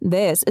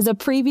This is a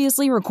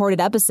previously recorded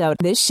episode.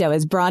 This show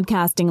is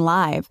broadcasting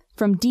live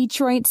from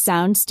Detroit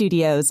Sound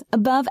Studios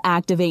above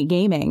Activate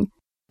Gaming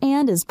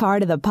and is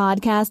part of the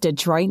Podcast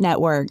Detroit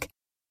Network.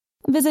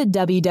 Visit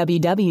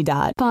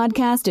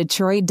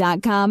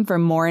www.podcastdetroit.com for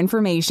more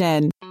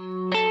information.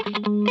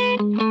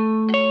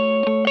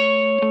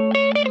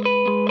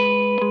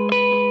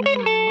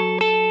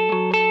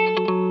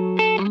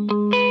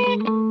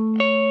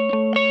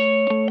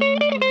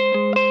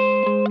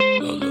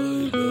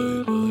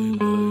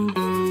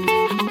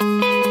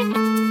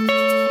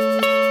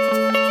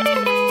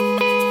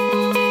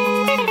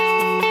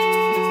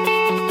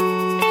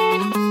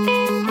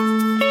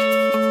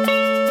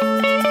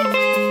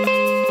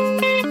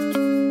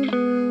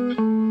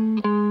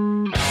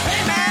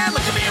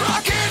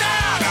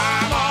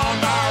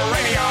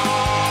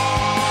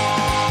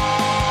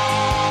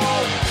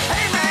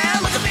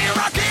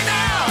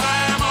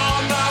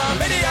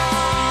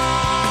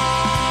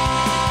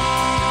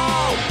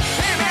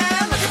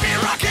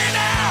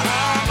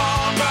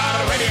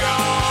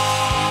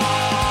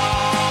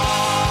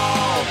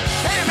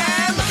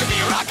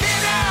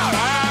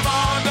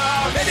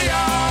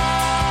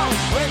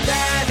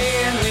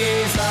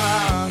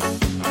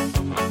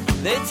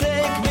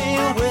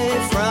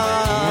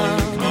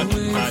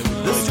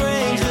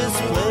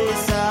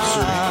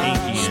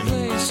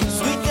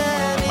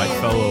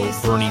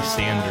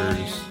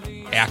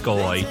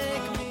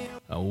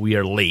 We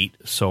are late,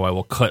 so I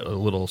will cut a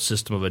little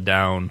System of a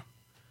Down.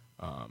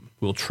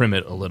 We'll trim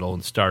it a little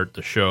and start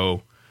the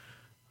show.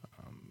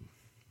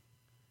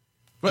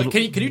 Can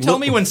you tell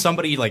me when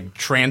somebody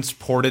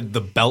transported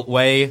the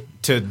Beltway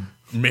to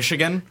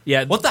Michigan?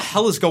 Yeah, what the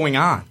hell is going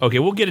on? Okay,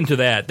 we'll get into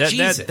that.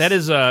 That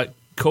is a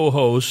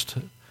co-host,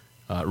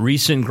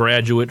 recent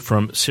graduate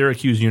from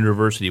Syracuse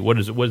University. What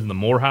is it? Was it the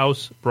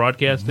Morehouse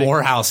Broadcasting?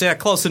 Morehouse, yeah,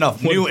 close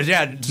enough.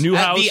 Newhouse,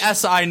 the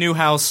SI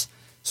Newhouse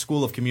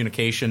School of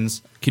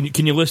Communications.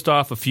 Can you list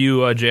off a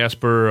few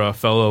Jasper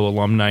fellow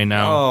alumni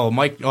now? Oh,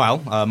 Mike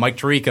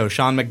Tirico,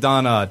 Sean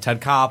McDonough,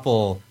 Ted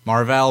Koppel,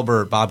 Marv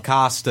Albert, Bob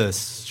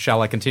Costas.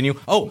 Shall I continue?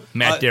 Oh,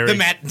 Matt Derry.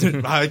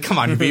 Come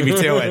on, you beat me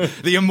to it.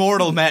 The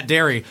immortal Matt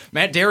Derry.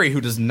 Matt Derry,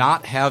 who does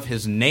not have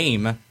his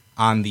name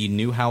on the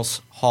Newhouse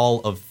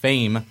Hall of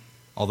Fame,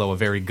 although a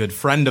very good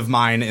friend of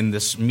mine in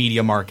this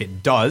media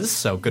market does,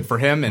 so good for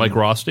him. And Mike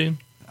Rothstein?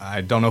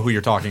 I don't know who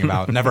you're talking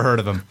about. Never heard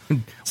of him.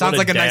 Sounds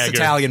like a nice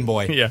Italian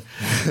boy.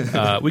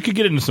 Yeah. We could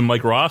get into some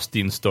Mike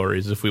Rothstein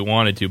stories if we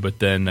wanted to, but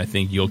then I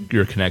think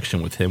your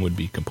connection with him would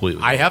be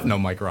completely I have no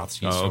Mike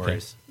Rothstein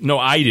stories. Okay. No,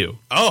 I do.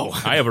 Oh.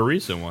 I have a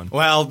recent one.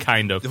 Well,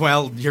 kind of.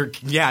 Well,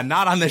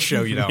 not on this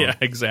show, you know. Yeah,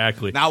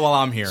 exactly. Not while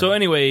I'm here. So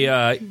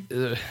anyway,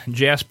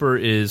 Jasper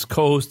is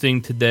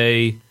co-hosting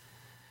today,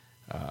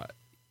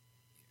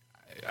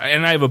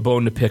 and I have a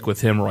bone to pick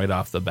with him right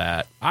off the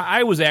bat.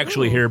 I was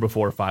actually here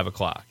before 5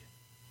 o'clock.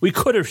 We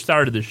could have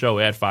started the show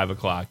at 5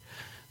 o'clock.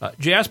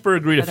 Jasper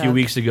agreed a few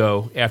weeks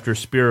ago, after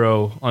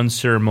Spiro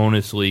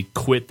unceremoniously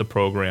quit the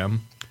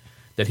program,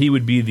 that he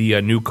would be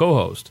the new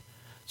co-host.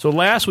 So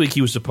last week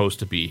he was supposed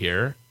to be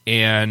here,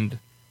 and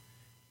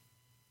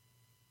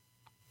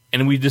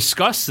we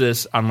discussed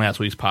this on last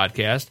week's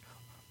podcast.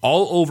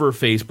 All over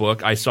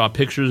Facebook, I saw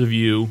pictures of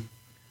you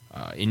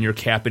in your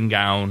cap and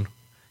gown,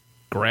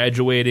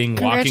 graduating.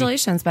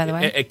 Congratulations, by the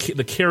way.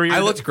 The carrier. I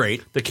looked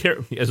great.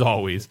 As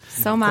always.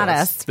 So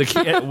modest. It's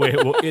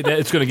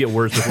going to get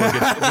worse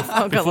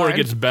before it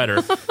gets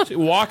better. So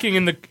walking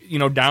in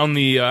down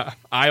the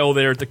aisle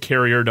there at the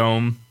Carrier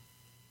Dome,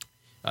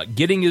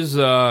 getting his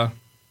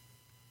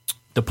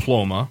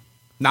diploma.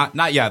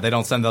 Not yet. They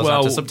don't send those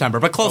out to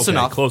September, but close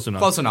enough.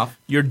 Close enough.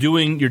 You're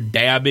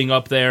dabbing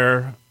up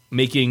there,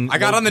 making. I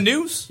got on the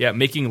news. Yeah,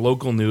 making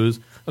local news.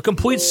 A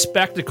complete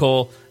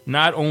spectacle,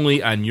 not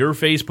only on your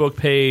Facebook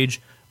page.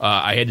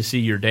 I had to see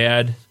your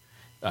dad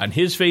on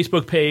his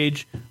Facebook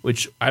page,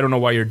 which I don't know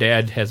why your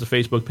dad has a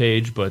Facebook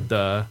page,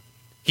 but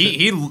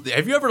he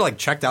have you ever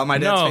checked out my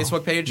dad's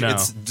Facebook page? No.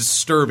 It's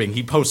disturbing.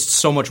 He posts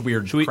so much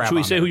weird crap. Should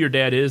we say who your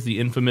dad is? The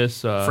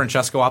infamous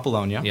Francesco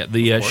Apollonia. Yeah,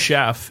 the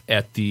chef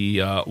at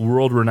the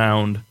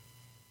world-renowned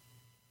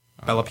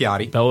Bella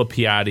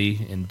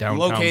Piatti in downtown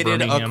located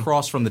Birmingham.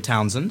 Across from the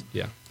Townsend.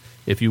 Yeah,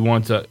 if you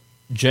want a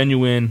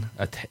genuine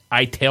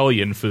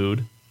Italian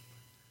food,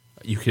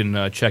 you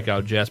can check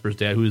out Jasper's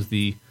dad, who is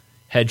the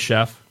head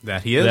chef.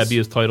 That he is. Would that be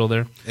his title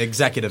there?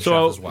 Executive chef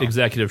as well.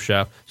 Executive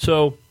chef.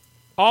 So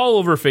all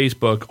over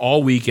Facebook,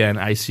 all weekend,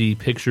 I see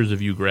pictures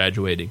of you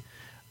graduating.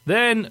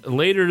 Then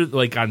later,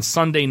 on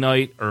Sunday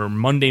night or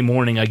Monday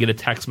morning, I get a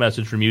text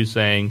message from you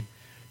saying,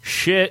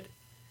 shit,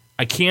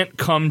 I can't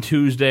come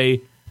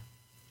Tuesday.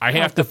 I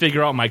have to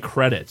figure out my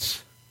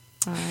credits.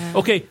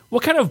 Okay,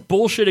 what kind of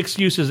bullshit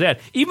excuse is that?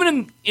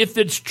 Even if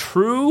it's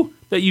true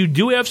that you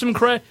do have some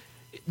credit,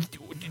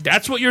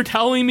 that's what you're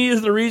telling me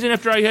is the reason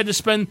after I had to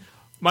spend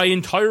my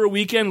entire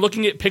weekend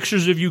looking at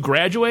pictures of you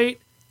graduate?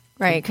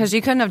 Right, because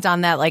you couldn't have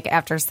done that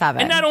after 7.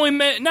 And not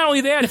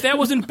only that, if that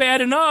wasn't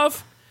bad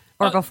enough,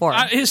 or before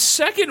his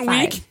second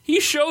week, he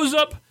shows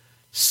up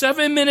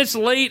 7 minutes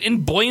late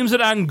and blames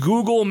it on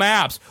Google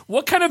Maps.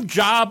 What kind of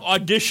job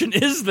audition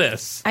is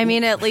this? I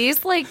mean, at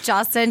least like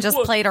Justin just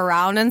played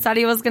around and said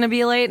he was going to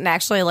be late, and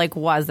actually like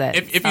wasn't.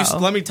 If you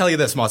let me tell you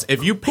this, Moss,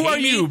 if you pay Who are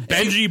you,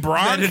 Benji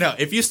Bronk? No.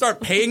 If you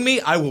start paying me,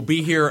 I will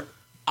be here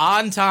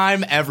on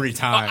time every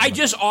time. I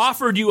just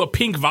offered you a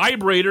pink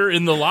vibrator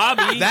in the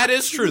lobby. That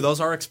is true. Those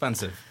are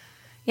expensive.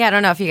 Yeah, I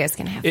don't know if you guys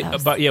can have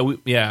those. But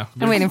yeah.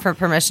 I'm waiting for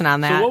permission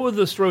on that. So what was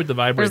the story with the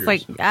vibrators? There's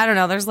like, I don't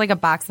know, there's like a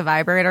box of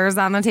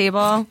vibrators on the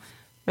table.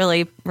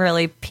 Really,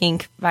 really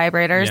pink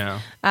vibrators.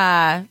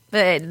 Yeah.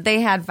 But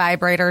they had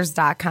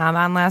vibrators.com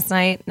on last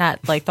night.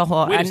 Not like the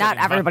whole, Wait a not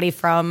second, everybody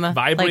from.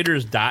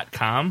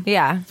 Vibrators.com?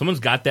 Yeah.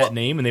 Someone's got that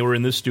name and they were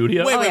in this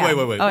studio? Wait. yeah.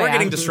 We're yeah.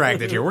 getting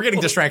distracted here.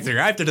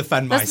 I have to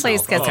defend myself. This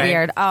place gets okay?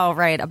 weird. Oh,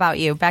 right. About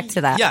you. Back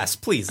to that. Yes,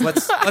 please.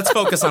 Let's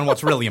focus on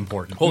what's really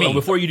important. Hold Me. on,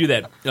 before you do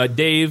that,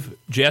 Dave,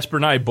 Jasper,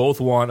 and I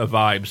both want a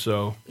vibe,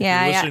 so...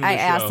 Yeah, if you're listening to I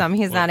the asked show, him.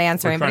 He's not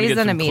answering, we're trying but to he's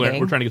get in a some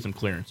meeting. We're trying to get some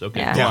clearance.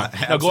 Okay, Yeah. go on.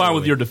 Now go on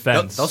with your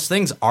defense. Those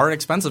things are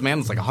expensive, man.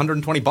 It's like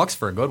 $120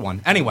 for a good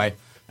one. Anyway,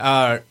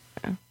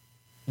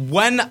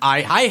 when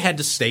I had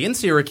to stay in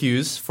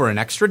Syracuse for an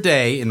extra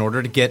day in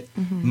order to get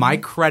my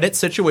credit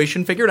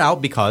situation figured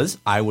out because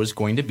I was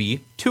going to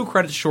be 2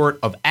 credits short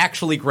of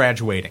actually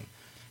graduating.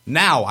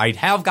 Now, I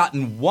have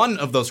gotten one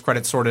of those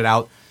credits sorted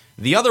out.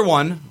 The other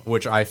one,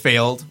 which I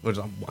failed, was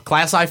a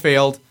class I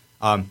failed.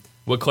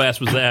 What class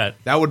was that?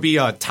 That would be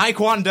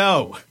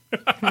Taekwondo.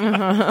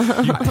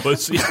 You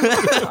pussy.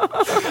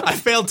 I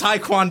failed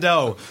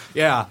Taekwondo.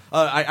 Yeah.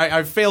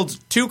 I failed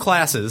 2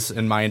 classes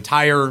in my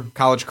entire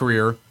college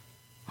career.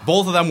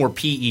 Both of them were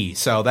PE,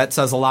 so that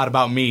says a lot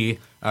about me.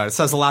 It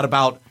says a lot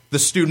about the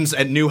students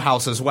at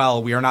Newhouse as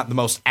well. We are not the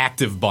most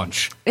active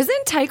bunch.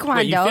 Isn't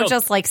Taekwondo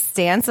just like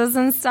stances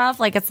and stuff?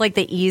 Like it's like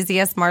the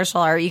easiest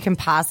martial art you can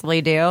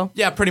possibly do?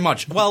 Yeah, pretty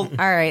much. Well,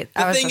 all right.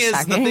 The thing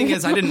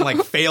is, I didn't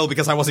like fail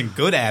because I wasn't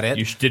good at it.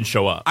 You didn't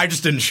show up. I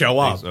just didn't show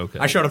up. Okay.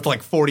 I showed up to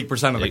like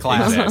 40% of the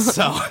classes. Exactly.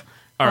 So,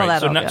 All right,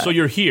 that'll do so it.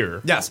 you're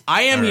here. yes,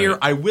 I am All here. right.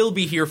 I will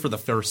be here for the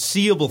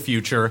foreseeable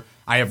future.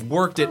 I have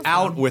worked it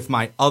out with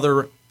my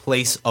other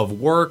place of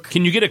work.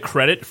 Can you get a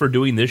credit for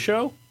doing this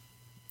show?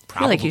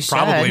 feel like you should.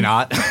 Probably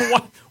not.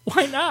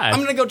 Why not? I'm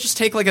gonna go just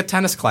take like a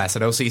tennis class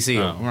at OCC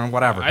or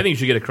whatever. I think you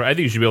should get a. I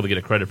think you should be able to get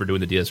a credit for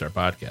doing the DSR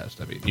podcast.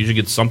 I mean, you should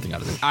get something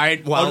out of this.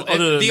 I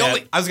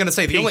was gonna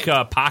say the Pink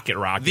only pocket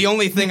rocket. the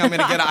only thing I'm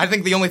gonna get. I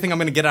think the only thing I'm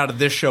gonna get out of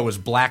this show is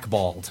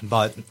blackballed.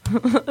 But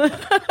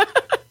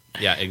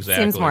yeah,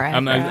 exactly. Seems more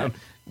accurate.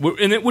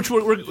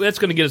 That's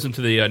going to get us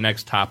into the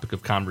next topic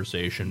of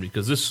conversation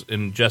because this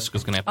and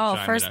Jessica's going to have to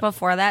chime first in.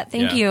 before that,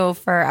 thank Yeah. you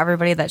for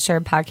everybody that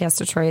shared Podcast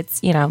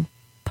Detroit's,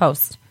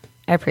 post.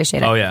 I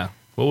appreciate it. Oh yeah,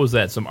 what was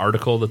that? Some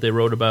article that they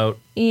wrote about?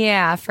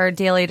 Yeah, for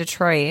Daily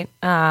Detroit.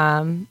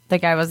 The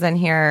guy was in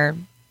here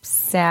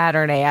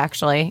Saturday,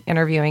 actually,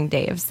 interviewing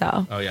Dave.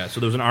 So Oh yeah, so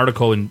there was an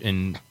article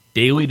in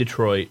Daily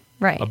Detroit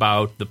Right.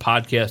 about the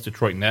Podcast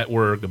Detroit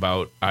Network,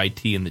 about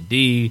IT and the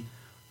D,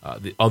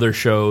 the other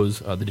shows,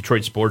 the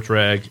Detroit Sports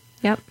Rag.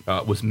 Yep.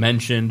 Was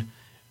mentioned.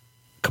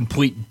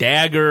 Complete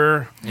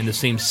dagger in the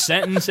same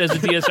sentence as the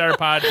DSR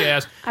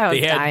podcast. I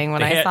was dying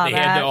when I saw They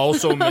had that. to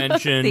also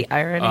mention The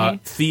irony.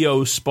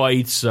 Theo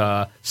Spite's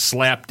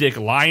Slapdick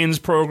Lions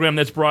program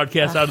that's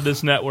broadcast out of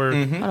this network.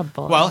 What a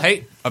bull. well,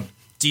 hey, a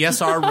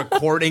DSR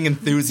recording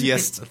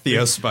enthusiast,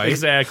 Theo Spice.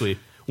 Exactly.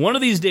 One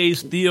of these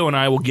days, Theo and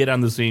I will get on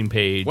the same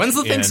page. When's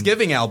the and-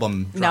 Thanksgiving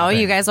album? no, dropping?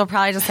 you guys will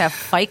probably just have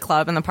Fight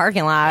Club in the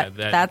parking lot.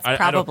 Yeah, That's I don't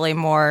probably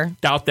more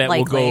Doubt that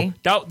likely. will go.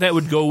 Doubt that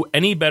would go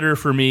any better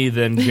for me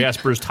than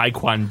Jasper's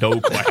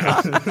Taekwondo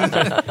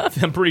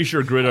class. I'm pretty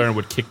sure Gridiron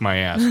would kick my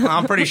ass.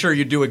 I'm pretty sure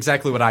you'd do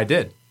exactly what I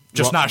did.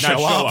 Just Well, not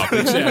show up.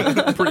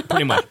 Exactly.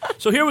 pretty much.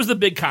 So here was the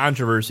big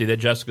controversy that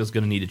Jessica's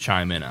going to need to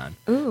chime in on.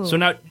 Ooh. So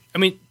now, I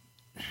mean,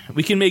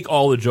 we can make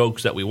all the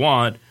jokes that we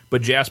want,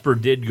 but Jasper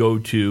did go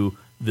to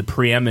the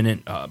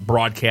preeminent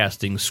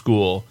broadcasting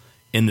school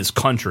in this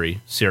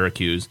country,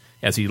 Syracuse,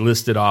 as he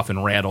listed off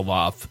and rattled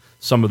off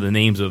some of the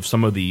names of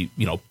some of the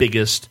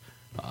biggest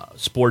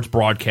sports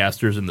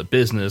broadcasters in the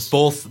business.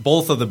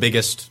 Both of the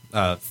biggest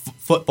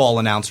football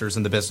announcers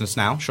in the business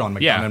now, Sean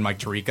McDonough and Mike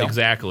Tirico.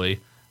 Exactly.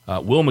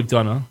 Will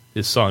McDonough,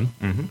 his son,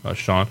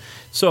 Sean.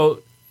 So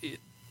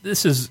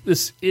this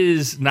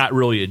is not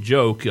really a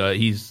joke.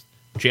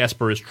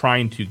 Jasper is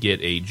trying to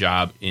get a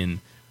job in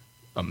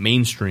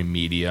mainstream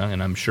media,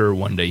 and I'm sure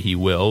one day he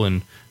will,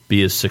 and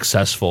be as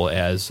successful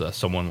as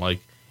someone like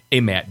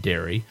a Matt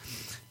Derry.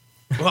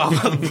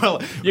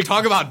 Well, you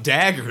talk about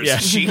daggers. Yeah.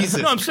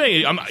 Jesus. No, I'm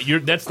saying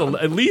that's the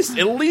at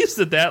least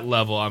at that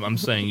level. I'm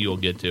saying you'll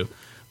get to.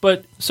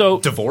 But so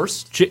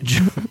Divorced?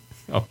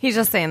 He's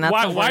just saying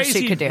that's the worst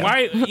she could do.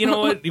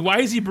 Why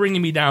is he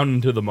bringing me down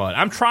into the mud?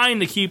 I'm trying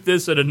to keep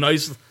this at a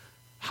nice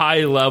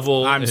high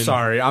level. I'm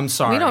sorry.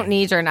 We don't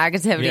need your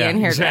negativity Yeah, in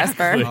here,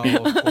 exactly. Jasper.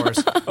 Oh, of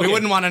course. We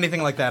wouldn't want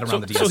anything like that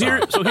around the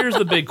DSR. So here's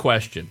the big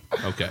question.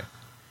 Okay.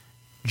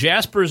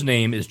 Jasper's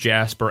name is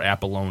Jasper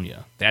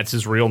Apollonia. That's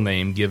his real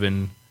name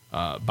given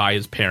by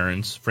his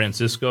parents,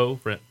 Francesco.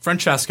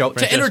 Francesco.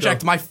 To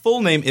interject, my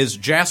full name is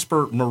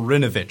Jasper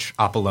Marinovich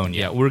Apollonia.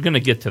 Yeah, we're going to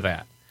get to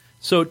that.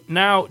 So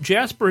now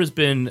Jasper has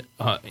been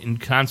in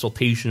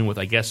consultation with,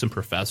 I guess, some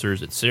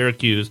professors at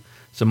Syracuse,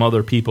 some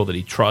other people that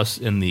he trusts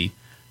in the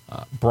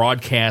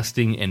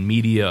broadcasting and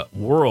media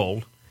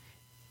world,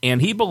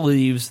 and he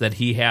believes that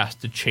he has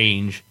to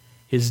change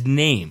his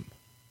name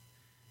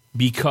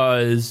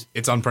because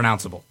It's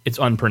unpronounceable. it's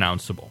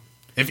unpronounceable.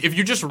 If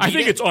you just read I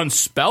think it's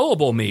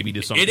unspellable maybe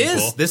to some It people.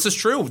 is. This is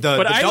true. The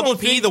But I double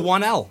don't P, think- the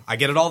one L. I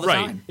get it all the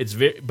Right. time. It's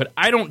but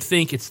I don't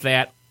think it's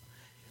that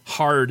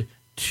hard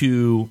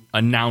to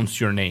announce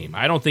your name.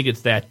 I don't think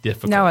it's that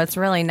difficult. No, it's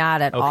really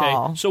not at Okay,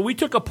 all. so we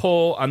took a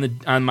poll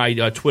on my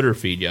Twitter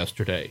feed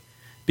yesterday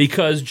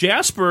because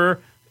Jasper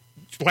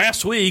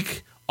last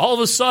week all of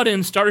a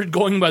sudden started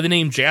going by the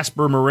name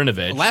Jasper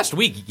Marinovich. Last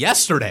week,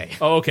 yesterday.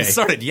 Oh, okay. It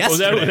started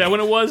yesterday. Was that when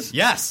it was?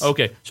 Yes.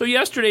 Okay. So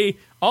yesterday,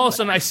 all of a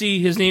sudden, I see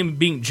his name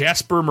being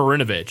Jasper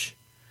Marinovich,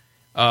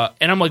 and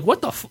I'm like,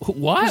 "What the?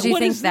 What? Do you What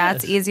think is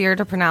that's this? easier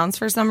to pronounce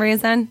for some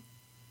reason?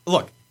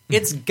 Look,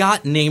 it's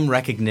got name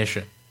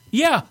recognition.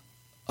 Yeah,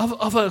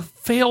 of a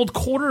failed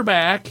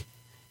quarterback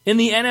in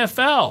the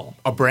NFL.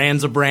 A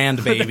brand's a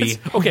brand, baby.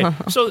 Okay,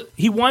 so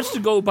he wants to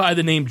go by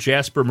the name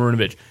Jasper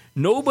Marinovich.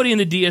 Nobody in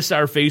the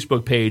DSR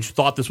Facebook page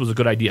thought this was a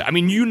good idea. I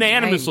mean,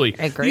 unanimously.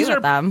 I agree these with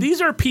are, them.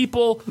 These are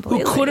people Completely.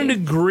 who couldn't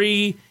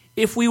agree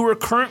if we were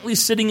currently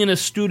sitting in a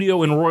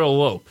studio in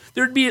Royal Oak.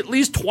 There'd be at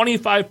least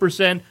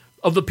 25%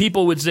 of the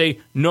people would say,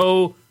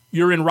 no,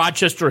 you're in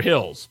Rochester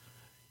Hills.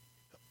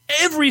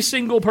 Every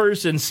single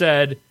person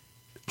said,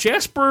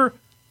 Jasper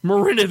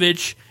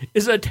Marinovich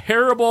is a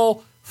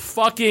terrible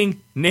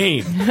fucking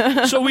name.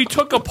 So we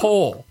took a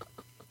poll.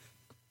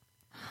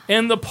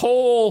 And the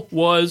poll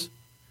was,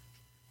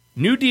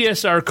 new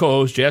DSR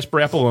co-host Jasper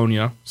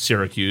Apollonia,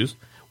 Syracuse,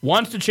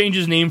 wants to change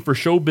his name for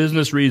show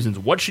business reasons.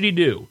 What should he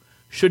do?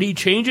 Should he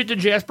change it to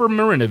Jasper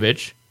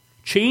Marinovich,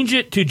 change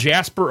it to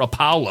Jasper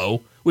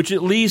Apollo, which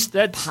at least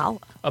that's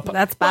Apollo.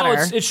 That's better.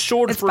 Well, it's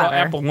short It's for better.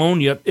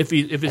 Apollonia. If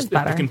the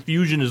better.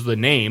 confusion is the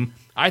name,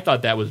 I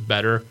thought that was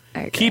better. I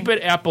agree. Keep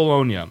it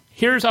Apollonia.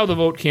 Here's how the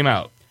vote came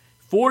out: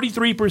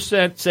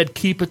 43% said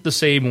keep it the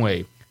same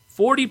way.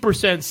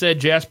 40% said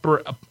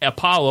Jasper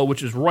Apollo,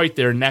 which is right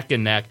there, neck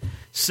and neck.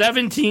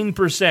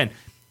 17%.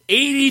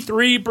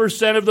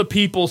 83% of the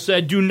people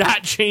said do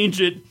not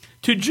change it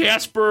to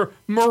Jasper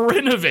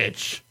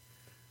Marinovich.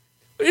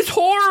 It's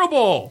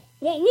horrible.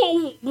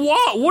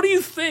 What do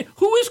you think?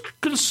 Who is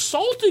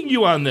consulting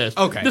you on this?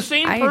 Okay. The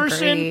same I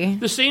person. agree.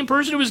 The same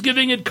person who was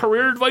giving it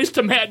career advice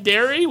to Matt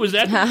Derry. Was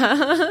that?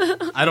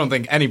 I don't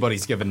think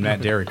anybody's given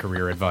Matt Derry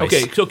career advice.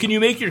 Okay. So can you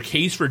make your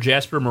case for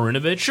Jasper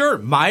Marinovich? Sure.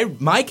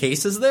 My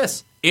case is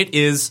this. It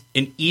is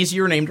an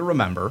easier name to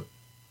remember.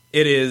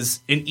 It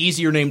is an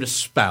easier name to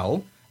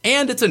spell.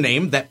 And it's a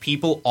name that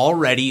people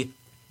already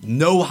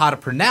know how to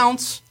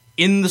pronounce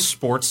in the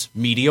sports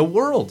media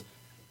world.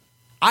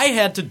 I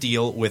had to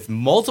deal with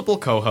multiple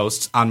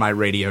co-hosts on my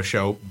radio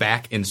show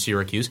back in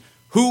Syracuse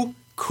who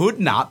could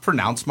not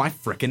pronounce my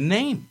frickin'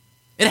 name.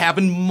 It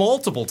happened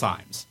multiple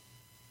times.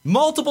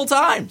 Multiple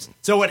times.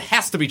 So it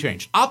has to be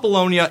changed.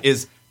 Apollonia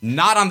is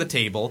not on the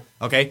table,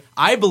 okay?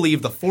 I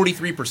believe the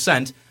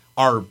 43%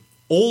 are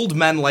old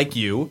men like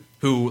you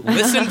who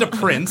listened to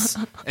Prince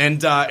and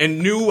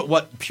knew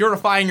what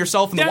purifying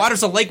yourself in the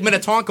waters of Lake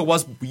Minnetonka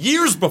was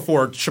years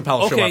before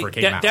Chappelle's show ever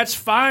came out. That's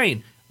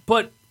fine.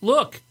 But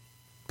look,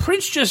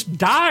 Prince just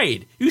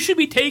died. You should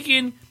be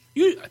taking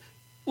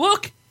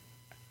look.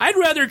 I'd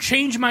rather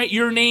change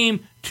your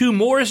name to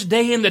Morris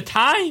Day in the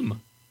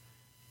Time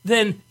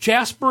than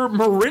Jasper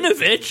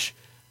Marinovich.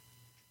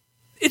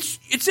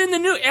 It's in the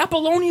news.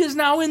 Apollonia is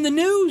now in the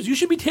news. You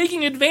should be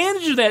taking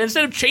advantage of that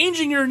instead of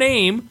changing your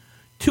name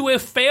to a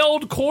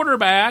failed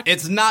quarterback.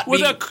 It's not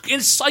with being-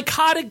 a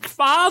psychotic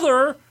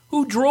father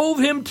who drove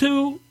him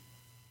to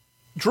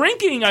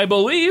drinking, I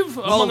believe,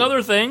 among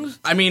other things.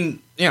 I mean,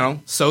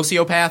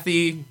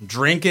 sociopathy,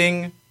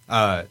 drinking,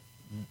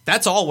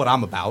 that's all what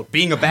I'm about.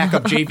 Being a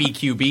backup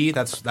JVQB,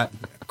 that's that.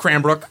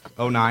 Cranbrook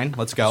 09,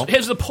 let's go.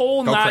 Has the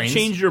poll Go not Cranes.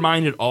 changed your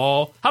mind at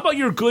all? How about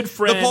your good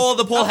friend?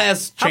 The poll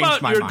has How changed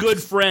about my your mind.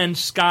 good friend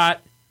Scott,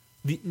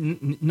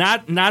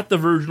 not the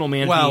virginal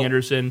man Well-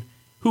 Anderson,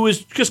 who is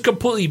just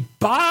completely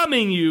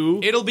bombing you?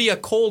 It'll be a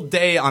cold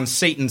day on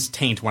Satan's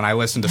taint when I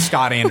listen to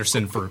Scott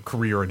Anderson for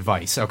career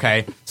advice,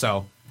 okay?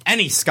 So,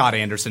 any Scott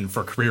Anderson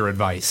for career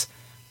advice.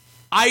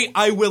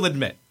 I will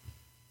admit,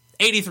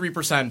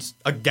 83%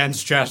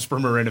 against Jasper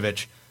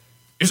Marinovich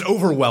is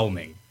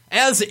overwhelming,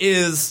 as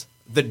is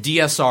the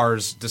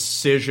DSR's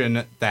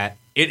decision that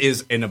it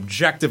is an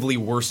objectively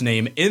worse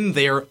name in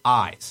their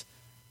eyes.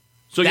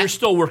 So you're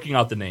still working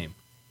out the name.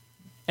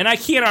 And I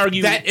can't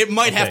argue That it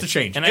might have to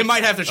change. It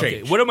might have to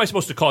change. What am I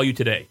supposed to call you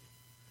today?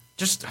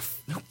 Just,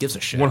 who gives a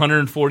shit?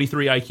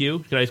 143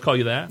 IQ? Can I just call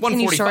you that? Can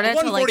you short it to,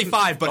 like-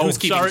 145, but who's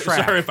keeping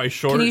track? Sorry if I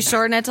shorted. Can you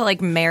shorten it to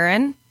like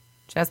Marin?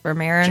 Jasper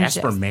Marin.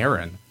 Jasper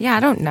Marin. Yeah,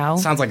 I don't know.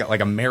 Sounds like a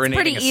marinating.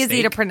 Pretty easy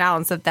steak. to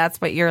pronounce if that's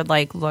what you're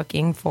like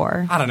looking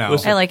for. I don't know.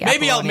 I like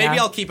maybe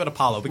Apollonia. I'll keep it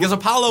Apollo because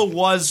Apollo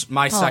was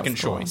my second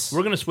cool. choice.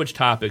 We're going to switch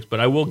topics,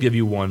 but I will give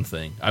you one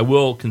thing. I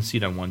will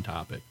concede on one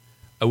topic.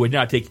 I would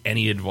not take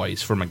any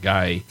advice from a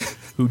guy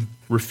who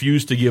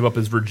refused to give up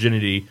his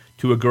virginity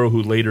to a girl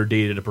who later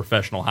dated a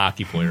professional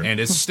hockey player. And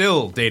is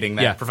still dating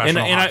that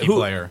professional hockey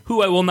player.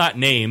 Who I will not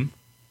name.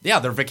 Yeah,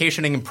 they're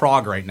vacationing in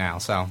Prague right now.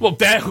 So Well,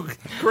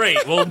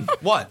 great. Well,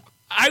 what?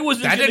 I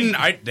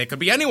wasn't. They could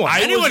be anyone.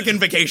 Anyone can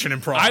vacation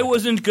in Prague. I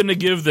wasn't going to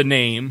give the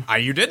name.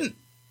 You didn't.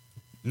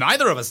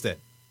 Neither of us did.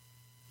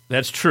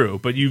 That's true,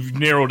 but you've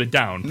narrowed it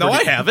down. No,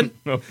 I haven't.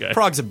 Okay.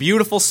 Prague's a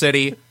beautiful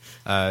city,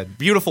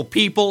 beautiful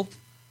people.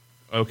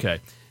 Okay.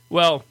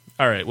 Well,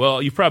 all right.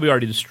 Well, you've probably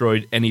already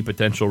destroyed any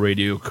potential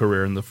radio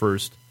career in the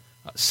first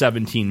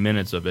 17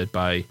 minutes of it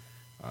by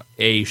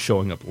A,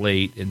 showing up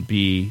late, and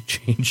B,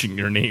 changing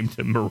your name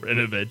to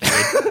Marinovich.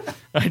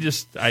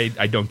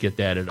 I don't get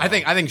that at all. I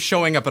think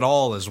showing up at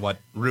all is what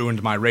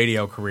ruined my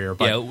radio career.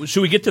 But Yeah,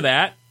 should we get to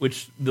that?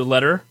 The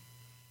letter?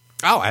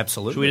 Oh,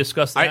 absolutely. Should we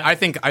discuss that? I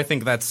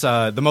think that's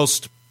the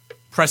most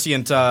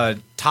prescient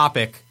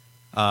topic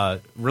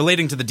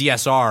relating to the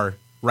DSR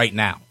right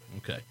now.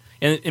 Okay.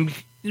 And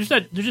there's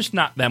just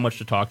not that much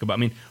to talk about. I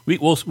mean,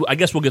 I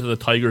guess we'll get to the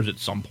Tigers at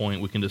some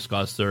point. We can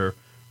discuss their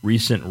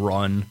recent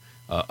run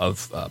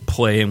of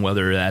play and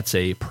whether that's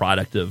a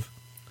product of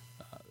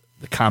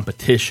the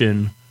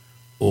competition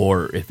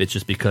or if it's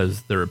just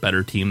because they're a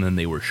better team than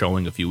they were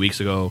showing a few weeks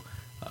ago.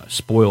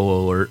 Spoiler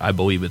alert, I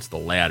believe it's the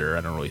latter.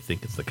 I don't really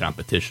think it's the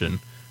competition.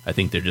 I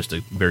think they're just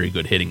a very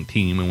good hitting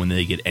team, and when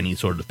they get any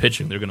sort of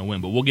pitching, they're going to win.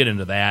 But we'll get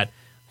into that,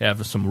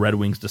 have some Red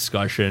Wings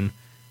discussion.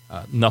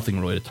 Nothing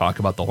really to talk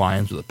about the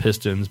Lions or the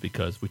Pistons,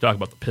 because if we talk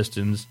about the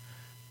Pistons,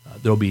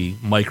 there'll be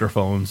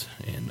microphones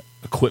and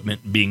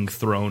equipment being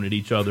thrown at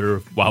each other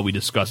while we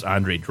discuss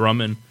Andre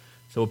Drummond.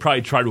 So we'll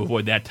probably try to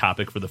avoid that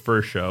topic for the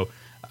first show.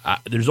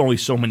 There's only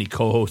so many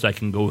co-hosts I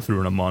can go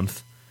through in a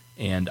month,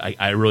 and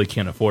I really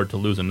can't afford to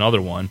lose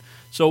another one.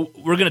 So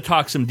we're going to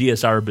talk some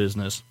DSR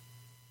business.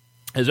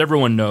 As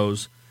everyone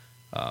knows,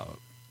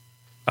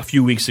 a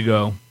few weeks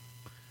ago,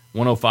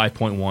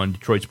 105.1,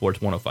 Detroit Sports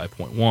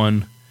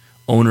 105.1,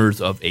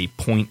 owners of a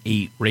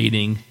 0.8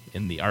 rating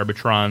in the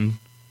Arbitron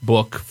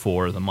book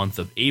for the month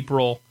of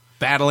April.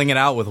 Battling it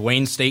out with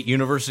Wayne State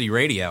University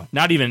Radio.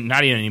 Not even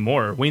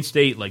anymore. Wayne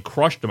State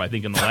crushed them, I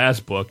think, in the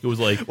last book. It was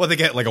like... Well, they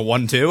get like a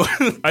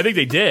 1-2? I think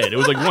they did. It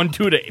was like 1-2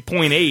 to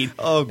 0.8.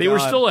 Oh, they were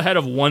still ahead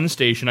of one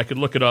station. I could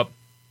look it up.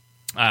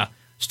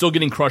 Still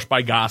getting crushed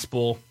by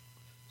Gospel.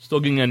 Still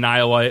getting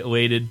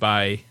annihilated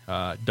by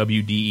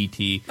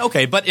WDET.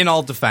 Okay, but in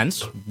all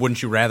defense,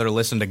 wouldn't you rather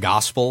listen to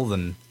Gospel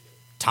than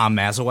Tom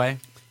Mazaway?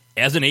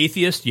 As an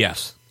atheist,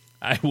 yes,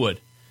 I would.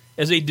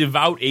 As a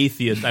devout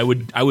atheist, I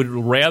would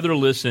rather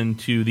listen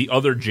to the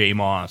other J.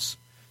 Moss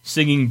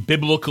singing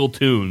biblical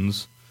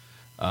tunes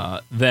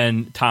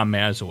than Tom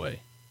Mazaway.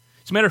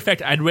 As a matter of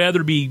fact, I'd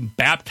rather be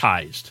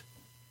baptized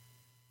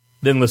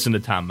than listen to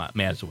Tom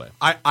Mazaway.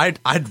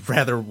 I'd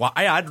rather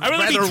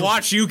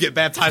watch you get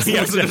baptized than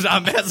listen to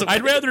Tom Mazaway.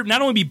 I'd rather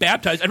not only be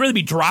baptized, I'd rather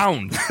be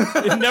drowned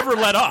and never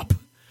let up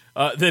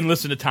than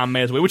listen to Tom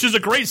Mazaway, which is a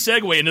great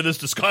segue into this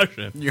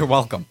discussion. You're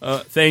welcome.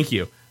 Thank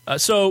you.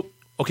 So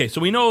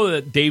we know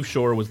that Dave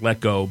Shore was let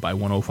go by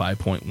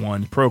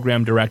 105.1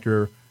 program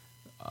director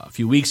a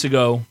few weeks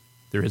ago.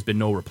 There has been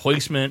no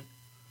replacement.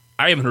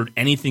 I haven't heard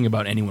anything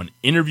about anyone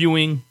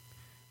interviewing.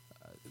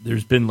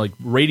 There's been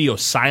radio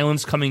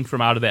silence coming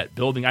from out of that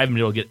building. I haven't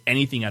been able to get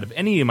anything out of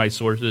any of my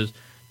sources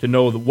to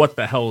know what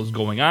the hell is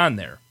going on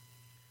there.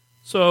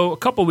 So a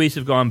couple weeks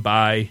have gone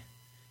by,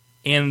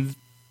 and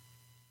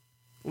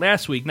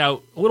last week,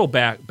 now a little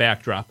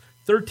backdrop,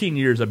 13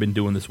 years I've been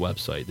doing this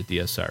website, the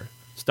DSR.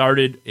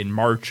 Started in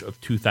March of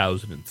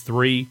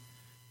 2003.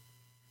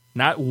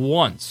 Not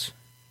once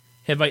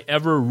have I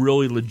ever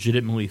really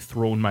legitimately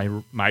thrown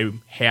my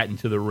hat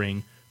into the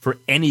ring for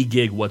any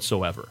gig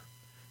whatsoever.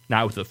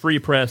 Not with the Free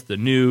Press, the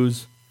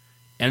news,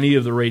 any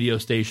of the radio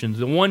stations.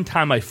 The one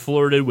time I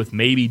flirted with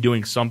maybe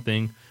doing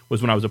something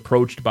was when I was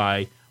approached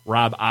by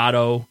Rob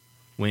Otto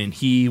when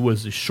he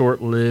was a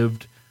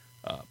short-lived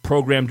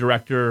program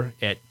director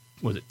at,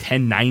 was it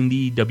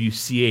 1090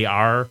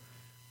 WCAR?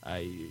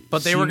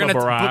 But they were going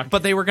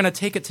to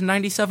take it to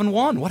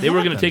 97.1. They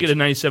were going to take it to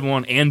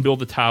 97.1 and build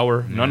the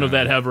tower. None of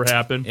that ever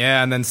happened.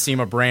 Yeah, and then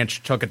Sema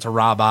Branch took it to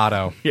Rob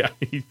Otto. Yeah.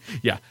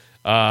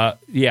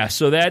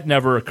 So that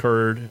never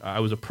occurred. I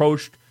was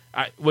approached.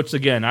 I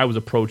was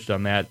approached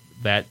on that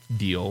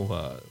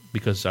deal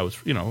because I was,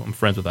 I'm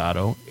friends with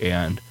Otto,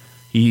 and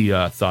he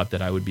thought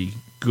that I would be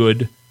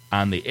good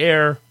on the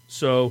air.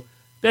 So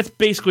that's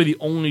basically the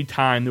only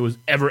time there was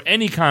ever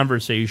any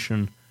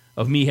conversation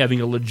of me having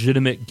a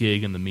legitimate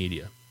gig in the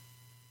media.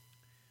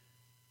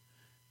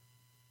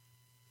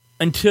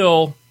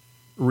 Until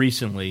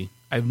recently,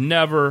 I've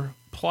never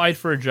applied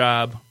for a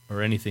job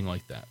or anything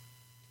like that.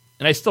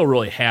 And I still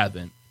really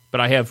haven't,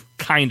 but I have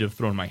kind of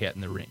thrown my hat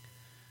in the ring.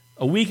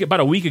 About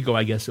a week ago,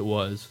 I guess it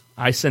was,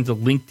 I sent a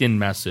LinkedIn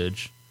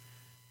message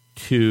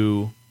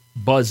to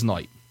Buzz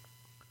Knight,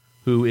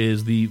 who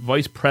is the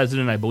vice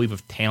president, I believe,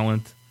 of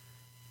talent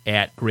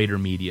at Greater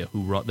Media.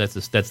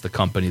 That's the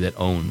company that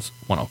owns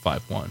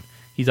 105.1.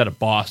 He's out of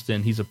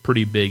Boston. He's a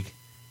pretty big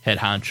head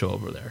honcho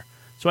over there.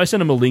 So I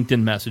sent him a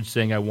LinkedIn message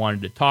saying I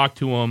wanted to talk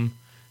to him,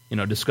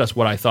 discuss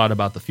what I thought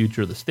about the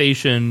future of the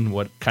station,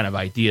 what kind of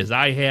ideas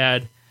I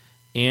had,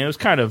 and it was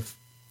kind of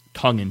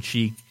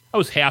tongue-in-cheek. I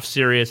was half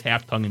serious,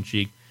 half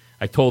tongue-in-cheek.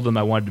 I told him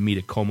I wanted to meet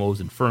at Como's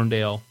in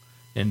Ferndale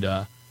and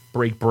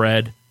break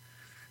bread.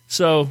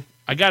 So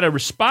I got a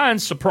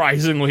response,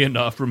 surprisingly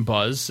enough, from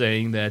Buzz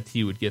saying that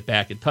he would get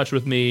back in touch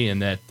with me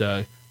and that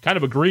kind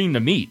of agreeing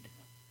to meet.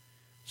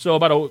 So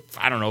about,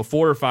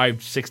 4 or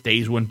 5, 6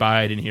 days went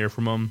by. I didn't hear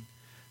from him.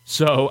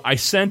 So I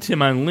sent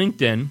him on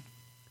LinkedIn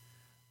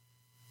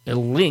a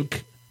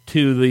link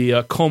to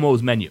the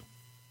Como's menu,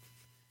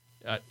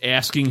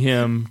 asking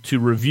him to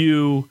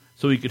review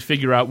so he could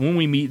figure out when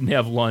we meet and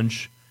have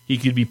lunch, he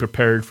could be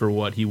prepared for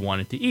what he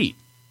wanted to eat.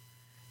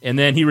 And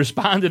then he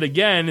responded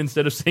again,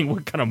 instead of saying,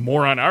 what kind of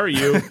moron are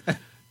you?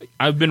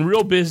 I've been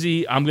real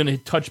busy. I'm going to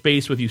touch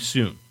base with you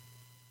soon.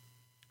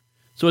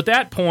 So at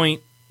that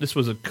point, this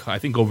was, I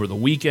think, over the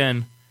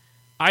weekend,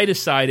 I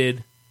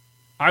decided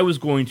I was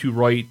going to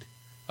write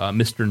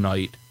Mr.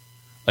 Knight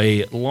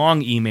a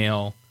long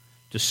email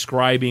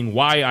describing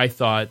why I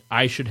thought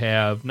I should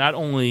have not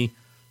only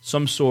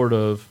some sort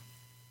of,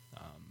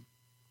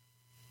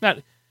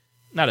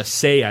 not a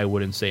say, I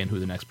wouldn't say, in who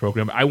the next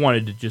program. I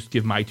wanted to just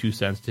give my 2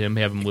 cents to him,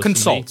 have him listen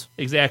Consult. to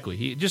me. Exactly.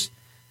 He just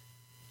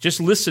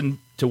listen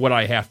to what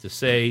I have to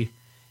say.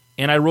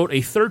 And I wrote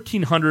a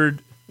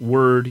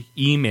 1,300-word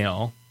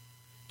email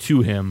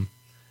to him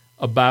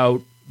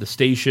about the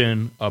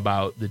station,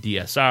 about the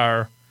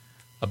DSR,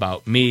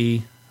 about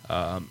me.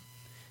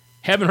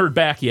 Haven't heard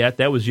back yet.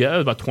 That was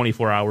about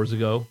 24 hours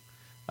ago.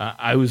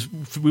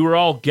 We were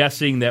all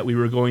guessing that we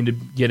were going to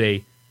get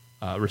a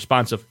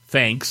response of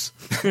thanks,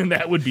 and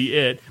that would be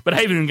it. But I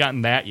haven't even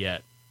gotten that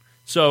yet.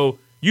 So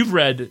you've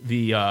read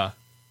the...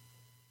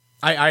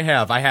 I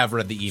have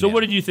read the email. So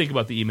what did you think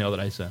about the email that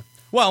I sent?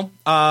 Well,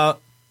 I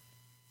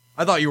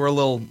thought you were a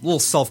little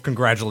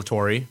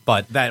self-congratulatory,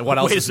 but that what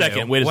else Wait a is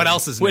second. new? Wait a What second.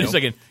 else is new? Wait a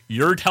second.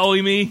 You're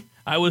telling me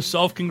I was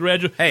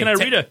self-congratulatory? Hey, Can I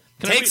read a...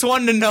 Takes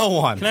one to know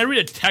one. Can I read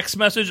a text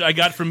message I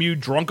got from you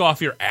drunk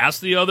off your ass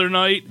the other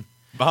night?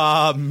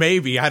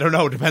 Maybe. I don't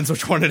know. Depends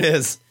which one it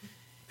is.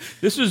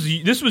 This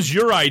was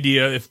your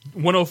idea if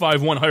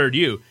 105.1 hired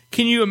you.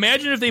 Can you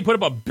imagine if they put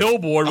up a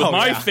billboard with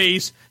my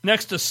face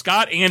next to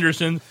Scott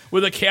Anderson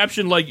with a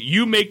caption like,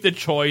 "You make the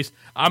choice.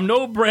 I'm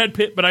no Brad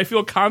Pitt, but I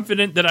feel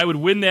confident that I would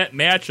win that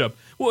matchup."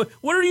 What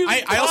are you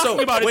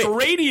talking about? It's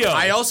radio.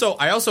 I also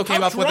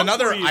came up with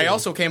another. I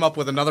also came up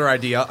with another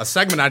idea, a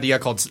segment idea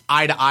called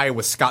 "Eye to Eye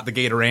with Scott the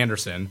Gator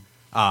Anderson."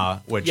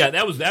 Which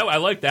that was that. I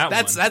like that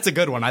one. That's a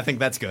good one. I think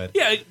that's good.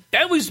 Yeah,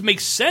 that always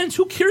makes sense.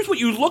 Who cares what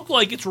you look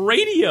like? It's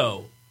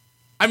radio.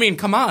 I mean,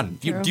 come on.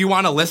 Do you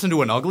want to listen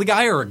to an ugly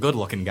guy or a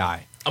good-looking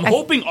guy? I'm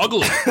hoping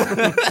ugly,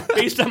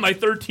 based on my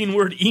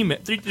 13-word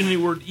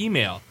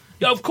email.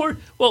 Yeah, of course.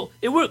 Well,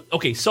 it would.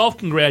 Okay,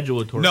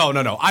 self-congratulatory. No.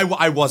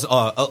 I was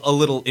a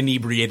little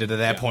inebriated at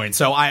that point,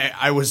 so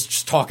I was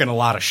just talking a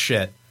lot of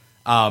shit.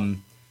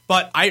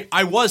 But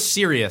I was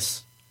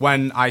serious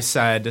when I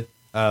said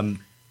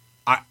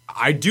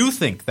I do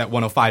think that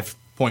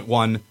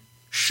 105.1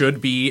 should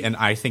be, and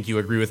I think you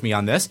agree with me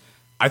on this,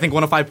 I think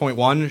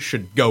 105.1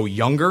 should go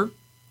younger.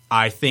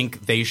 I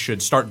think they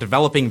should start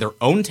developing their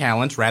own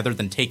talent rather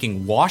than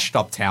taking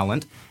washed-up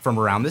talent from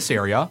around this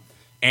area.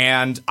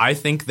 And I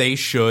think they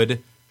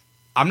should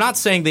 – I'm not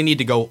saying they need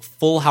to go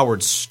full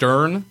Howard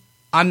Stern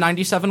on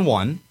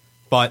 97.1,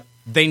 but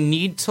they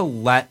need to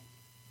let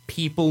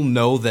people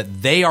know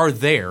that they are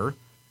there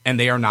and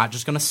they are not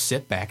just going to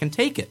sit back and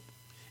take it.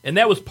 And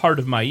that was part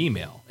of my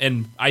email.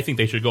 And I think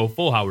they should go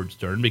full Howard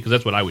Stern because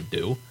that's what I would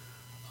do.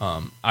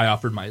 I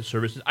offered my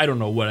services. I don't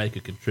know what I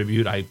could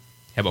contribute. I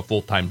have a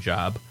full-time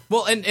job.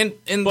 Well,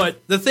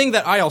 but the thing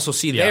that I also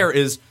see there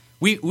is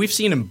we've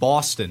seen in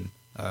Boston,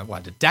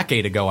 a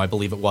decade ago, I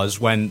believe it was,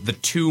 when the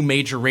two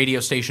major radio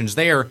stations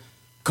there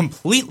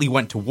completely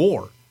went to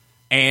war.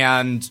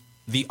 And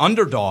the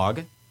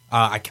underdog,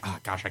 I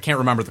can't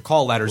remember the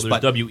call letters,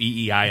 but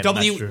WEEI.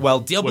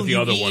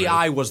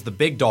 WEEI was the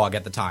big dog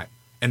at the time.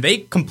 And they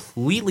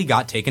completely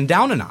got taken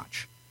down a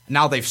notch.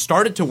 Now they've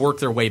started to work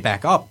their way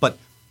back up, but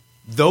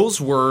those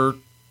were,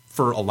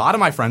 for a lot of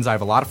my friends, I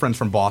have a lot of friends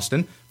from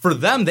Boston, for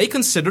them, they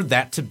considered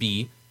that to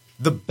be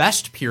the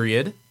best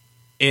period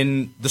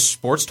in the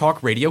sports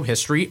talk radio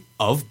history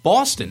of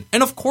Boston.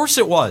 And of course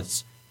it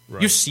was.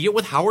 Right. You see it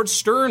with Howard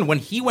Stern when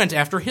he went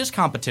after his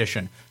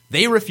competition.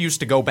 They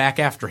refused to go back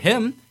after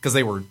him because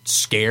they were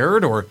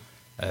scared or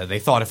they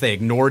thought if they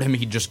ignored him,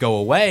 he'd just go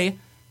away.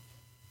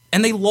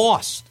 And they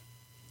lost.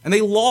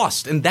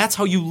 And that's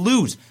how you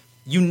lose.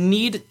 You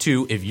need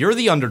to, if you're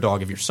the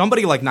underdog, if you're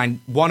somebody like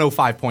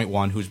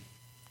 105.1 who's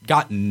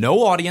got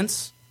no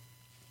audience,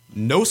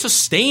 no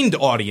sustained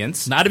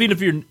audience. Not even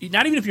if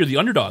you're the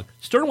underdog.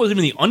 Stern wasn't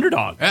even the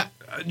underdog.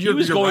 He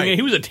was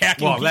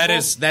attacking. Well, people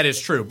that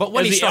is true. But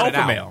when he started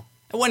out,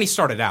 When he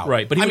started out.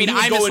 Right. But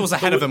Imus was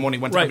ahead of him when he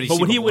went to NBC. But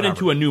when he went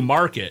into a new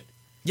market,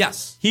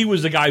 yes, he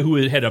was the guy who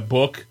had a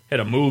book, had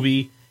a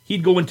movie.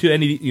 He'd go into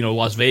any,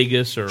 Las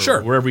Vegas or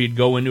wherever he'd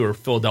go into, or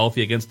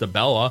Philadelphia against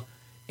DeBella,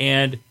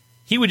 and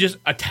he would just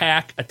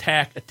attack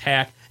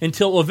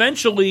until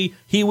eventually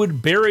he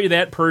would bury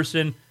that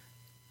person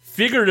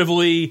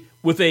figuratively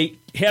with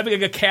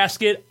having a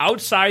casket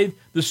outside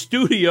the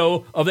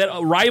studio of that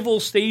rival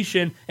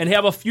station and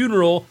have a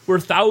funeral where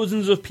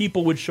thousands of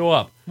people would show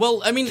up.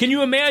 Well, I mean, can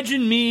you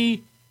imagine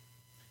me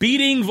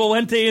beating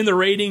Valente in the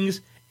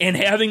ratings and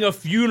having a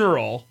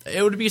funeral?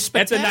 It would be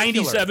spectacular. At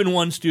the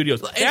 97.1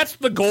 studios. That's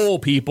the goal,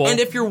 people. And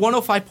if you're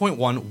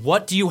 105.1,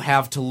 what do you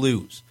have to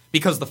lose?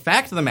 Because the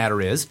fact of the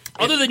matter is...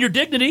 Other than your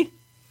dignity.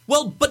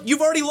 Well, but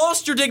you've already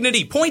lost your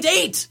dignity. Point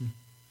eight.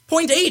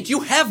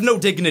 You have no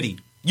dignity.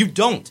 You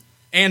don't.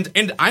 And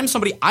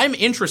I'm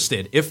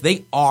interested, if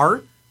they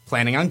are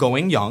planning on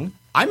going young,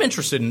 I'm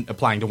interested in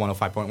applying to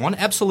 105.1.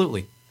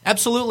 Absolutely.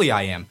 Absolutely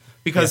I am.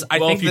 Because I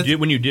think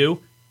when you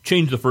do,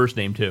 change the first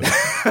name too.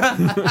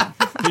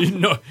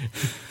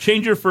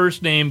 Change your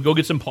first name, go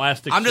get some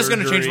plastic I'm just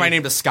going to change my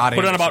name to Scott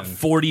Put Anderson. on about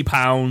 40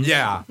 pounds.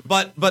 Yeah.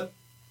 But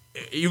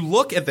you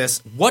look at this,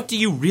 what do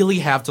you really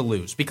have to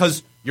lose?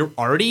 Because you're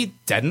already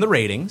dead in the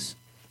ratings,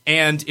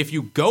 and if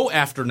you go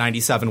after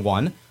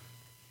 97.1,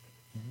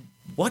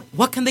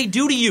 what can they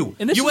do to you?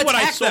 And this you is what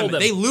I attack sold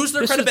them. They lose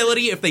their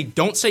credibility if they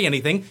don't say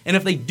anything, and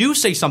if they do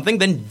say something,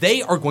 then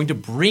they are going to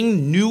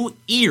bring new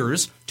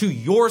ears to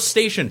your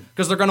station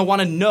because they're going to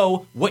want to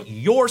know what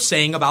you're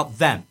saying about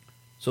them.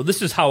 So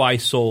this is how I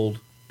sold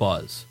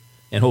Buzz,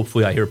 and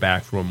hopefully I hear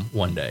back from him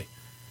one day.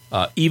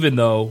 Even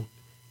though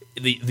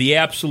the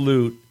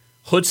absolute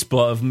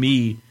chutzpah of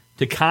me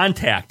to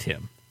contact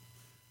him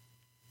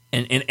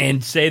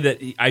and say that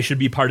I should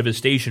be part of his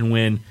station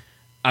when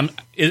I'm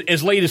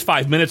as late as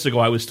 5 minutes ago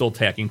I was still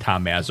attacking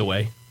Tom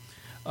Mazaway.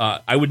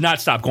 I would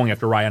not stop going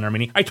after Ryan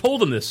Armini. I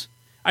told him this.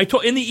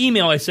 In the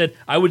email I said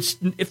I would,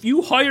 if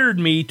you hired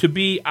me to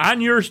be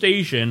on your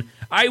station,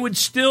 I would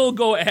still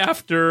go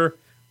after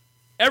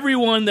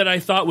everyone that I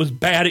thought was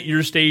bad at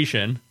your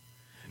station,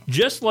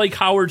 just like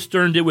Howard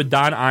Stern did with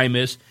Don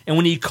Imus, and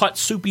when he cut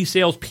Soupy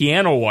Sales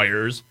piano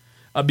wires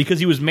because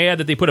he was mad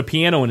that they put a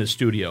piano in his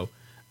studio.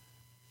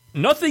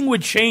 Nothing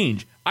would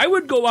change. I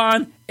would go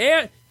on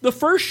the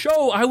first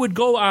show. I would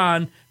go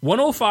on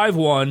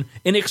 105.1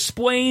 and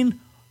explain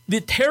the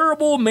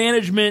terrible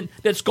management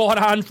that's gone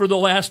on for the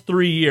last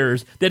 3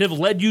 years that have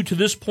led you to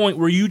this point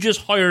where you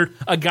just hired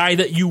a guy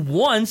that you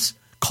once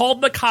called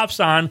the cops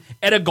on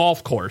at a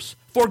golf course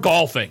for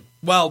golfing.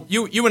 Well,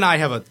 you and I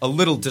have a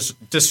little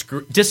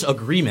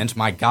disagreement,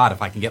 my God,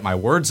 if I can get my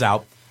words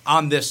out,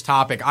 on this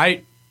topic.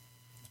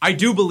 I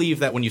do believe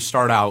that when you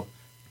start out,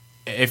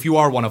 if you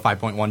are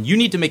 105.1, you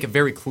need to make it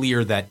very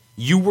clear that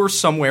you were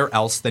somewhere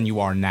else than you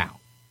are now.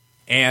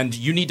 And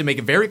you need to make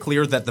it very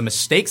clear that the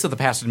mistakes of the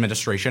past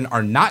administration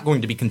are not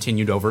going to be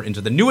continued over into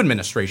the new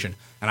administration.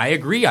 And I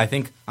agree. I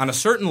think on a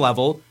certain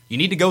level, you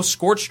need to go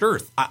scorched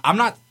earth.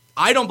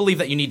 I don't believe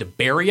that you need to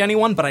bury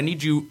anyone, but I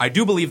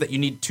do believe that you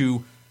need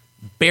to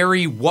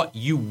bury what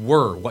you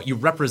were, what you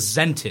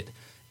represented.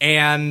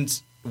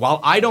 And while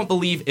I don't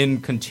believe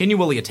in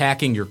continually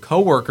attacking your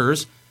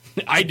coworkers,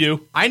 I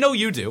do. I know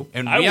you do,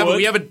 and we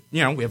have a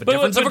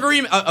difference of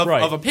agreement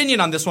of opinion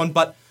on this one.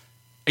 But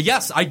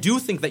yes, I do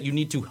think that you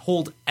need to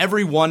hold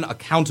everyone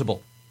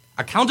accountable.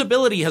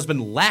 Accountability has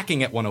been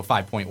lacking at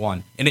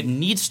 105.1, and it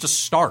needs to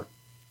start.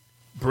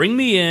 Bring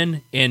me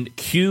in and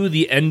cue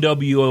the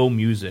NWO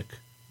music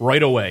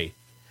right away.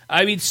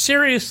 I mean,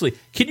 seriously,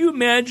 can you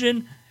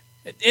imagine?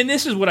 And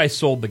this is what I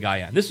sold the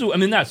guy on.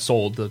 Not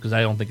sold, because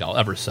I don't think I'll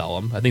ever sell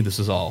him. I think this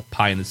is all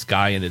pie in the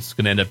sky, and it's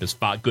going to end up as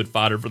good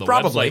fodder for the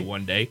website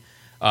one day.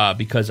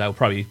 Because I'll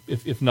probably,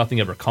 if nothing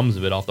ever comes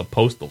of it, I'll have to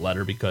post the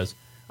letter because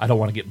I don't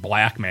want to get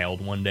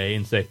blackmailed one day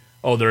and say,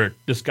 oh,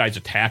 this guy's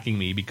attacking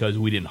me because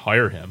we didn't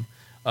hire him.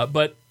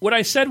 But what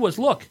I said was,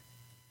 look,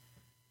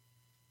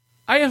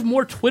 I have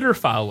more Twitter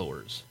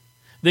followers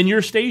than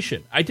your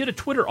station. I did a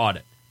Twitter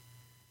audit.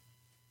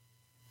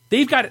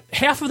 They've got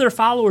half of their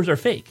followers are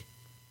fake.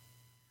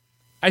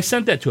 I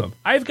sent that to him.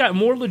 I've got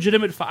more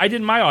legitimate. I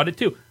did my audit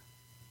too.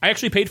 I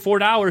actually paid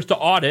 $4 to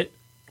audit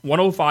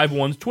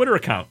 105.1's Twitter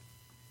account.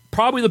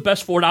 Probably the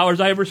best $4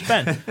 I ever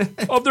spent.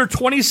 Of their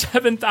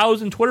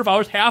 27,000 Twitter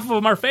followers, half of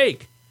them are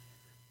fake.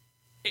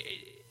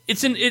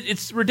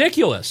 It's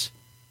ridiculous.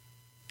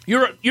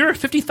 You're a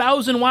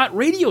 50,000 watt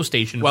radio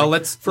station. Well,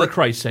 for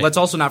Christ's sake. Let's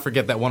also not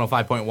forget that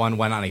 105.1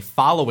 went on a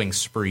following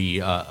spree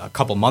a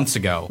couple months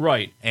ago.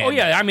 Right.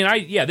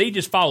 They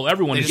just follow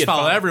everyone. They just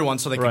follow everyone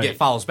so they can get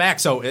follows back.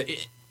 So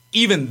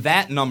even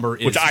that number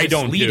is misleading. I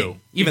don't do.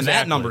 Even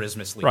that number is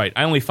misleading. Right.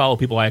 I only follow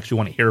people I actually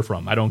want to hear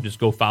from. I don't just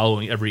go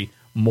following every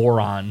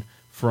moron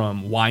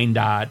from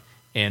Wyandotte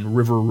and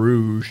River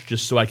Rouge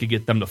just so I could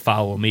get them to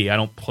follow me. I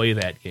don't play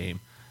that game.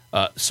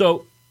 That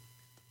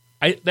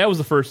was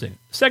the first thing.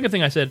 Second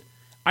thing I said,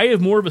 I have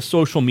more of a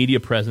social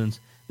media presence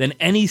than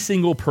any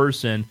single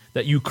person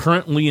that you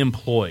currently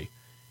employ.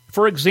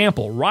 For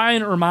example,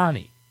 Ryan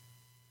Armani,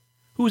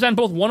 who's on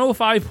both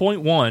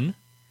 105.1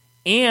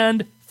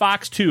 and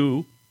Fox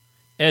 2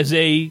 as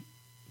a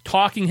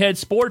talking head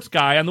sports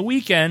guy on the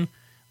weekend,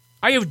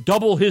 I have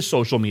double his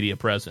social media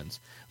presence.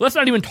 Let's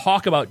not even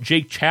talk about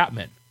Jake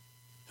Chapman.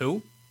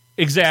 Who?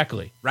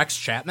 Exactly. Rex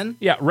Chapman?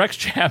 Yeah, Rex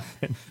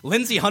Chapman.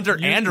 Lindsey Hunter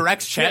and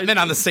Rex Chapman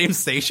on the same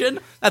station?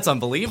 That's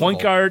unbelievable.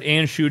 Point guard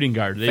and shooting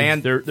guard.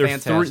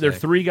 They're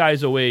three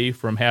guys away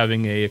from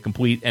having a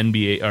complete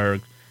NBA, or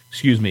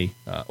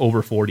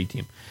over 40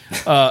 team.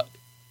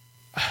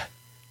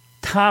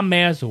 Tom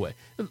Mazawey.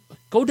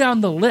 Go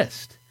down the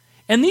list.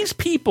 And these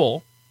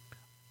people,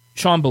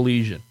 Sean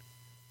Belizean,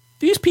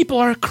 these people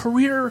are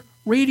career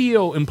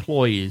radio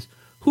employees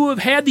who have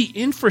had the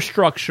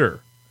infrastructure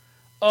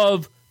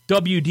of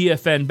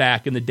WDFN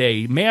back in the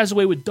day.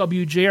 Mazawey with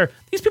WJR.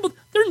 These people,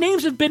 their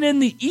names have been in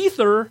the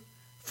ether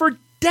for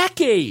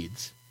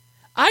decades.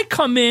 I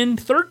come in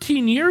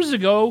 13 years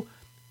ago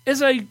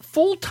as a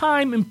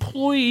full-time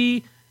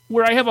employee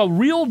where I have a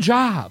real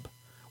job,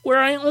 where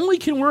I only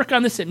can work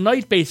on this at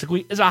night,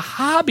 basically, as a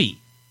hobby.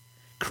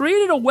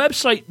 Created a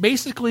website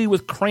basically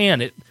with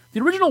Cran. The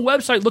original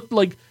website looked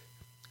like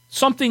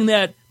something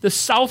that the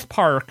South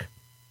Park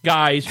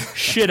guys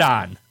shit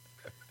on.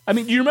 I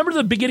mean, do you remember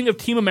the beginning of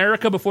Team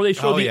America before they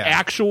showed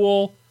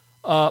actual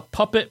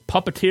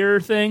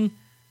puppeteer thing?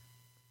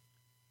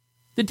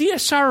 The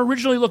DSR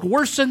originally looked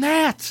worse than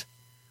that.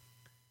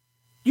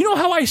 You know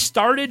how I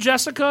started,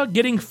 Jessica,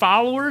 getting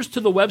followers to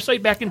the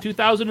website back in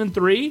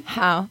 2003?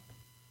 How?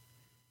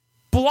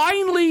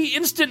 Blindly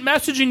instant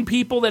messaging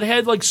people that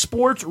had like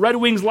sports, Red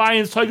Wings,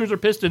 Lions, Tigers, or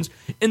Pistons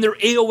in their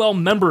AOL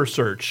member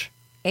search.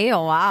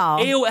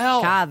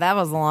 AOL. God, that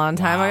was a long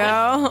time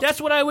ago.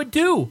 That's what I would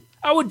do.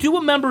 I would do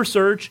a member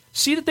search,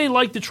 see that they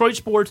like Detroit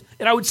sports,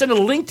 and I would send a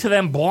link to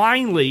them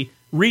blindly.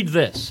 Read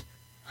this.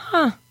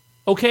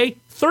 Okay?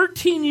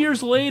 13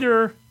 years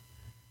later,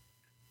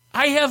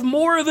 I have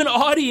more of an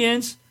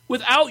audience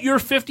without your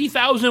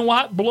 50,000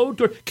 watt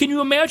blowtorch. Can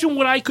you imagine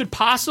what I could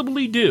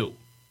possibly do?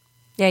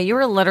 Yeah, you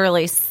were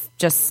literally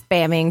just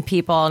spamming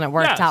people, and it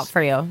worked out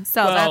for you.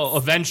 So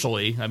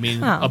eventually. I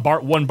mean,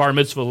 one bar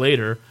mitzvah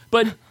later.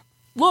 But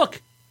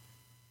look,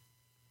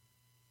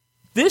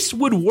 this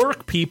would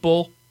work,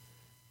 people.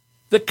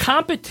 The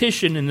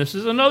competition, and this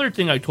is another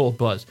thing I told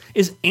Buzz,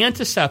 is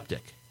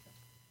antiseptic.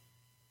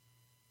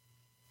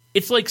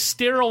 It's like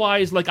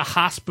sterilized like a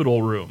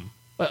hospital room,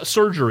 a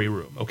surgery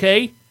room,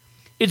 okay?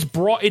 It's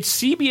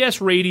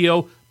CBS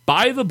radio,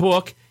 by the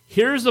book,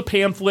 here's the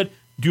pamphlet,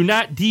 do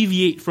not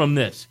deviate from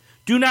this.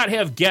 Do not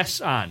have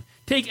guests on.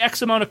 Take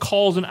X amount of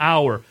calls an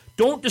hour.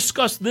 Don't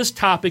discuss this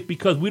topic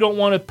because we don't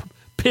want to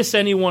piss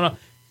anyone off.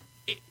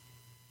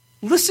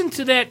 Listen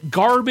to that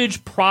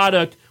garbage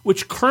product,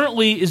 which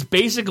currently is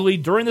basically,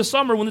 during the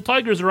summer when the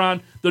Tigers are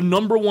on, the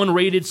number one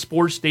rated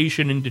sports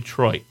station in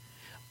Detroit.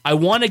 I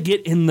want to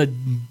get in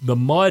the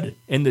mud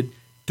and the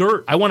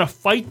dirt. I want to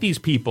fight these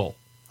people.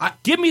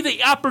 Give me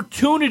the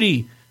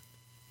opportunity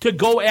to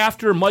go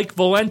after Mike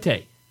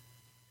Valente,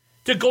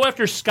 to go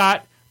after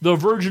Scott, the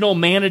virginal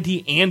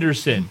manatee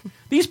Anderson.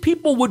 These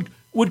people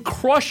would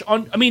crush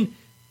on. I mean,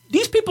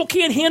 these people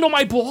can't handle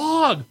my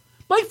blog.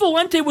 Mike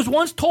Valente was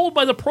once told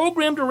by the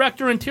program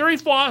director and Terry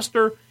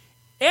Foster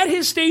at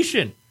his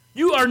station,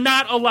 you are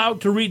not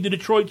allowed to read the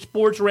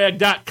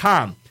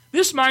DetroitSportsRag.com.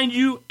 This, mind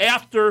you,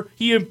 after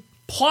he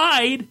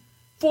applied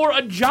for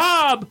a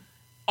job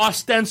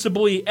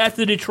ostensibly at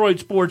the Detroit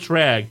Sports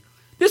Rag.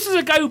 This is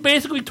a guy who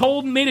basically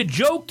made a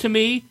joke to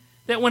me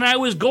that when I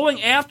was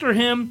going after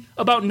him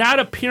about not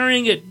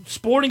appearing at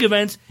sporting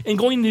events and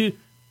going to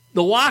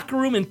the locker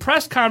room and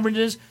press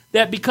conferences,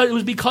 that it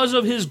was because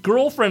of his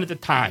girlfriend at the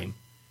time.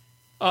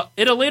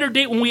 At a later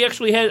date, when we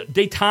actually had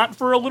détente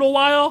for a little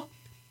while,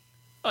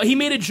 he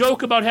made a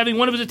joke about having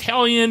one of his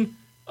Italian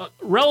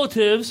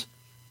relatives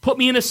put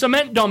me in a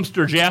cement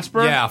dumpster,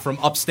 Jasper. Yeah, from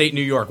upstate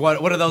New York.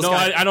 What are those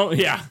guys? I don't,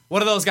 yeah. What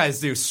do those guys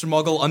do?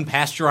 Smuggle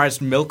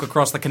unpasteurized milk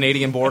across the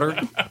Canadian border?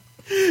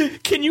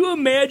 Can you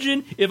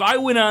imagine if I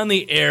went on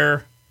the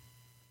air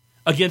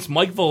against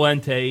Mike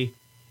Valente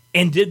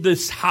and did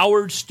this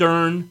Howard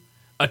Stern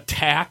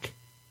attack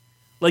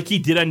like he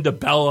did on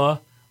DeBella,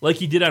 like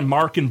he did on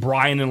Mark and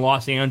Brian in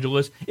Los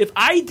Angeles? If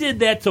I did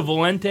that to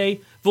Valente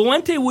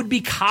would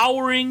be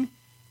cowering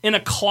in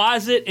a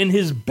closet in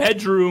his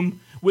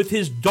bedroom with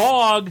his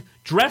dog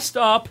dressed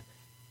up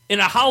in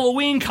a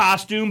Halloween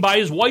costume by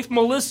his wife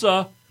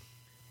Melissa,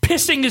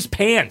 pissing his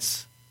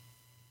pants.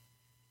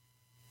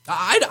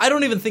 I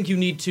don't even think you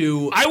need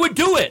to. I would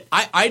do it.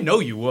 I know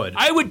you would.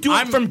 I would do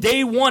it from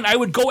day one. I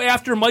would go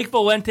after Mike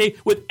Valente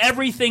with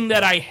everything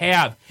that I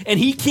have, and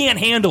he can't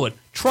handle it.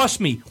 Trust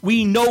me,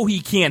 we know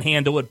he can't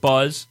handle it,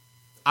 Buzz.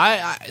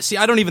 I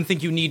don't even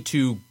think you need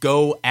to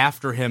go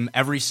after him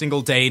every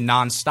single day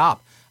nonstop.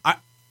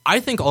 I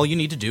think all you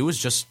need to do is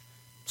just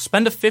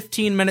spend a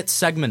 15-minute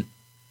segment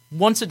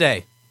once a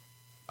day.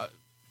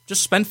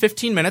 Just spend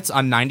 15 minutes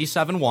on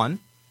 97.1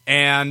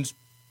 and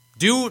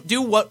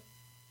do what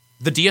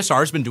the DSR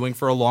has been doing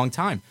for a long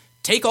time.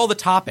 Take all the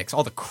topics,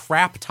 all the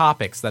crap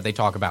topics that they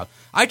talk about.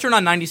 I turned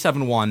on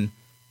 97.1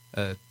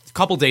 a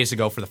couple days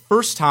ago for the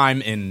first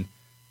time in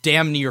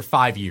damn near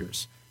 5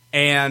 years.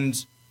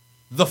 And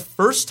The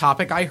first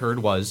topic I heard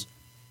was,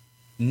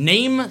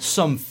 name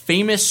some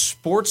famous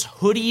sports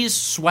hoodies,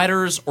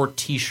 sweaters, or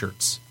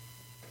T-shirts.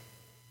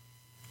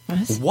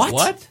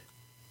 What?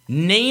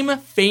 Name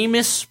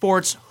famous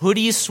sports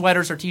hoodies,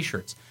 sweaters, or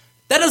T-shirts.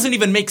 That doesn't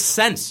even make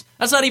sense.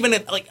 That's not even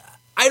like.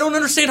 I don't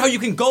understand how you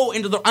can go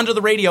onto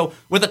the radio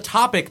with a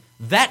topic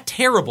that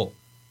terrible.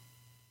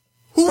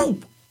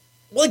 Who?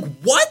 Like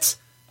what?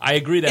 I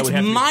agree. That would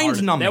have to be part of it.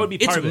 mind-numbing. That would be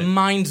part of it. It's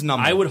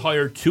mind-numbing. I would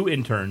hire 2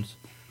 interns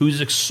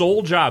whose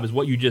sole job is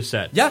what you just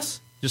said. Yes.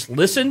 Just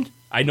listen.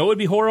 I know it'd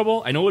be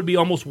horrible. I know it'd be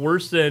almost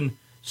worse than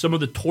some of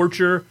the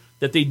torture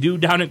that they do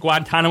down at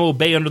Guantanamo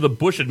Bay under the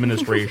Bush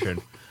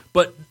administration.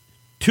 But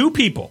 2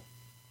 people,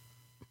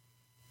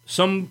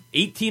 some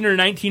 18 or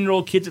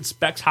 19-year-old kids at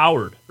Specs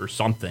Howard or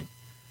something,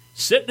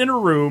 sitting in a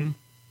room,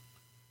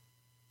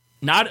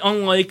 not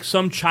unlike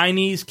some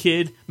Chinese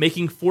kid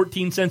making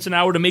 14 cents an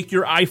hour to make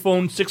your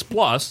iPhone 6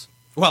 Plus.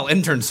 Well,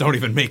 interns don't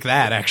even make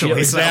that, actually. Yeah,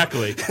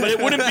 exactly. But it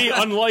wouldn't be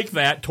unlike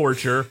that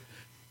torture.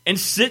 And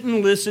sit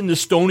and listen to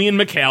Stoney and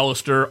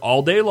McAllister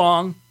all day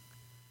long.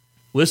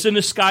 Listen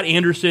to Scott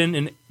Anderson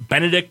and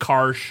Benedict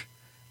Karsh.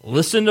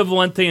 Listen to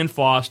Valente and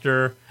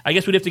Foster. I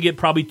guess we'd have to get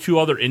probably 2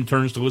 other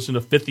interns to listen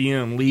to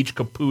Fithian and Leach,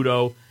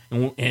 Caputo,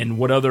 and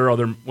what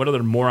other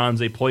morons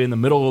they play in the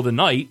middle of the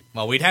night.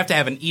 Well, we'd have to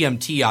have an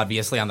EMT,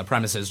 obviously, on the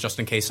premises, just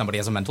in case somebody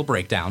has a mental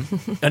breakdown.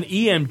 An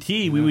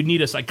EMT, we would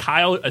need a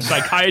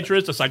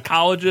psychiatrist, a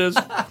psychologist,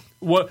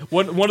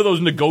 one of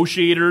those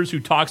negotiators who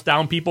talks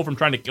down people from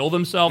trying to kill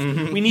themselves.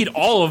 Mm-hmm. We need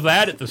all of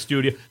that at the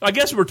studio. I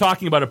guess we're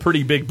talking about a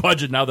pretty big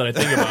budget now that I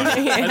think about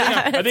it.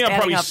 I think I'm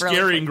probably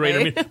scaring greater.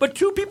 I mean, but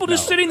 2 people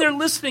just sitting there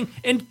listening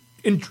and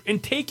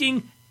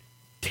taking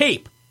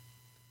tape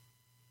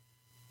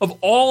of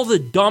all the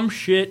dumb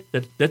shit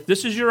that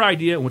this is your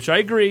idea, which I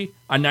agree,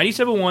 on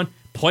 97.1,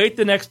 play it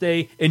the next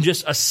day, and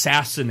just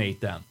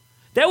assassinate them.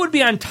 That would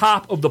be on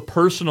top of the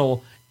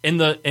personal and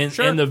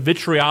the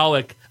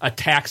vitriolic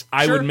attacks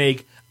I would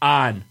make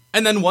on.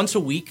 And then once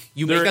a week,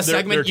 you make a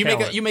segment.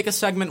 You make a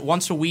segment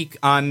once a week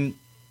on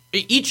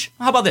each.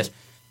 How about this?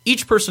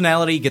 Each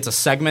personality gets a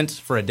segment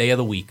for a day of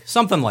the week,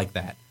 something like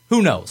that.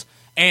 Who knows?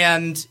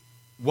 And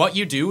what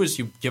you do is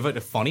you give it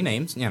a funny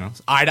names,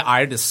 eye to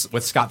eye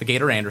with Scott the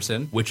Gator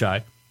Anderson. Which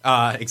eye?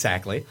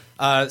 Exactly.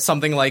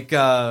 Something like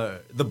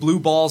the Blue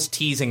Balls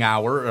Teasing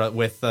Hour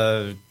with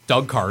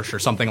Doug Karsh or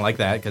something like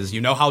that, because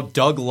you know how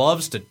Doug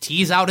loves to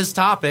tease out his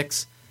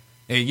topics.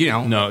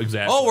 No,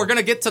 exactly. Oh, we're going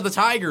to get to the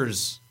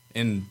Tigers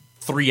in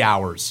 3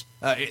 hours.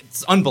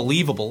 It's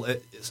unbelievable.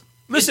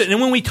 Listen,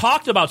 and when we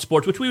talked about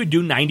sports, which we would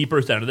do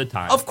 90% of the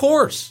time. Of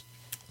course.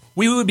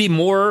 We would be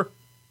more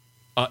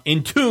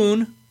in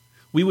tune.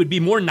 We would be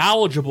more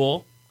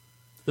knowledgeable.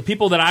 The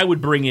people that I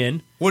would bring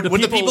in. Would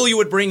the people you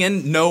would bring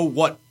in know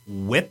what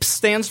WHIP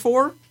stands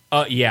for?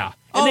 Yeah.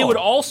 And they would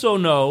also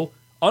know,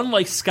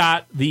 unlike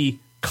Scott, the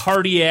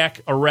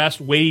cardiac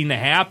arrest waiting to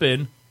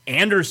happen,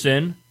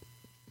 Anderson,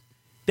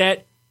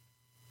 that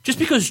just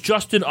because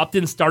Justin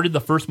Upton started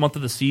the first month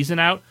of the season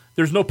out,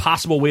 there's no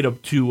possible way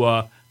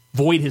to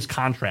void his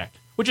contract,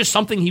 which is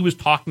something he was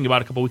talking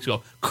about a couple weeks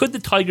ago. Could the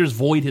Tigers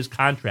void his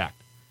contract?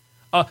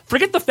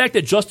 Forget the fact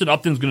that Justin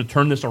Upton's going to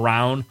turn this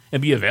around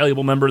and be a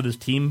valuable member of this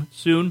team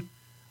soon.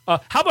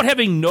 How about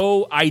having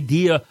no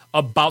idea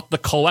about the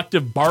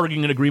collective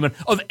bargaining agreement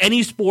of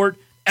any sport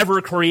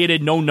ever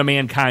created known to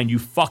mankind, you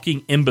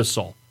fucking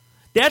imbecile?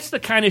 That's the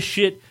kind of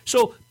shit.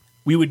 So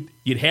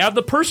you'd have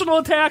the personal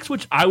attacks,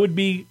 which I would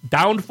be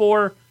down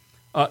for,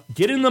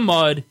 get in the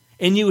mud,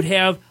 and you would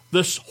have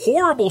this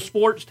horrible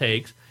sports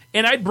takes,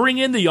 and I'd bring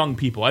in the young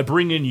people. I'd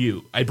bring in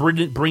you. I'd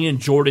bring in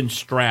Jordan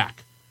Strack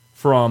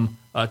from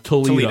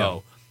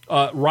Toledo.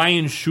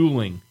 Ryan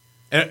Schuling.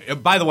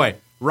 By the way,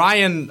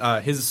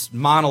 Ryan, his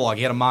monologue,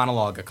 he had a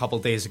monologue a couple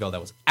days ago that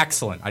was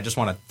excellent. I just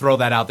want to throw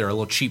that out there, a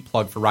little cheap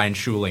plug for Ryan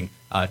Schuling.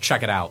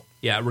 Check it out.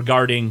 Yeah,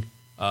 regarding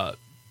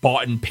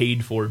bought and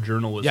paid for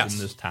journalism in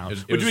this town.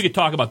 Which we could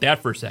talk about that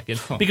for a second,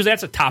 because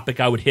that's a topic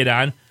I would hit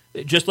on,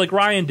 just like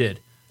Ryan did.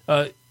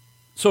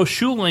 So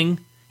Schuling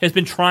has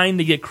been trying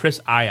to get Chris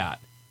Ayotte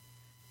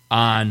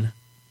on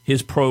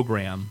his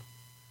program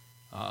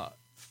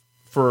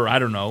for, I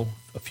don't know,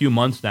 a few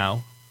months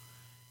now.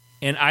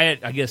 And I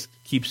guess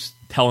keeps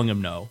telling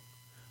him no.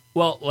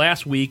 Well,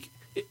 last week,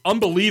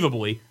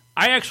 unbelievably,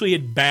 I actually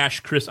had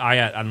bashed Chris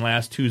Ayotte on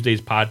last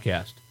Tuesday's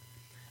podcast.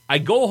 I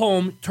go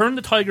home, turn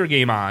the Tiger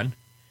game on,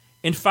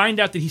 and find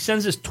out that he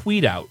sends this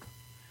tweet out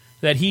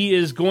that he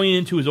is going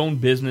into his own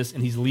business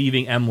and he's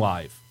leaving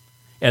MLive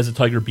as a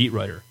Tiger beat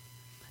writer.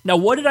 Now,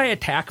 what did I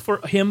attack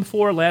him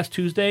for last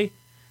Tuesday?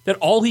 That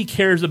all he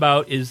cares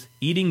about is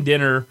eating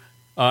dinner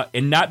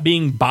and not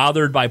being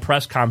bothered by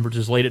press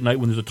conferences late at night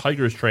when there's a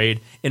Tigers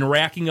trade and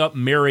racking up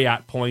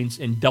Marriott points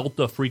and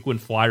Delta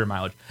frequent flyer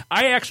mileage.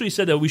 I actually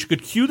said that we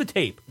could cue the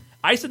tape.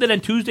 I said that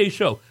on Tuesday's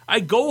show. I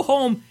go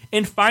home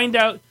and find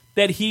out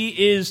that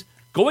he is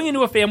going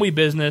into a family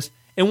business,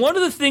 and one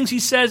of the things he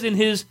says in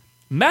his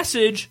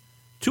message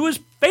to his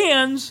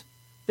fans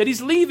that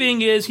he's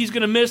leaving is he's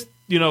going to miss,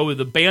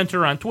 the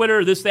banter on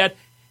Twitter, this, that.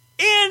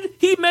 And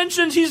he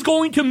mentions he's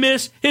going to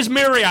miss his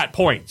Marriott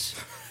points.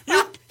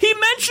 He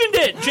mentioned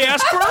it,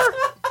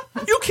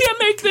 Jasper. You can't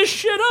make this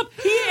shit up.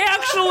 He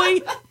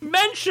actually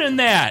mentioned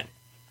that.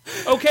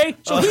 Okay?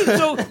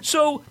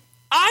 So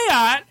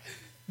Ayotte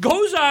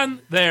goes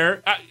on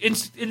there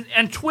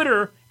and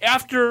Twitter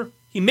after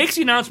he makes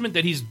the announcement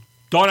that he's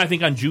done, I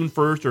think, on June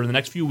 1st or in the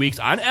next few weeks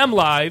on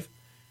MLive.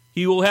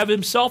 He will have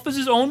himself as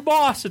his own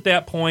boss at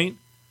that point.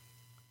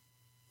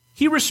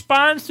 He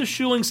responds to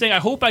Schuling saying, I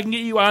hope I can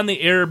get you on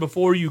the air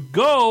before you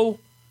go.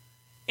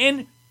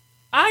 And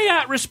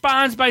Ayotte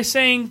responds by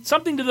saying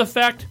something to the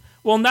effect,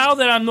 well, now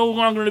that I'm no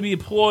longer going to be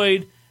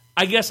employed,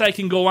 I guess I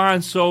can go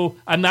on so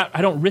I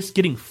don't risk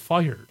getting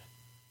fired.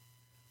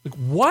 Like,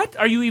 what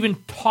are you even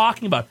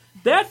talking about?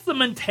 That's the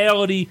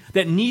mentality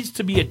that needs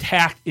to be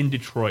attacked in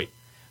Detroit,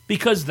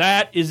 because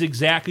that is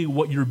exactly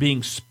what you're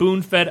being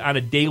spoon-fed on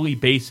a daily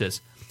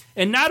basis.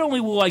 And not only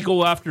will I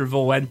go after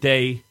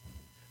Valente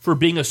for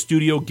being a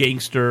studio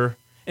gangster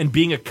and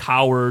being a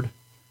coward,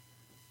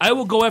 I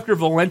will go after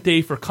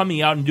Valente for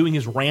coming out and doing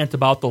his rant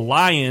about the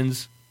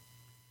Lions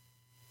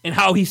and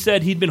how he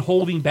said he'd been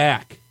holding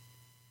back.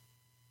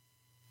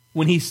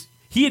 When he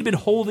had been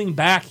holding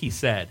back, he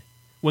said,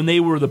 when they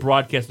were the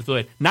broadcast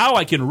affiliate. Now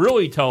I can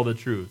really tell the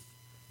truth.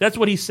 That's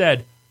what he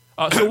said.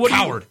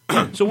 Coward.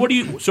 I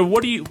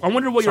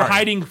wonder what you're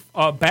hiding,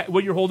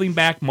 what you're holding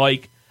back,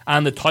 Mike,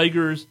 on the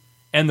Tigers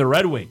and the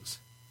Red Wings.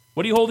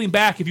 What are you holding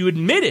back if you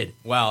admitted?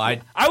 Well,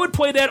 I would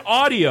play that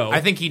audio.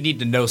 I think he'd need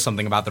to know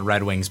something about the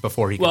Red Wings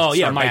before he could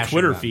start my bashing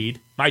Twitter them. feed.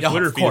 My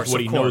Twitter feed is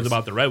what he knows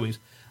about the Red Wings.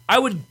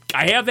 I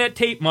have that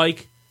tape,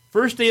 Mike.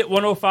 First day at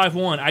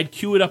 105.1, I'd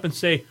cue it up and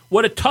say,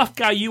 what a tough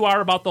guy you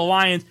are about the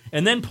Lions,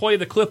 and then play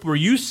the clip where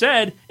you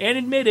said and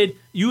admitted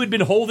you had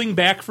been holding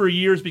back for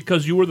years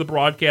because you were the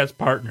broadcast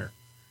partner.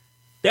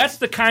 That's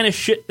the kind of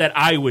shit that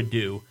I would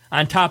do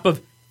on top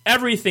of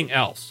everything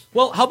else.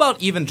 Well, how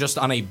about even just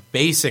on a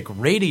basic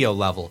radio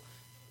level?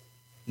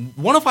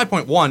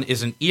 105.1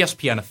 is an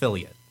ESPN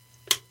affiliate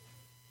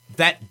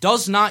that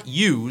does not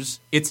use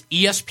its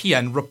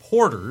ESPN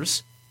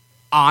reporters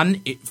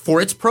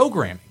for its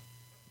programming.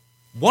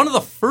 One of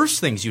the first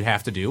things you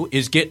have to do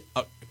is get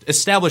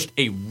established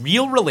a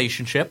real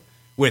relationship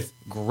with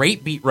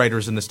great beat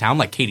writers in this town,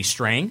 like Katie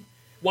Strang,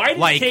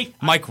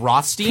 Mike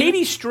Rothstein.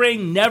 Katie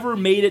Strang never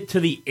made it to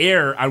the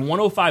air on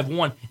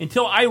 105.1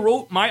 until I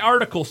wrote my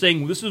article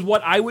saying this is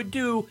what I would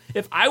do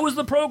if I was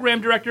the program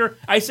director.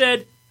 I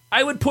said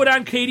I would put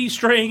on Katie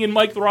Strang and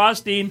Mike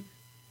Rothstein,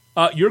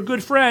 your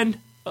good friend,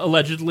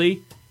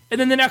 allegedly,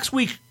 and then the next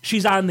week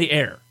she's on the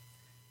air.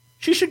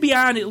 She should be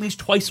on at least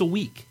twice a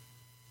week.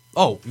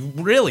 Oh,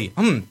 really?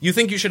 You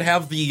think you should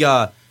have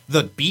the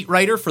beat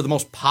writer for the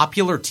most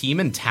popular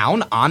team in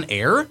town on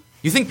air?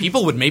 You think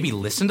people would maybe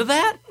listen to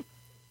that?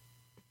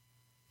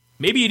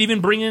 Maybe you'd even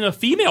bring in a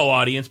female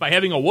audience by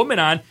having a woman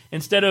on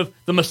instead of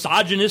the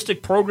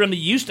misogynistic program that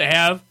you used to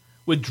have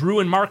with Drew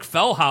and Mark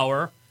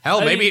Fellhauer. Hell,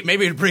 maybe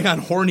it'd bring on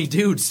horny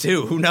dudes,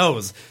 too. Who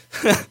knows?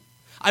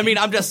 I mean,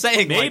 I'm just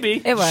saying.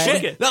 Maybe. It would.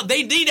 Shit. No,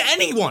 they need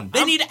anyone.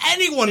 They need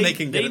anyone they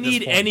can get. They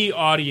need any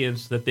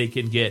audience that they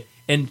can get.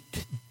 And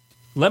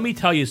let me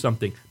tell you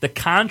something. The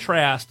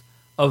contrast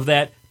of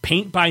that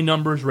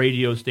paint-by-numbers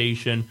radio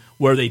station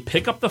where they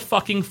pick up the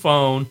fucking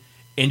phone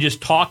and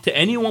just talk to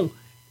anyone,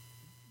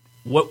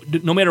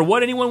 no matter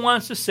what anyone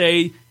wants to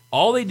say,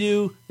 all they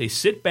do, they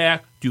sit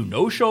back, do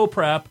no show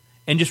prep,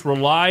 and just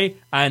rely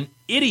on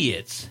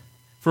idiots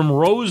from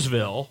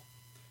Roseville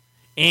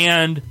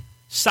and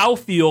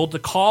Southfield to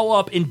call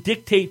up and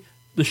dictate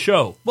the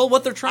show. Well,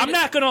 what they're trying I'm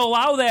not going to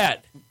allow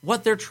that.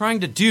 What they're trying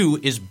to do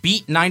is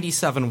beat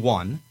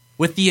 97.1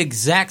 with the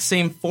exact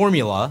same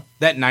formula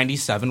that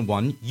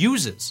 97.1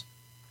 uses.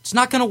 It's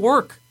not going to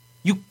work.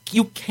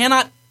 You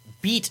cannot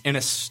beat an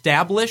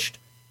established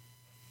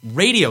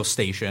radio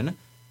station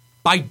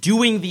by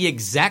doing the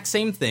exact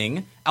same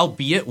thing,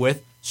 albeit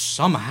with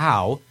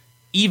somehow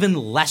even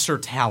lesser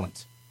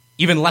talent,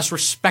 even less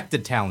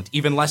respected talent,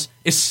 even less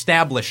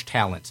established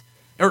talent,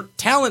 or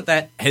talent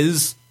that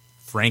has,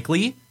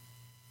 frankly,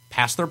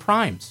 past their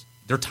primes.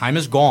 Their time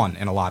is gone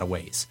in a lot of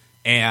ways.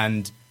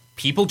 And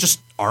people just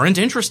aren't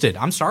interested.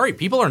 I'm sorry.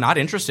 People are not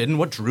interested in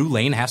what Drew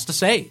Lane has to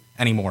say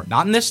anymore.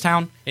 Not in this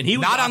town. And he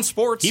was not on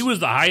sports. He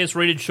was the highest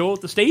rated show at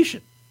the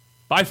station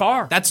by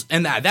far.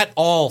 That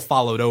all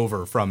followed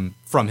over from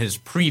his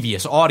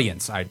previous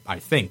audience, I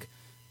think.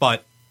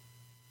 But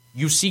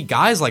you see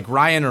guys like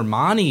Ryan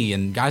Ermani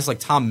and guys like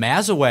Tom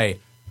Mazaway.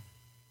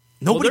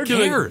 Nobody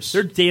cares.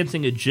 They're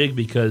dancing a jig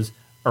because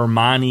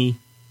Ermani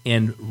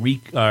and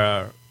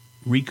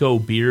Rico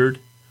Beard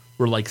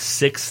were like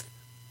 6th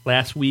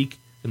last week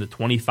in the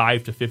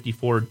 25 to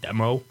 54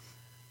 demo.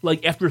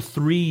 Like, after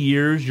 3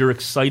 years, you're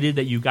excited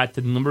that you got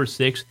to number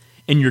 6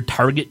 in your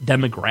target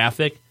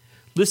demographic.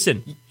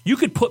 Listen, you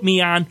could put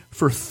me on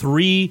for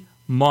 3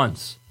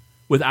 months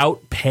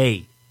without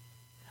pay.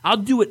 I'll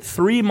do it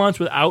 3 months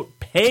without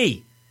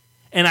pay.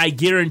 And I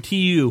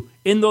guarantee you,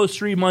 in those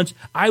 3 months,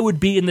 I would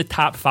be in the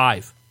top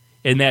 5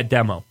 in that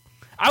demo.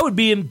 I would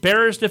be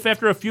embarrassed if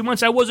after a few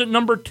months I wasn't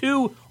number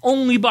 2,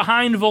 only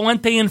behind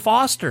Valente and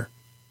Foster.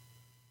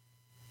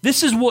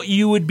 This is what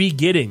you would be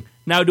getting.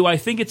 Now, do I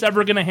think it's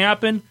ever going to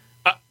happen?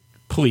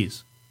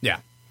 Please. Yeah.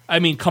 I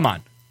mean, come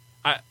on.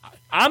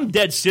 I'm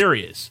dead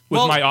serious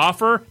with my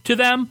offer to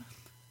them,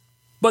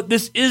 but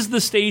this is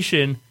the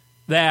station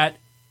that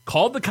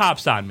called the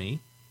cops on me.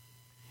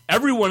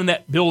 Everyone in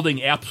that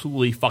building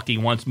absolutely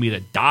fucking wants me to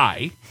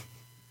die.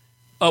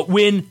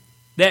 When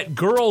that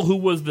girl who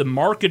was the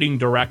marketing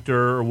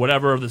director or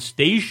whatever of the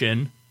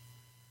station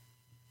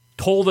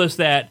told us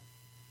that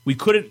we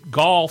couldn't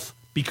golf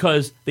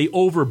because they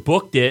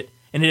overbooked it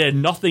and it had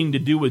nothing to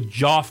do with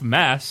Joff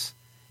Mess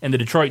and the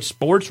Detroit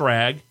Sports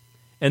Rag.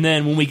 And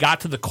then when we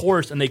got to the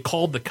course and they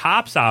called the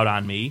cops out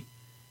on me,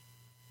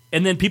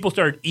 and then people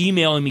started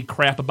emailing me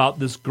crap about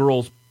this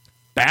girl's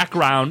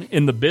background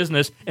in the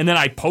business, and then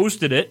I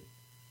posted it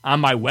on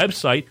my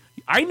website.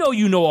 I know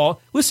you know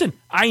all. Listen,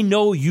 I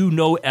know you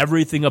know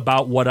everything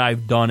about what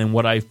I've done and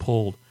what I've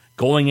pulled.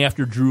 Going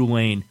after Drew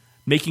Lane,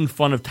 making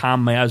fun of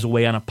Tom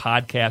Mazaway on a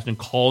podcast and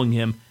calling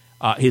him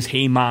his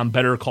Hey Mom,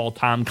 Better Call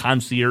Tom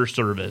concierge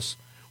service,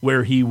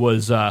 where he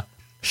was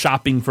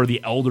shopping for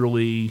the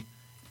elderly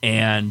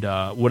and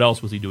what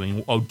else was he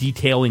doing? Oh,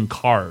 detailing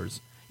cars.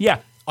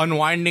 Yeah.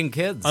 Unwinding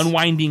kids.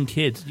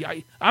 Yeah,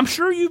 I'm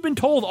sure you've been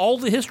told all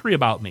the history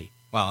about me.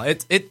 Well,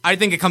 I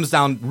think it comes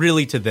down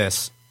really to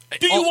this.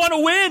 Do you want to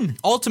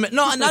win?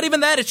 No, not even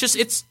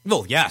that.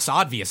 Well, yes,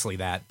 obviously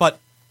that. But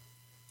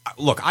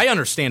look, I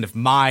understand if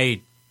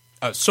my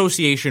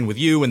association with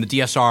you and the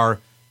DSR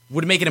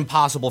would make it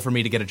impossible for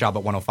me to get a job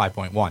at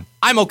 105.1.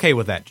 I'm okay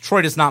with that.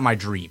 Detroit is not my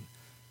dream.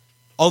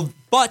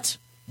 But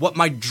what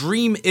my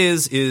dream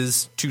is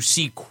to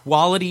see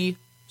quality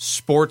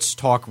sports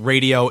talk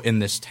radio in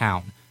this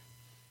town.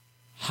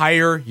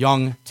 Hire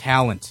young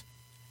talent.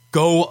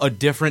 Go a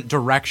different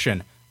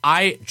direction.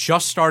 I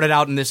just started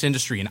out in this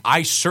industry, and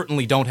I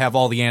certainly don't have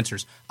all the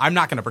answers. I'm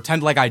not going to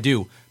pretend like I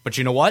do. But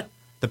you know what?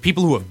 The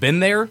people who have been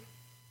there,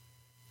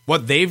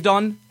 what they've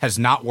done has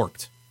not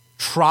worked.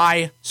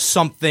 Try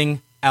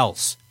something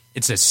else.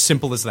 It's as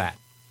simple as that.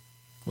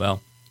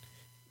 Well,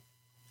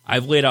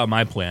 I've laid out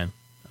my plan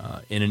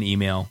in an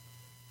email.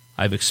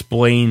 I've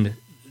explained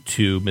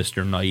to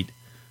Mr. Knight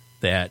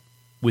that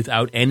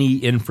without any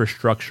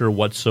infrastructure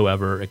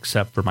whatsoever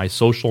except for my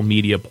social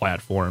media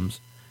platforms,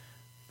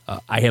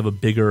 I have a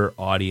bigger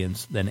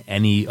audience than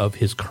any of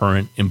his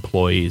current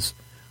employees.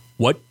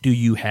 What do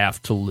you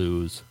have to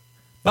lose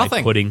by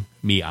Nothing. putting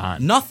me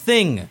on?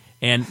 Nothing.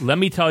 And let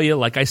me tell you,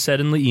 like I said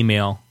in the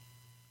email,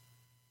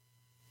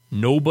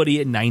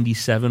 nobody at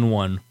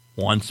 97.1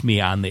 wants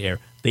me on the air.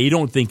 They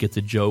don't think it's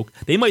a joke.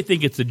 They might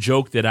think it's a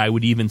joke that I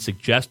would even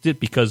suggest it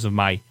because of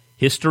my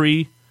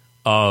history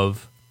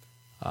of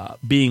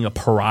being a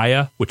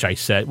pariah, which I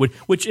said,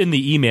 which in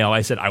the email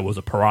I said I was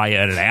a pariah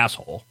and an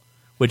asshole,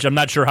 which I'm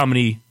not sure how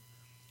many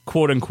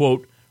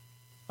quote-unquote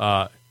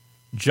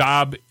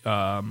job,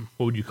 what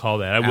would you call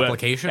that?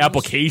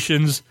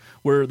 Applications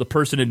where the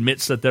person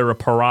admits that they're a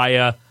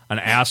pariah, an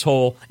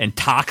asshole, and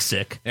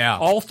toxic. Yeah.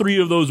 All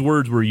three of those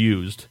words were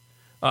used.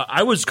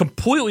 I was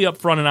completely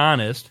upfront and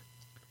honest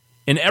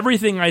in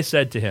everything I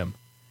said to him.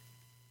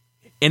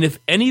 And if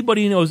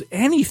anybody knows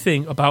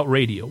anything about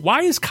radio,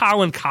 why is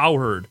Colin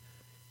Cowherd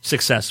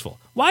successful?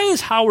 Why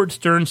is Howard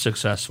Stern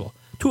successful?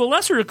 To a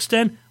lesser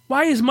extent,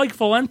 why is Mike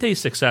Valente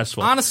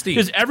successful? Honesty.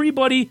 Does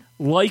everybody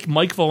like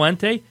Mike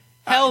Valente?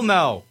 Hell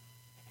no.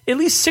 At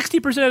least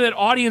 60% of that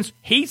audience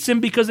hates him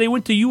because they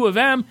went to U of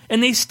M,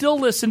 and they still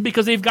listen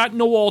because they've got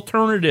no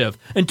alternative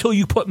until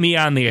you put me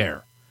on the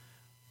air.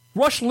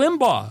 Rush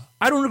Limbaugh,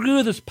 I don't agree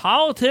with his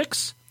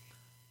politics,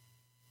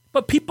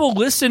 but people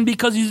listen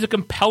because he's a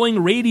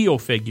compelling radio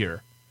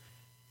figure.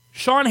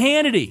 Sean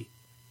Hannity,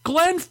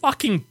 Glenn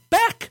fucking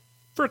Beck,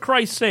 for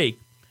Christ's sake.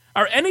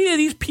 Are any of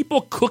these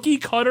people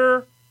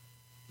cookie-cutter,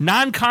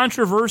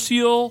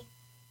 non-controversial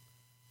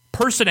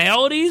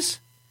personalities?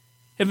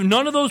 Have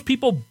none of those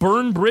people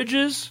burned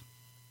bridges?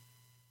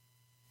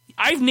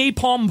 I've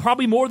napalmed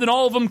probably more than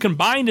all of them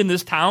combined in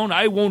this town.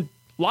 I won't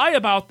lie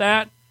about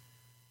that.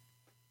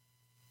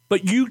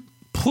 But you,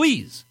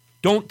 please,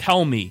 don't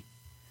tell me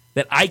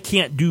that I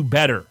can't do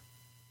better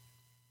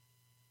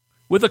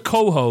with a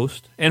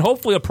co-host and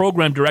hopefully a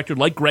program director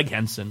like Greg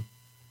Henson,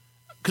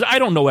 because I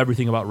don't know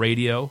everything about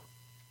radio.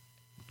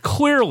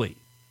 Clearly,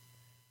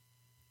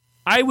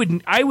 I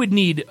would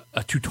need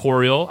a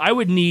tutorial. I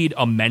would need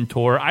a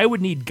mentor. I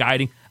would need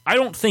guiding. I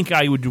don't think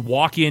I would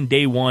walk in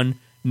day one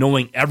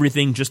knowing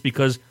everything just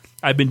because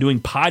I've been doing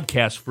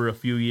podcasts for a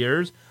few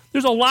years.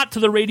 There's a lot to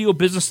the radio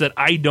business that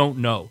I don't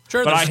know.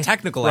 Sure, but there's a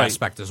technical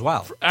aspect as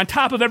well. On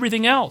top of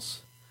everything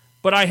else.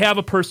 But I have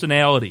a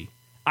personality.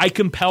 I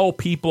compel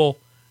people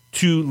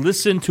to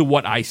listen to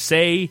what I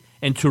say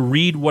and to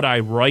read what I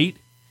write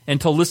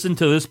and to listen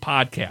to this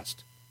podcast.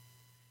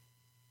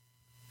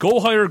 Go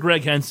hire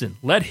Greg Henson.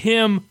 Let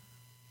him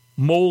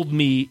mold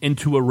me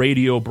into a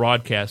radio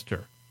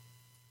broadcaster.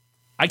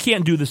 I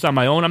can't do this on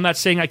my own. I'm not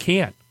saying I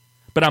can't.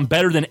 But I'm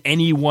better than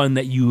anyone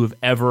that you have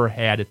ever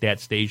had at that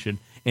station.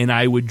 And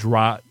I would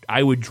draw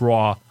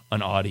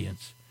an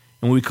audience.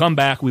 And when we come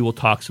back, we will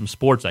talk some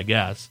sports, I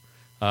guess.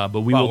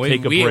 But we will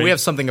take a break. We have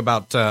something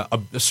about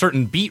a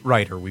certain beat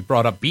writer. We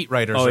brought up beat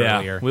writers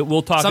earlier.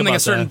 We'll talk something about a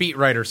certain that. beat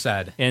writer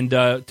said. And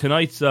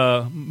tonight's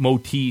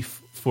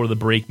motif for the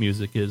break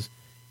music is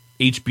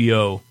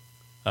HBO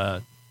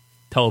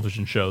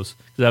television shows,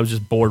 because I was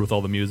just bored with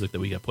all the music that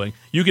we got playing.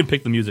 You can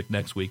pick the music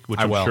next week, which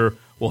I'm sure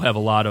we'll have a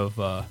lot of.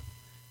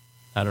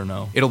 I don't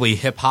know. It'll be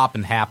hip hop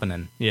and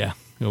happening. Yeah,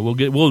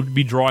 we'll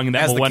be drawing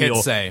that As the millennial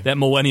kids say. that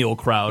millennial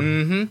crowd.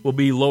 Mm-hmm. We'll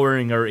be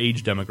lowering our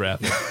age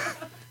demographic.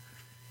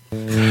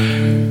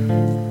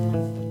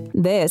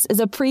 This is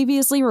a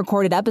previously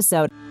recorded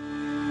episode.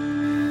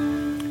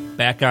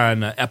 Back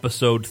on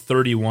episode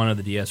 31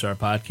 of the DSR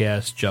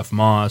podcast, Jeff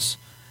Moss,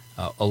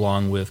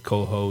 along with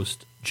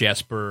co-host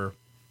Jasper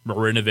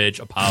Marinovich,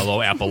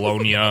 Apollo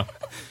Apollonia,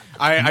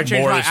 I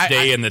changed Morris my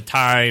Day and the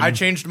Time. I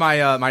changed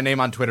my my name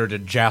on Twitter to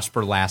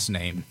Jasper last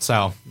name,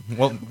 so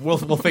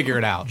we'll figure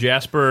it out.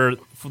 Jasper,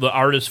 the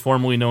artist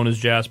formerly known as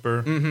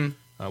Jasper.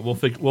 Mm-hmm.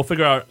 We'll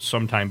figure out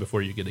sometime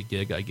before you get a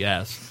gig, I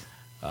guess.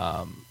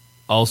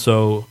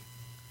 Also,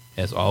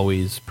 as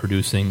always,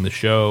 producing the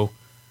show,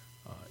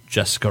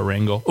 Jessica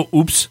Rangel. Oh,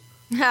 oops.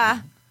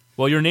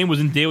 Well, your name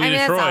was in Daily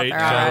It's Detroit. out there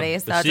already,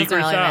 so it doesn't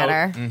really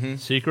matter. Mm-hmm.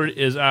 Secret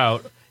is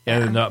out.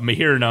 And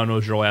Mahir now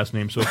knows your last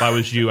name, so if I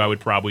was you, I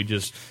would probably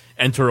just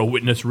enter a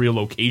witness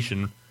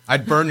relocation.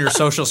 I'd burn your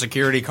social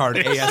security card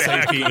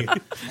ASAP.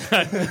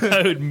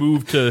 I would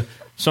move to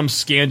some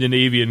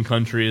Scandinavian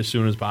country as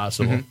soon as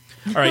possible.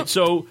 Mm-hmm. All right,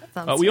 so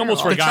we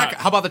almost forgot.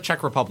 How about the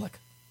Czech Republic?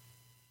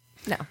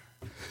 No.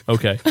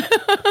 Okay.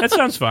 That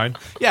sounds fine.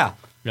 Yeah.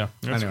 Yeah,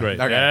 that's Anyway, great.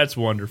 okay. That's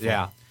wonderful.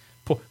 Yeah.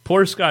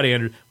 Poor Scott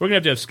Anderson. We're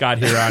going to have Scott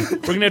here on. We're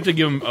going to have to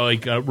give him a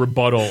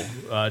rebuttal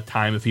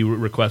time if he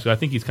requests. I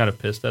think he's kind of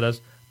pissed at us.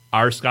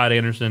 Our Scott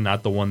Anderson,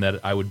 not the one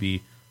that I would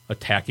be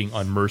attacking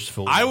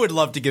unmercifully. I would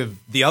love to give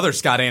the other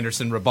Scott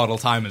Anderson rebuttal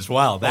time as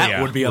well.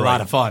 That would be a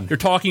lot of fun. You're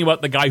talking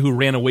about the guy who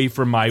ran away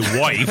from my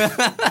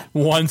wife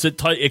once.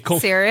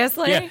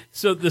 Seriously? Yeah.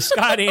 So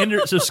Scott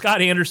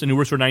Anderson, who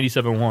works for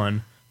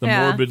 97.1, the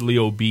morbidly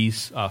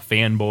obese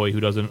fanboy who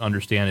doesn't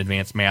understand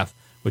advanced math,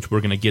 which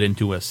we're going to get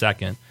into in a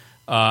second,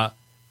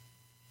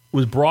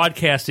 was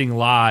broadcasting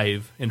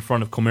live in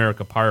front of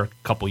Comerica Park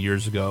a couple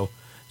years ago.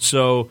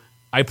 So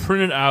I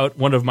printed out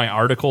one of my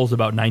articles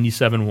about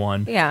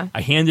 97.1. Yeah.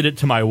 I handed it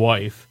to my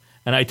wife,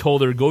 and I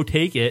told her, go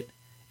take it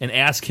and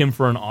ask him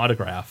for an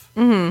autograph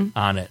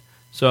on it.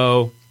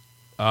 So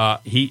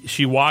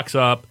she walks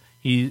up.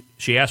 She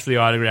asks for the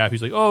autograph.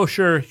 He's like, oh,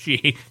 sure.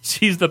 She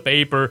sees the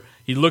paper.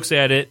 He looks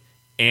at it,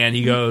 and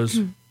he goes,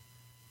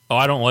 oh,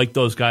 I don't like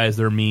those guys.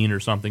 They're mean or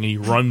something. And he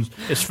runs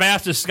as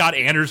fast as Scott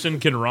Anderson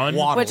can run.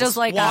 Waddles. Which is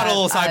like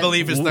Waddles, I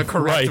believe, is the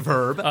correct Right.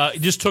 verb.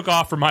 Just took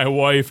off for my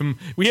wife, and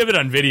we have it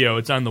on video.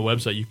 It's on the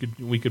website.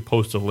 We could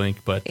post a link,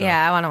 but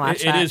Yeah, I want to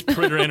watch it that. is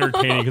pretty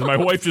entertaining because my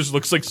wife just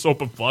looks like so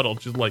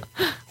befuddled. She's like,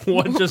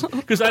 "What?" Just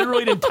because I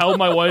really didn't tell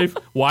my wife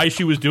why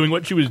she was doing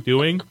what she was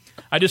doing.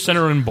 I just sent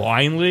her in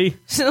blindly.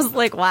 She was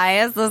like,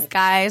 why is this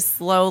guy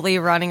slowly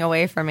running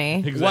away from me?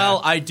 Exactly.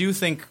 Well, I do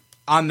think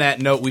on that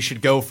note, we should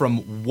go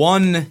from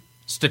one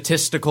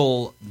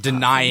statistical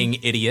denying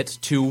idiot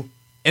to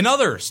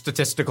another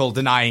statistical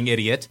denying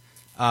idiot.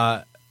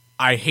 I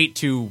hate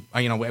to,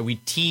 we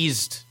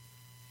teased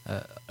a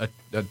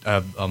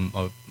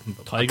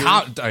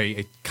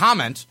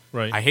comment.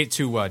 Right. I hate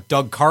to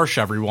Doug Karsh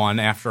everyone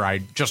after I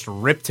just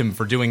ripped him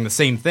for doing the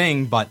same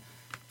thing, but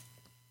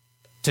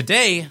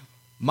today,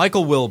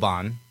 Michael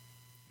Wilbon,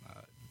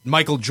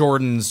 Michael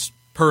Jordan's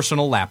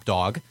personal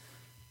lapdog,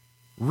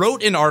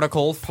 wrote an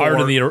article for...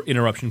 Part of the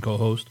interruption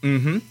co-host.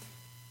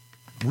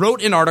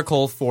 Wrote an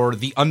article for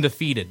The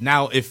Undefeated.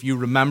 Now, if you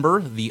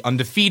remember, The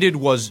Undefeated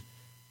was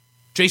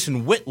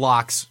Jason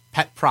Whitlock's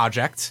pet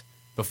project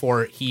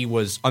before he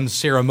was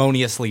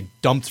unceremoniously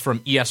dumped from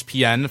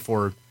ESPN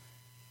for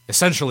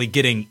essentially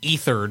getting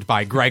ethered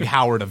by Greg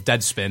Howard of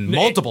Deadspin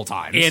multiple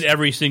times. And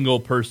every single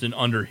person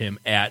under him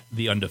at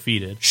The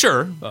Undefeated.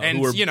 Sure. And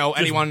who were just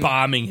anyone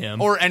bombing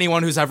him. or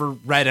anyone who's ever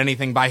read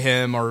anything by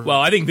him or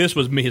Well, I think this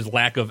was his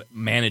lack of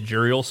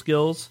managerial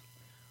skills.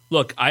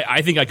 Look,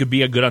 I think I could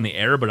be good on the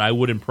air, but I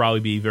wouldn't probably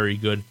be very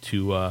good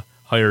to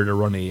hire to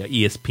run a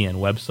ESPN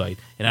website.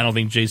 And I don't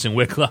think Jason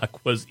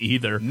Whitlock was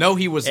either. No,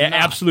 he was not.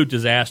 Absolute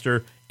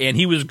disaster. And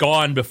he was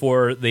gone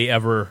before they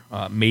ever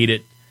made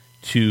it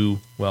to,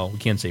 well, we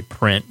can't say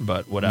print,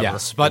 but whatever.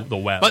 Yes, but the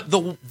web. But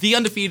the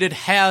Undefeated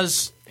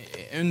has,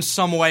 in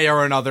some way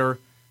or another,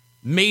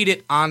 made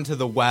it onto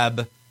the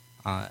web.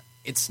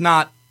 It's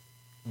not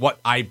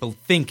what I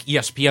think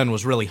ESPN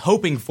was really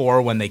hoping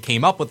for when they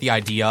came up with the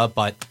idea,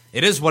 but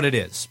it is what it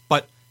is.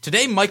 But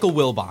today, Michael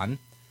Wilbon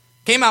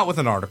came out with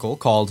an article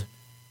called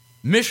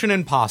Mission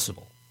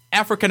Impossible,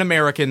 African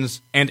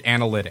Americans and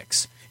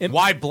Analytics.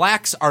 Why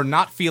blacks are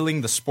not feeling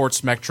the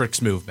sports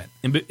metrics movement.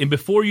 And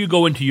before you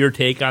go into your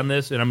take on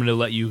this, and I'm going to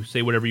let you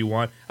say whatever you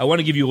want, I want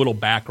to give you a little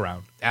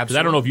background. Because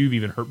I don't know if you've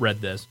even read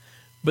this.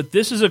 But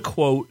this is a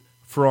quote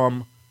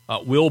from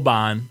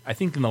Wilbon, I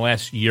think in the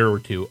last year or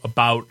two,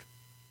 about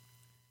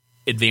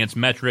advanced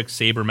metrics,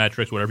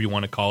 sabermetrics, whatever you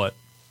want to call it.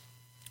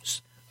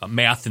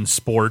 math and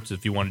sports,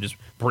 if you want to just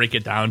break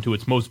it down to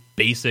its most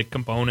basic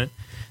component.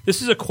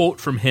 This is a quote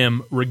from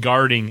him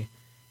regarding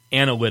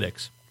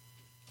analytics.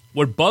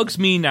 What bugs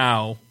me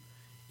now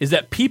is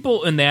that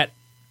people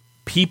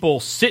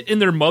sit in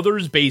their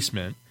mother's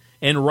basement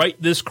and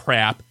write this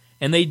crap,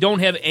 and they don't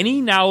have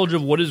any knowledge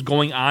of what is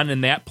going on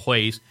in that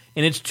place,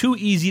 and it's too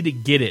easy to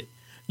get it.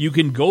 You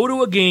can go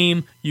to a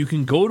game, you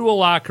can go to a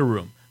locker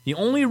room. The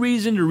only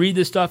reason to read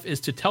this stuff is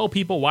to tell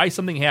people why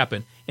something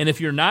happened. And if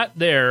you're not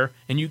there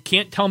and you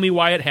can't tell me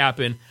why it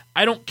happened,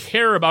 I don't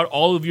care about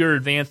all of your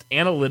advanced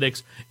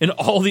analytics and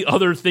all the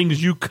other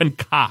things you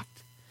concoct.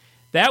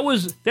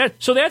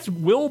 So that's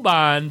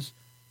Wilbon's,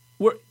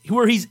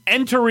 where he's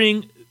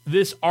entering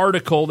this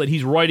article that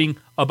he's writing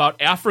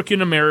about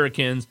African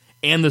Americans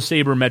and the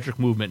sabermetric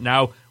movement.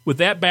 Now, with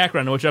that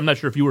background, which I'm not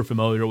sure if you were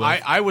familiar with.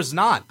 I was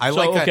not. I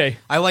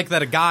like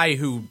that a guy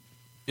who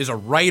is a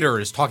writer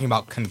is talking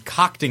about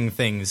concocting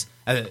things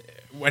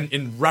when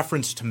in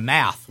reference to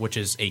math, which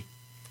is a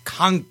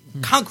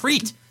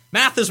concrete.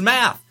 Math is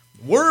math.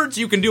 Words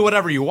you can do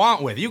whatever you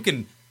want with. You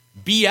can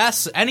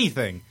BS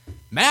anything.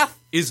 Math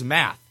is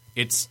math.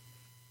 It's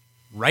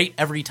right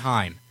every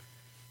time.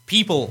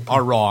 People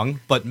are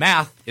wrong, but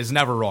math is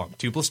never wrong.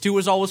 2 + 2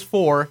 is always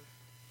 4,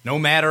 no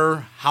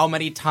matter how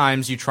many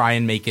times you try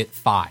and make it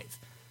 5.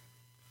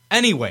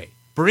 Anyway,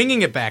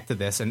 bringing it back to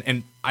this,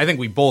 and I think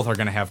we both are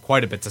going to have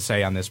quite a bit to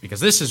say on this,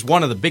 because this is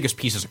one of the biggest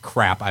pieces of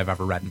crap I've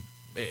ever read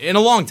in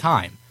a long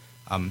time.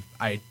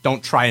 I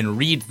don't try and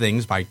read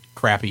things by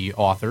crappy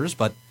authors,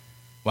 but,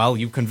 well,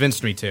 you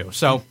convinced me to.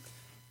 So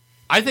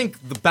I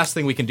think the best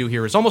thing we can do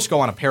here is almost go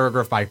on a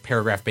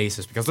paragraph-by-paragraph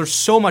basis, because there's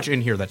so much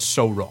in here that's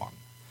so wrong.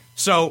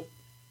 So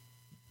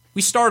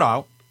we start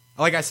out,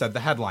 like I said,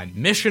 the headline,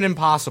 Mission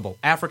Impossible,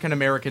 African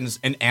Americans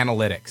and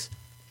Analytics.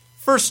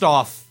 First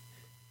off,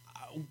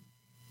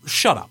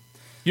 shut up.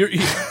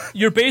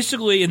 You're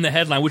basically in the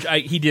headline, which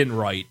he didn't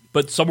write,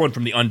 but someone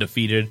from the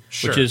Undefeated,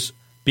 Sure. which is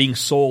being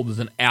sold as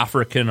an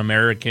African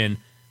American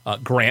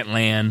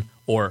Grantland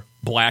or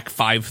Black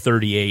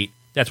 538.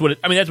 That's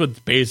what's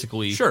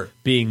basically Sure.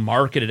 being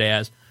marketed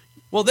as.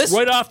 Well, this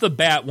right off the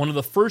bat, one of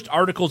the first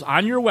articles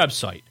on your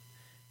website,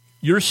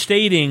 you're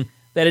stating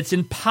that it's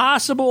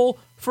impossible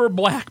for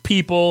black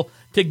people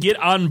to get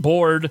on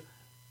board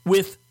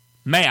with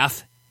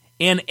math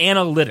and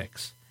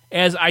analytics.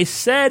 As I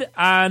said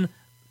on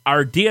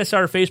our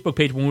DSR Facebook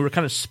page when we were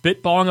kind of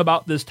spitballing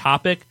about this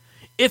topic,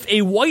 if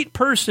a white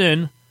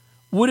person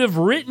would have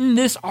written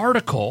this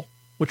article,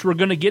 which we're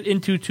going to get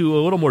into to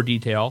a little more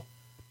detail,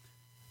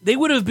 they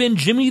would have been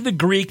Jimmy the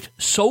Greek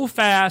so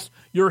fast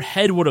your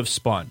head would have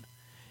spun.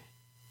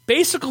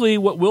 Basically,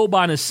 what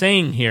Wilbon is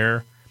saying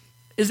here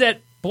is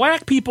that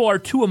black people are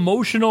too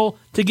emotional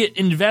to get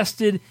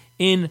invested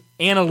in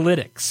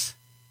analytics.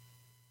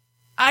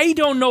 I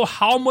don't know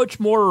how much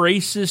more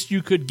racist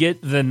you could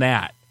get than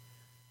that.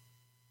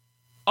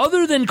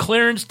 Other than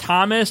Clarence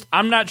Thomas,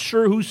 I'm not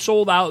sure who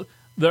sold out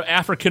the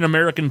African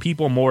American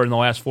people more in the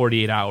last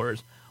 48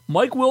 hours.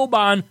 Mike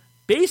Wilbon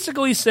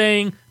basically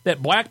saying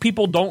that black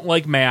people don't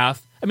like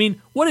math. I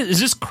mean, what is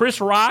this Chris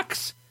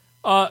Rock's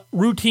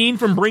routine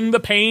from Bring the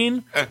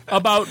Pain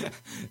about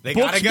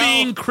books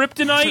being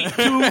kryptonite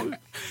to?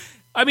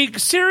 I mean,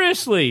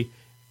 seriously,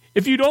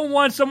 if you don't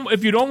want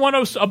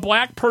a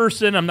black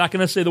person, I'm not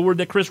going to say the word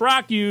that Chris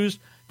Rock used,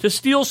 to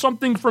steal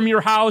something from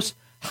your house,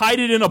 hide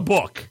it in a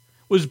book.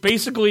 Was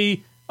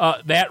basically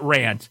that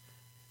rant.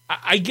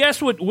 I guess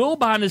what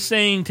Wilbon is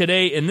saying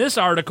today in this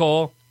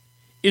article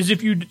is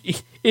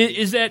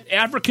is that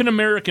African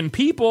American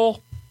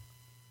people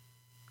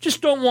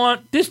just don't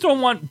want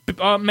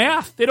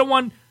math. They don't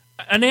want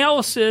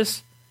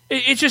analysis.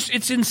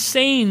 It's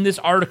insane, this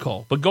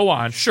article. But go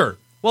on. Sure.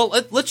 Well,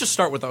 let's just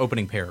start with the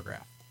opening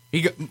paragraph.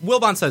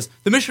 Wilbon says,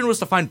 the mission was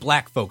to find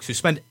black folks who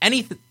spend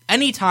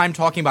any time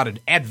talking about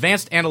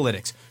advanced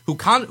analytics,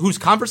 whose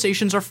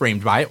conversations are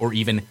framed by, or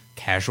even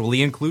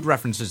casually include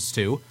references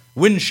to,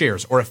 win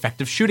shares or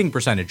effective shooting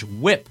percentage,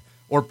 whip,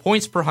 or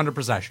points per 100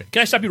 possession.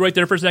 Can I stop you right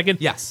there for a second?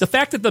 Yes. The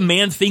fact that the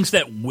man thinks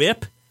that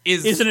whip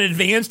is an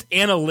advanced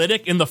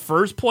analytic in the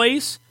first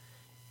place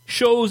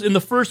shows in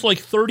the first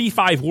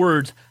 35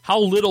 words how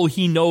little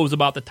he knows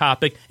about the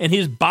topic and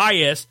his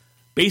bias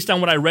based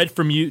on what I read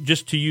from you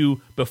just to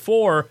you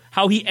before,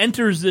 how he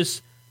enters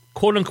this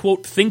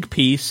quote-unquote think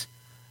piece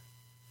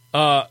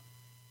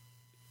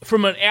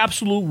from an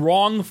absolute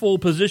wrongful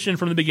position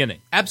from the beginning.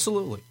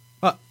 Absolutely.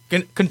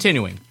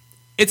 Continuing.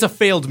 It's a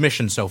failed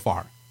mission so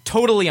far.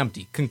 Totally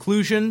empty.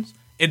 Conclusions,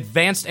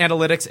 advanced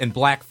analytics, and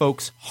black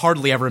folks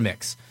hardly ever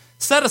mix.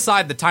 Set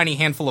aside the tiny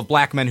handful of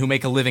black men who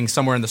make a living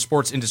somewhere in the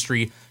sports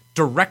industry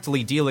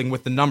directly dealing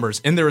with the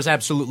numbers, and there is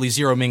absolutely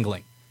zero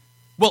mingling.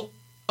 Well,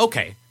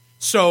 okay.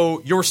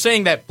 So you're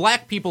saying that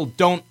black people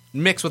don't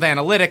mix with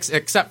analytics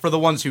except for the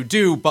ones who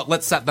do, but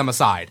let's set them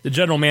aside. The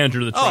general manager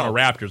of the Toronto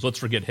Raptors, let's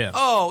forget him.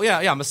 Oh,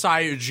 yeah,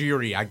 Masai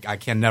Ujiri. I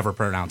can never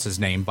pronounce his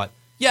name, but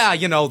yeah,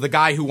 the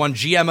guy who won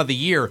GM of the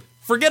year.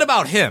 Forget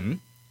about him.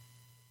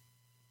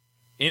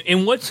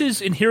 And what's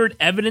his inherent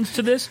evidence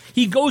to this?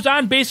 He goes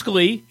on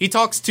basically. He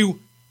talks to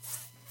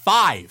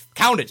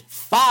count it,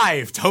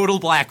 5 total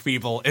black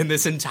people in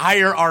this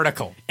entire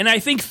article. And I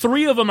think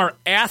 3 of them are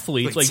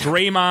athletes, like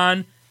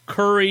Draymond,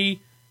 Curry,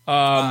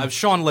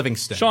 Sean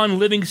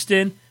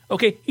Livingston.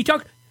 Okay, he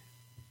talked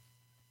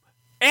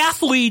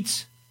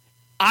athletes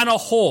on a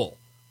whole,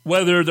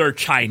 whether they're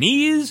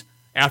Chinese,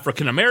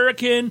 African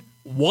American,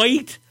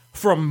 white,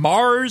 from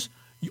Mars,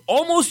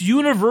 almost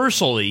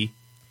universally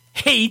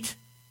hate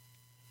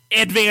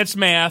advanced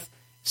math,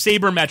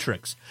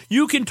 sabermetrics.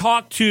 You can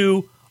talk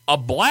to a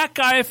black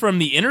guy from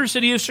the inner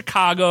city of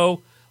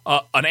Chicago,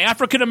 an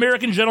African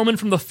American gentleman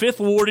from the 5th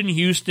Ward in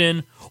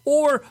Houston,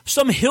 or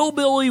some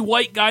hillbilly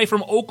white guy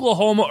from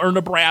Oklahoma or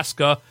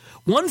Nebraska.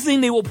 One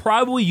thing they will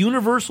probably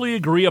universally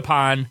agree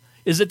upon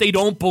is that they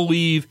don't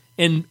believe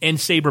in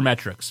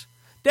sabermetrics.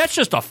 That's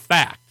just a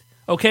fact.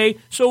 Okay?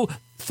 So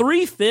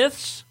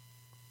 3/5,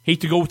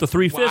 hate to go with the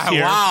 3/5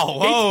 here. Wow.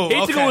 Whoa,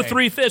 hate to go with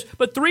 3/5,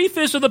 but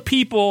 3/5 of the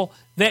people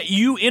that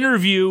you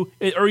interview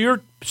or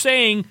you're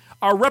saying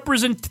are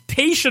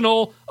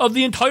representational of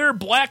the entire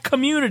black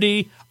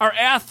community are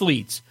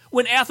athletes.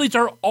 When athletes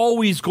are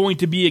always going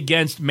to be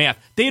against math.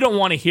 They don't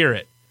want to hear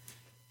it.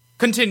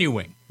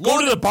 Continuing. Go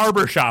to the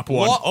barbershop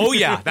one. Oh,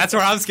 yeah. That's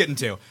where I was getting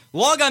to.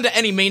 Log on to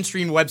any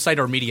mainstream website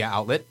or media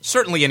outlet,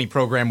 certainly any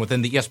program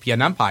within the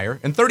ESPN empire,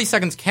 and 30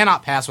 seconds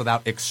cannot pass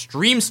without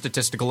extreme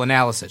statistical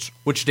analysis,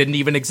 which didn't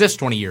even exist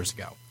 20 years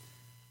ago.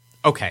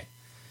 Okay.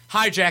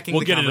 Hijacking We'll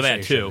the get into that,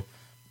 conversation, too.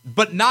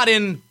 But not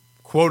in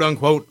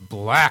quote-unquote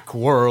black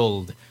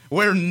world,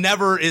 where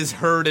never is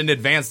heard an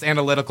advanced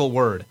analytical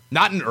word.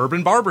 Not in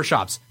urban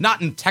barbershops. Not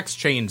in text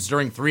chains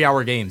during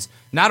 3-hour games.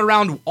 Not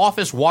around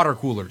office water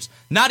coolers.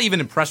 Not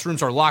even in press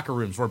rooms or locker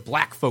rooms where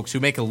black folks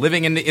who make a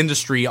living in the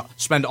industry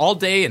spend all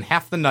day and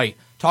half the night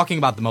talking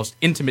about the most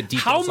intimate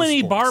details How many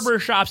of sports.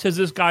 barbershops has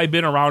this guy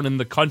been around in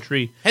the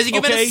country? Has he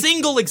given a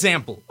single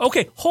example?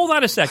 Okay, hold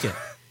on a second.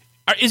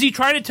 Is he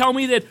trying to tell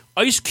me that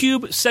Ice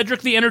Cube,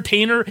 Cedric the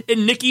Entertainer,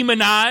 and Nicki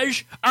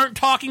Minaj aren't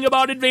talking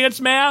about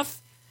advanced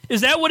math?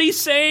 Is that what he's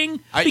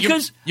saying?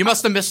 Because you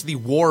must have missed the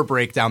war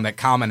breakdown that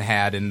Common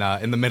had in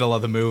the middle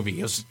of the movie.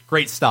 It was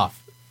great stuff.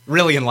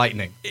 Really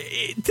enlightening.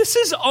 This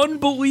is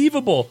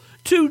unbelievable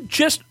to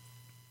just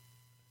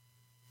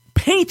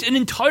paint an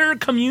entire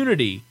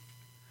community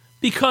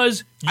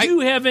because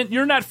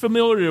you're not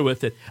familiar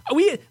with it.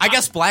 I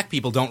guess black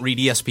people don't read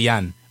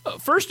ESPN.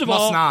 First of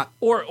Must all, not.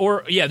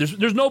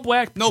 There's no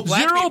black No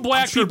black zero people.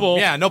 black I'm sure- people.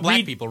 yeah, no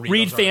black people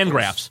read those fan articles.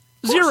 graphs.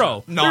 Of course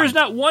Zero. not. None. There's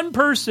not one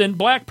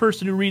black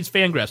person who reads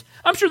fan graphs.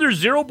 I'm sure there's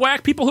 0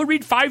 black people who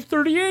read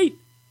 538.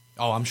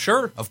 Oh, I'm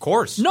sure. Of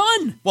course.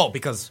 None. Well,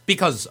 because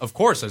of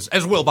course, as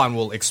Wilbon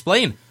will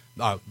explain,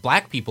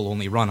 black people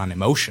only run on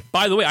emotion.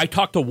 By the way, I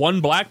talked to one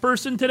black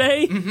person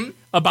today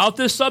about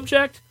this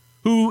subject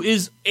who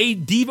is a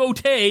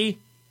devotee.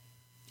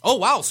 Oh,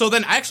 wow. So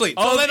then actually...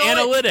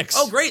 analytics.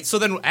 Oh, great. So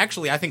then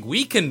actually I think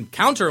we can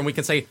counter and we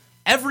can say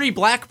every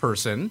black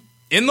person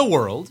in the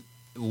world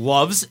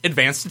loves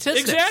advanced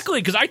statistics.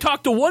 Exactly, because I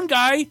talked to one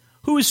guy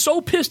who is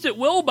so pissed at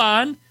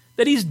Wilbon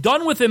that he's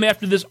done with him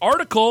after this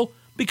article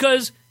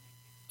because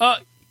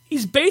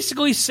he's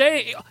basically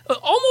saying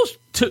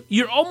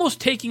you're almost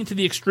taking to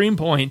the extreme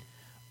point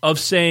of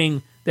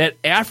saying that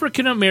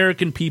African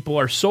American people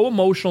are so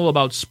emotional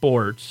about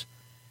sports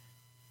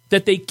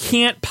that they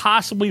can't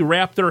possibly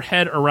wrap their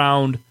head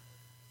around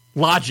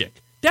logic.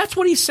 That's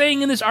what he's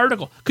saying in this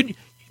article.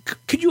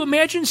 Could you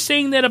imagine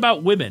saying that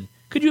about women?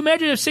 Could you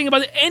imagine saying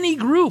about any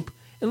group?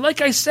 And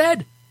like I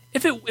said,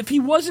 if he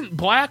wasn't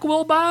black,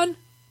 Wilbon,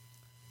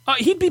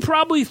 he'd be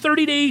probably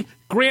 30-day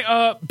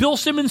Bill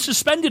Simmons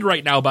suspended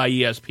right now by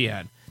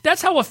ESPN.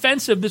 That's how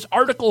offensive this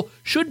article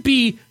should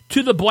be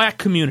to the black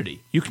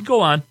community. You can go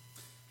on.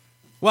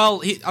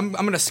 Well, I'm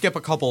going to skip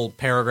a couple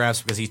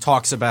paragraphs because he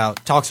talks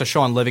to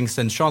Sean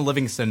Livingston. Sean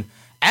Livingston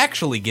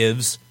actually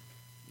gives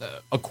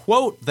a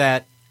quote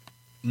that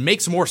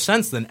makes more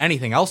sense than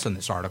anything else in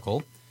this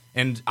article.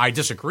 And I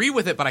disagree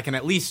with it, but I can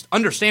at least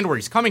understand where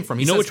he's coming from.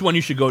 He know says, which one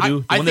you should go to?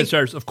 The one that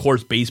starts, of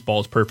course, baseball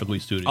is perfectly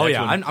suited. Oh, That's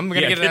yeah, when- I'm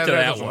going to get to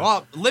that one.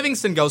 Well,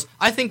 Livingston goes,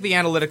 I think the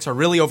analytics are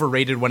really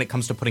overrated when it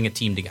comes to putting a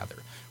team together.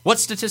 What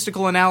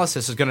statistical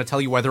analysis is going to tell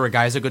you whether a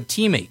guy's a good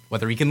teammate,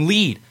 whether he can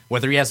lead,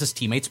 whether he has his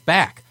teammates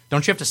back?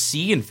 Don't you have to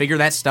see and figure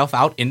that stuff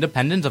out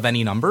independent of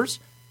any numbers?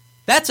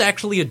 That's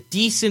actually a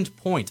decent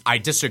point. I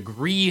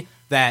disagree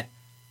that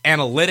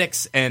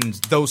analytics and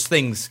those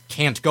things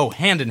can't go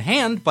hand in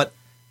hand, but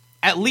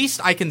at least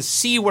I can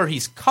see where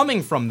he's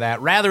coming from that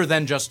rather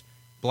than just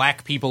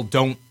black people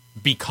don't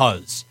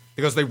because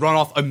they run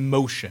off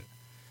emotion.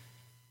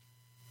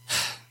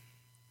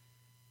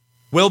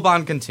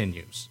 Wilbon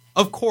continues.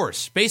 Of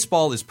course,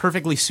 baseball is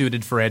perfectly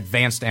suited for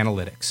advanced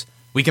analytics.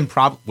 We can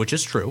which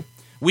is true.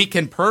 We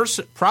can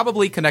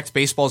probably connect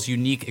baseball's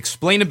unique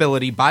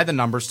explainability by the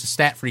numbers to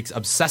stat freaks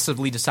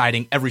obsessively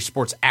deciding every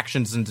sport's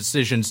actions and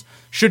decisions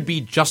should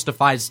be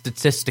justified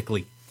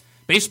statistically.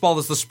 Baseball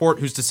is the sport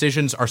whose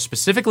decisions are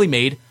specifically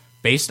made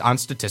based on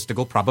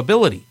statistical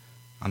probability.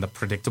 on the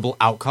predictable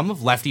outcome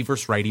of lefty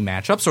versus righty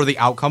matchups, or the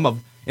outcome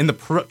of in the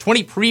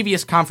 20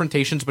 previous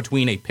confrontations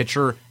between a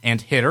pitcher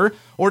and hitter,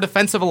 or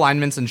defensive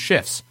alignments and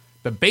shifts.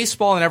 But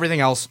baseball and everything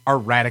else are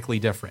radically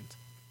different.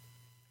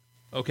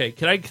 Okay,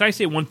 can I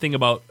say one thing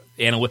about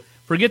analytics?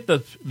 Forget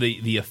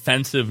the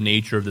offensive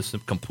nature of this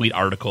complete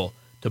article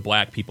to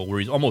black people, where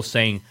he's almost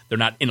saying they're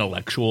not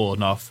intellectual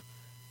enough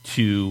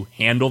to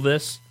handle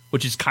this,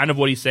 which is kind of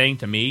what he's saying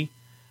to me.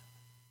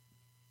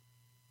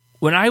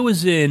 When I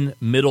was in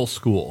middle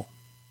school,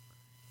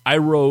 I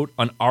wrote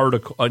an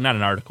article, not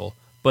an article,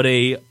 but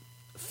a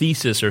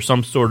thesis or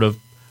some sort of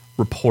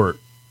report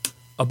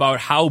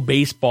about how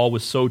baseball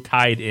was so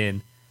tied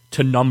in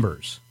to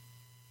numbers.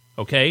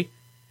 Okay?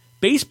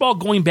 Baseball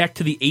going back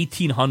to the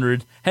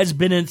 1800s has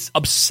been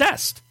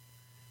obsessed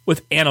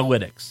with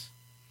analytics.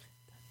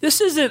 This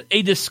isn't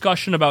a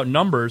discussion about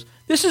numbers.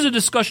 This is a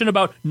discussion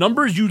about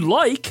numbers you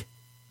like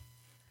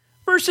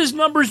versus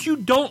numbers you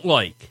don't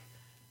like.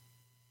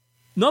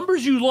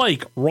 Numbers you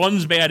like: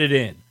 runs batted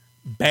in,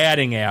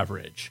 batting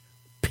average,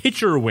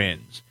 pitcher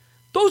wins.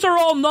 Those are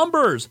all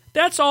numbers.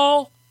 That's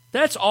all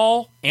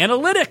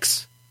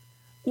analytics.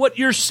 What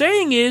you're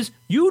saying is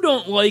you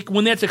don't like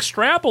when that's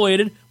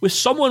extrapolated with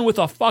someone with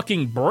a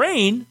fucking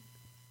brain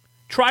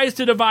tries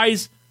to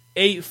devise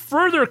a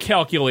further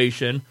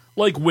calculation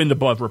like wind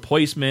above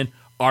replacement,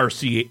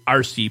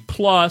 RC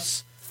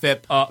plus,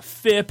 FIP,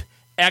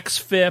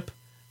 XFIP,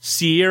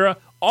 Sierra,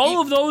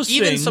 all of those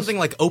things. Even something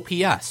like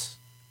OPS.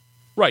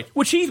 Right,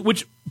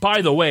 which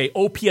by the way,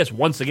 OPS,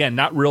 once again,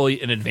 not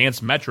really an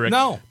advanced metric,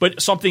 no,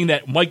 but something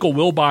that Michael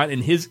Wilbon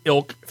and his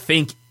ilk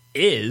think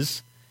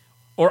is,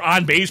 or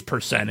on-base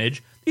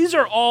percentage. These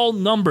are all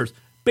numbers.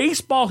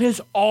 Baseball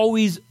has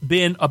always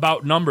been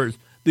about numbers.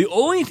 The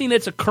only thing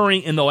that's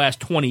occurring in the last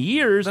 20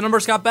 years... the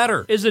numbers got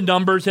better. ...is the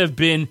numbers have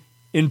been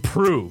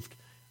improved.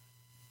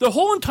 The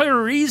whole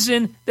entire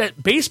reason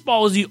that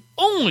baseball is the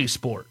only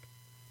sport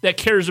that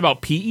cares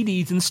about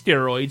PEDs and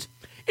steroids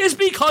is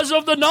because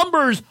of the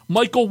numbers,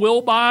 Michael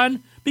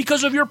Wilbon,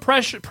 because of your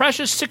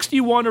precious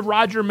 61 of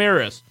Roger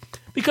Maris,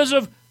 because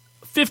of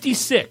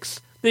 56,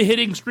 the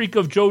hitting streak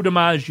of Joe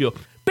DiMaggio.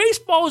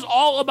 Baseball is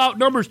all about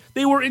numbers.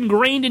 They were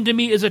ingrained into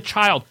me as a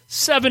child.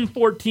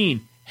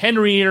 714,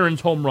 Henry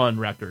Aaron's home run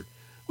record.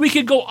 We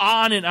could go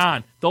on and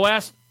on. The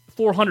last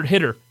 400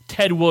 hitter,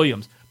 Ted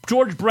Williams.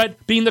 George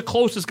Brett being the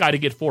closest guy to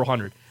get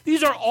 400.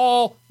 These are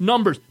all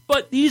numbers,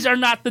 but these are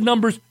not the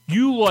numbers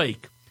you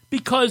like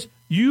because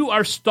you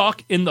are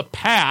stuck in the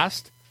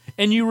past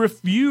and you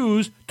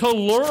refuse to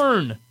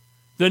learn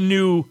the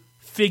new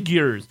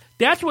figures.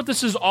 That's what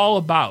this is all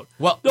about.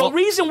 The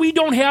reason we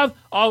don't have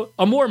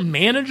a more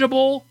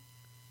manageable,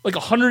 like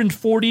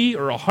 140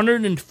 or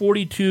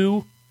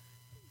 142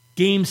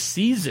 game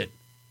season,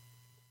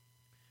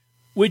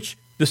 which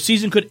the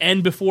season could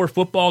end before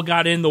football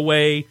got in the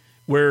way,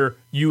 where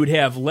you would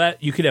have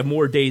you could have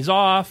more days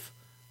off.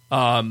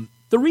 The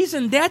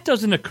reason that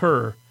doesn't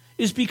occur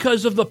is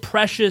because of the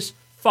precious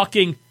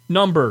fucking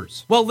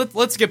numbers. Well,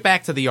 let's get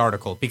back to the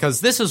article,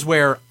 because this is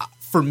where,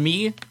 for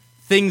me,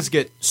 things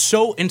get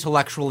so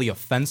intellectually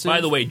offensive.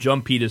 By the way,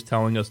 Jump Pete is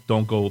telling us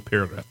don't go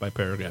paragraph by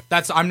paragraph.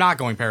 I'm not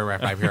going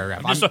paragraph by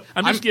paragraph.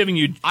 I'm just giving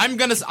you. Saying don't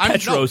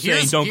go paragraph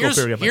by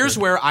paragraph. Here's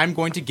where I'm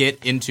going to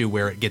get into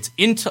where it gets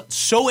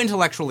so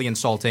intellectually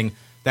insulting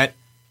that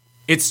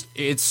it's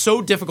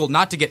so difficult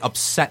not to get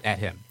upset at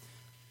him.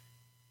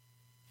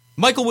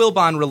 Michael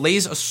Wilbon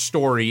relays a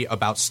story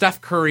about Steph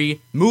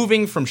Curry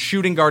moving from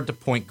shooting guard to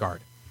point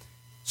guard.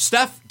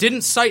 Steph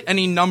didn't cite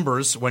any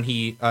numbers when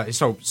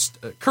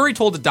Curry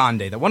told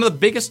Adonde that one of the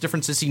biggest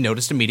differences he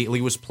noticed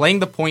immediately was playing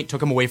the point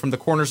took him away from the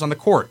corners on the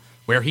court,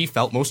 where he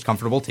felt most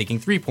comfortable taking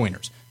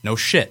three-pointers. No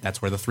shit,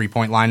 that's where the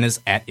three-point line is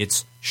at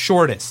its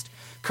shortest.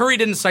 Curry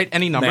didn't cite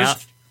any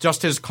numbers,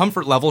 just his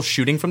comfort level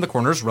shooting from the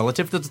corners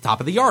relative to the top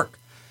of the arc.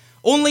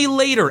 Only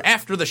later,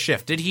 after the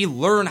shift, did he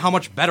learn how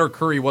much better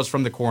Curry was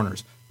from the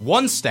corners.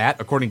 One stat,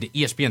 according to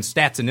ESPN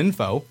Stats and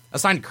Info,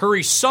 assigned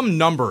Curry some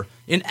number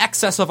in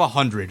excess of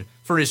 100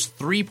 for his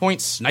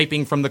three-point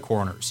sniping from the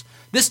corners.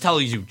 This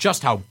tells you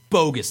just how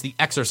bogus the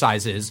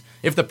exercise is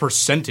if the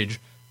percentage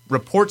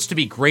reports to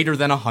be greater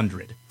than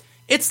 100.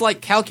 It's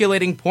like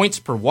calculating points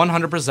per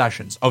 100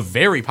 possessions, a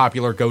very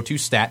popular go-to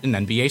stat in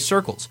NBA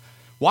circles.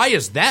 Why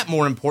is that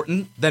more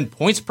important than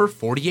points per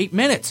 48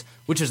 minutes,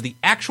 which is the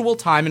actual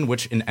time in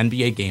which an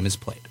NBA game is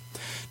played?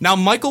 Now,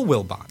 Michael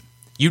Wilbon,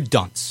 you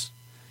dunce.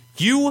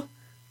 You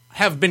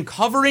have been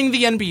covering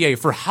the NBA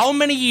for how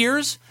many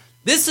years?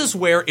 This is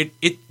where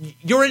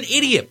you're an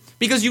idiot,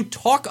 because you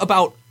talk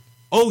about,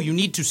 you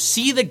need to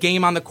see the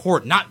game on the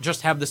court, not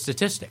just have the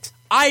statistics.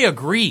 I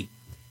agree.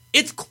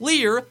 It's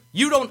clear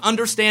you don't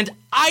understand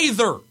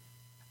either.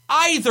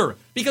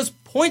 Because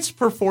points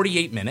per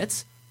 48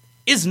 minutes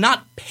is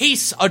not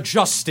pace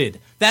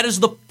adjusted. That is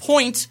the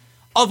point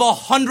of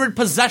 100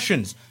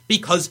 possessions,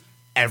 because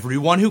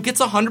everyone who gets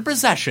 100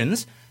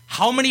 possessions,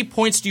 how many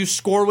points do you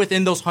score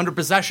within those 100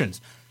 possessions?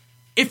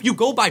 If you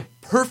go by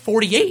per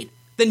 48,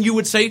 then you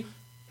would say,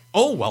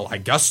 I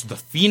guess the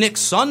Phoenix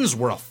Suns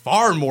were a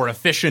far more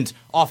efficient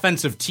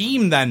offensive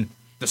team than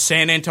The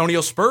San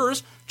Antonio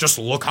Spurs, just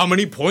look how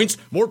many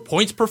more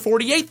points per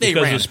 48 they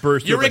because ran. The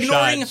Spurs took a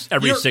shot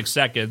every 6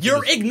 seconds.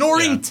 You're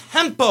ignoring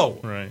tempo.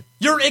 Right.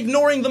 You're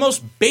ignoring the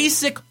most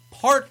basic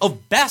part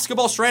of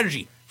basketball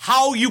strategy,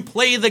 how you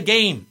play the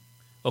game.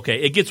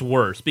 Okay, it gets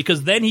worse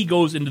because then he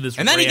goes into this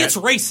And then rant. he gets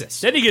racist.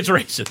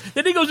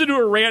 Then he goes into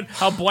a rant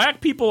how black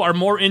people are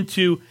more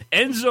into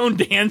end zone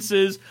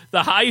dances,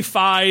 the high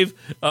five,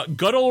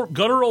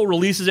 guttural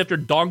releases after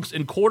dunks,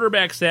 and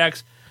quarterback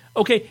sacks.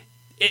 Okay,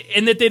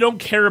 and that they don't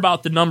care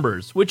about the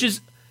numbers, which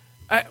is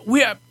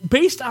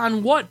based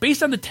on what?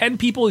 Based on the 10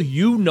 people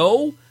you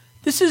know?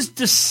 This is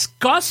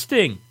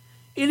disgusting.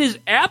 It is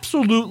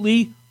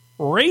absolutely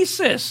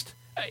racist.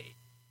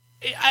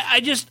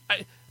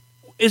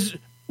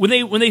 When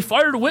they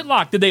fired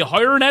Whitlock, did they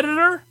hire an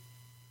editor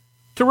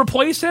to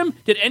replace him?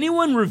 Did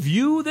anyone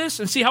review this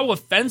and see how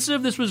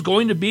offensive this was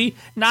going to be?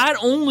 Not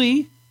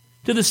only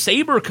to the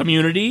Sabre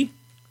community,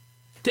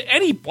 to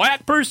any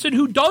black person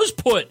who does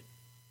put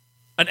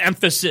an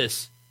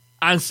emphasis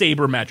on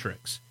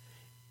sabermetrics.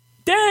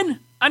 Then,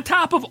 on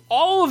top of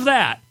all of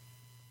that,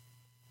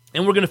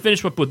 and we're going to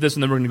finish up with this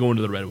and then we're going to go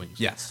into the Red Wings.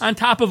 Yes. On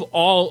top of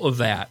all of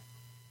that,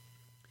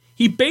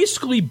 he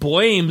basically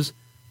blames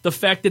the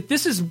fact that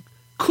this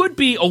could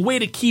be a way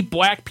to keep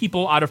black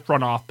people out of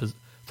front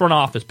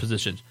office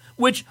positions,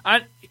 which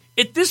at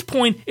this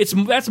point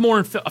that's more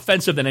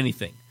offensive than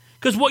anything.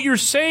 Because what you're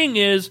saying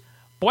is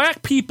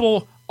black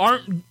people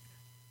aren't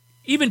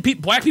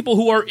black people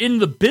who are in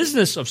the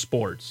business of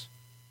sports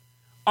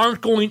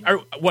aren't going.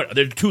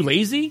 They're too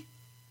lazy.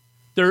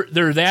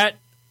 They're that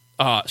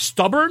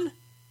stubborn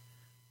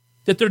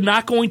that they're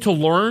not going to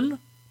learn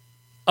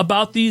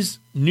about these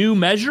new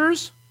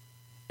measures.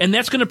 And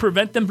that's going to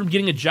prevent them from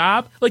getting a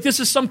job? Like this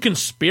is some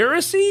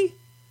conspiracy?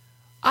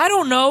 I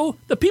don't know.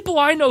 The people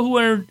I know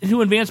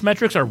who advance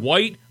metrics are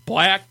white,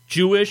 black,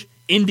 Jewish,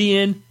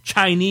 Indian,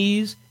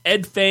 Chinese,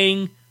 Ed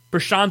Fang,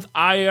 Prashanth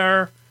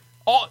Iyer,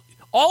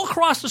 all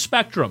across the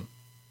spectrum.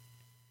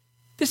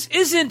 This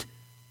isn't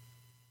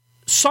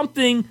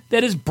something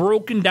that is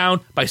broken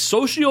down by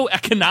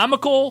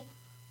socioeconomical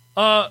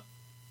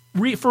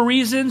for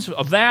reasons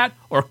of that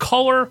or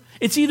color.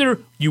 It's either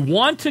you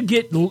want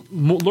to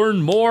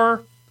learn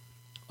more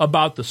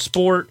about the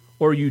sport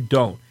or you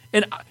don't.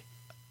 And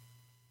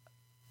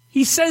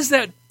he says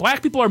that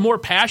black people are more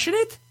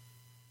passionate,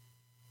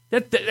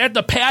 that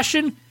the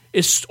passion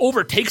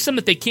overtakes them,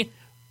 that they can't.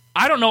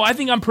 I don't know. I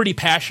think I'm pretty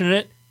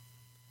passionate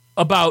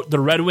about the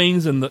Red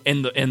Wings and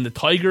the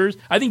Tigers.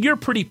 I think you're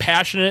pretty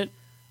passionate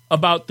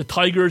about the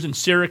Tigers and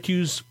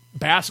Syracuse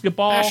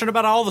basketball. Passionate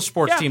about all the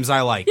sports teams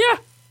I like. Yeah.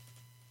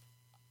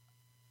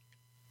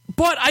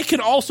 But I can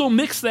also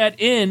mix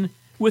that in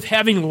with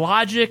having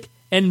logic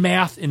and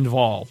math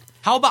involved.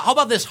 How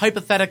about this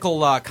hypothetical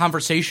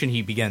conversation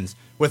he begins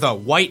with a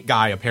white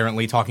guy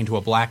apparently talking to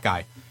a black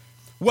guy?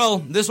 Well,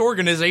 this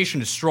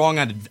organization is strong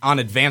on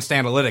advanced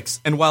analytics,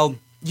 and well,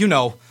 you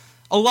know,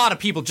 a lot of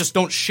people just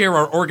don't share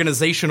our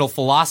organizational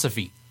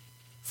philosophy.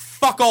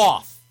 Fuck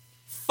off.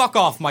 Fuck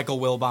off, Michael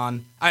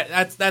Wilbon.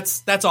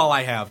 That's all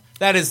I have.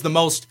 That is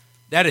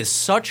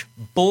such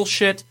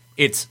bullshit.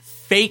 It's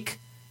fake.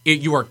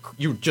 You're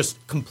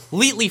just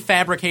completely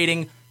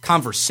fabricating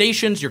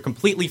conversations. You're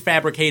completely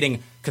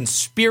fabricating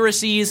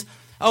conspiracies.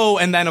 Oh,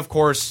 and then, of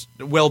course,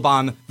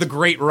 Wilbon, the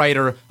great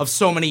writer of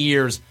so many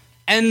years,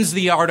 ends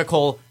the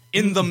article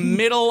in the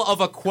middle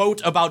of a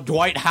quote about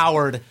Dwight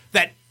Howard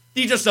that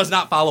he just does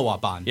not follow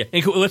up on. Yeah,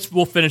 and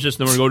we'll finish this,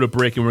 and then we're going to go to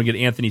break, and we're going to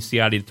get Anthony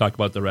Ciotti to talk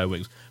about the Red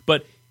Wings.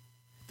 But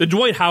the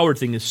Dwight Howard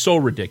thing is so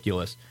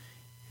ridiculous.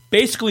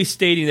 Basically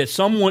stating that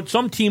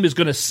some team is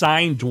going to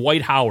sign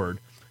Dwight Howard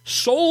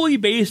solely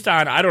based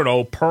on, I don't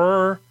know,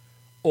 per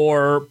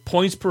or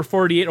points per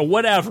 48 or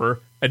whatever,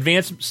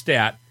 advanced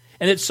stat,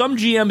 and that some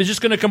GM is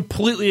just going to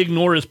completely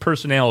ignore his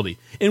personality.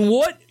 In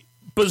what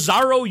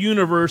bizarro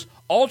universe,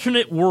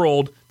 alternate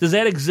world does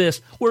that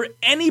exist where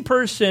any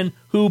person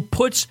who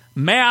puts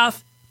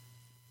math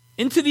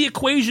into the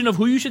equation of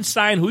who you should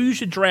sign, who you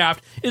should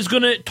draft, is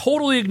going to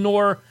totally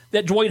ignore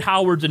that Dwight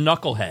Howard's a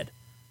knucklehead?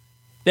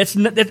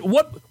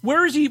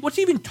 Where is he? What's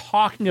he even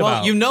talking about?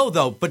 Well, you know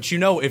though, but you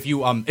know if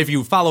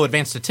you follow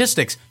advanced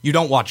statistics, you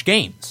don't watch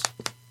games.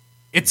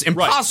 It's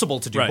impossible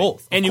to do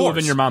both. And you live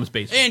in your mom's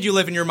basement. And you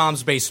live in your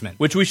mom's basement.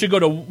 Which we should go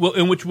to,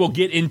 in which we'll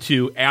get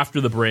into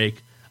after the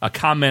break, a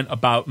comment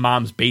about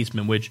mom's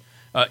basement, which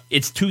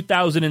it's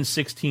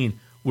 2016.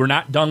 We're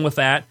not done with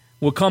that.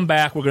 We'll come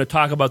back. We're going to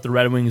talk about the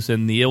Red Wings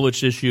and the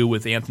Illich issue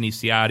with Anthony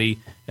Ciotti,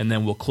 and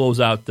then we'll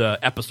close out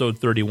episode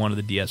 31 of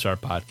the DSR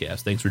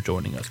podcast. Thanks for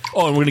joining us.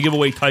 Oh, and we're going to give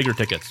away Tiger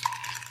tickets.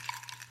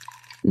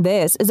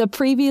 This is a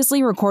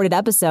previously recorded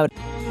episode.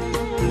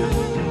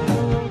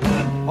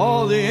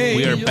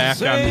 We are back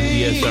on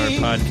the DSR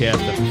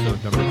podcast,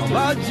 episode number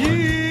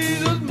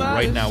 31.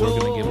 Right now, we're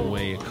going to give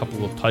away a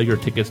couple of Tiger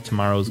tickets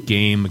tomorrow's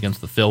game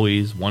against the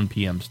Phillies, 1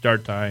 p.m.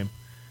 start time.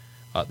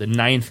 The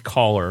 9th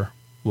caller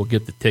will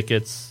get the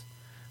tickets.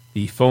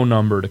 The phone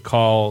number to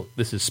call,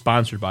 this is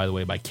sponsored, by the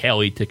way, by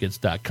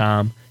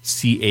CaliTickets.com,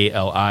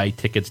 CALI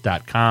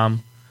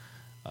tickets.com.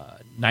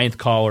 ninth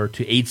caller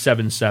to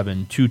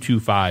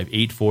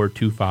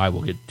 877-225-8425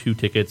 will get 2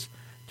 tickets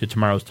to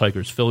tomorrow's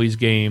Tigers-Phillies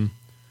game.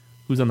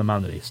 Who's on the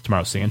mound today?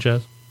 Tomorrow,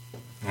 Sanchez?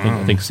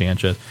 I think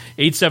Sanchez.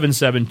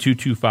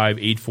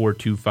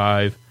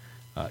 877-225-8425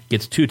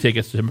 gets 2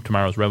 tickets to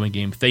tomorrow's Red Wing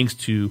game. Thanks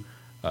to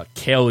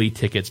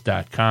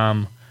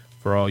CaliTickets.com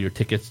for all your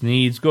tickets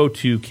needs. Go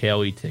to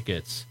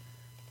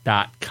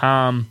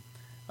CaliTickets.com.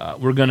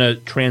 We're going to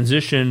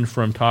transition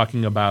from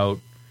talking about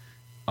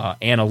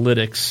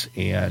analytics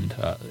and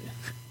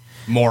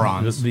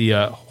morons.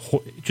 The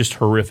just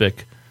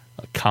horrific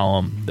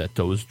column that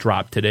those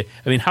dropped today.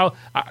 I mean, how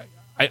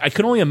I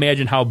can only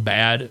imagine how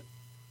bad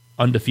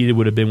Undefeated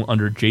would have been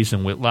under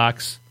Jason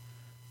Whitlock's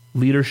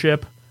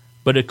leadership,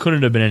 but it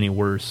couldn't have been any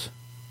worse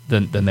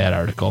than that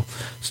article.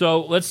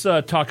 So let's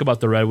talk about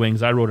the Red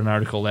Wings. I wrote an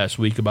article last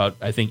week about,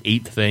 I think,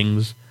 8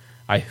 things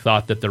I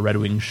thought that the Red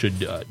Wings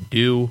should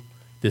do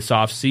this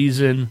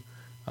offseason.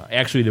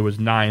 Actually, there was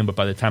 9, but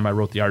by the time I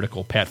wrote the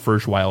article, Pat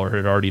Ferschweiler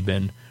had already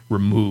been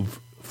removed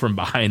from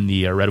behind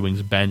the Red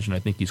Wings bench, and I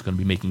think he's going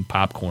to be making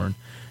popcorn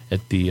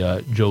at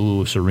the Joe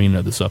Louis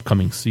Arena this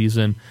upcoming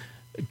season.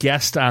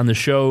 Guest on the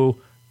show,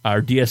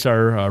 our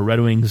DSR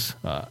Red Wings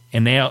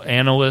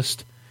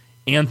analyst,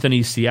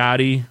 Anthony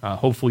Ciotti.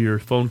 Hopefully your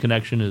phone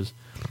connection is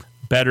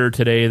better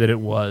today than it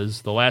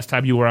was the last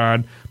time you were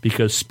on,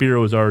 because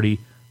Spiro was already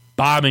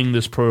bombing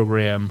this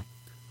program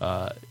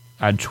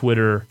on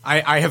Twitter.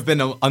 I have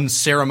been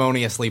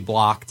unceremoniously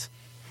blocked,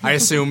 I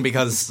assume,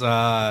 because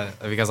I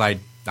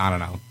don't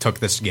know, took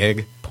this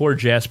gig. Poor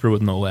Jasper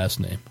with no last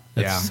name.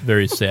 That's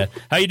very sad.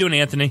 How you doing,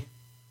 Anthony?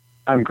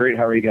 I'm great.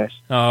 How are you guys?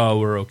 Oh,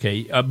 we're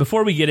okay.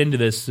 Before we get into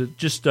this,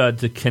 just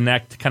to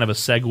connect kind of a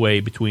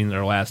segue between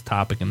our last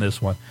topic and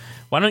this one,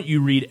 why don't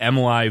you read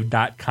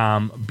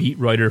MLive.com beat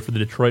writer for the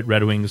Detroit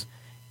Red Wings,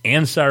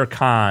 Ansar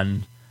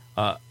Khan,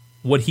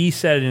 what he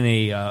said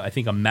in I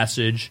think a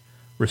message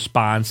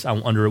response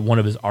under one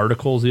of his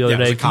articles the other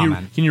day.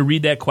 Can you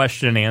read that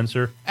question and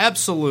answer?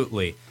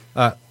 Absolutely.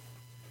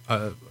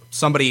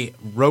 Somebody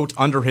wrote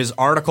under his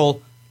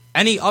article,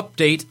 "Any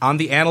update on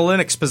the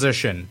analytics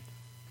position?"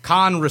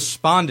 Khan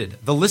responded,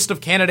 "The list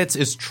of candidates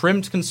is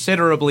trimmed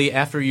considerably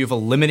after you've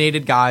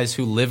eliminated guys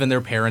who live in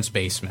their parents'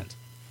 basement."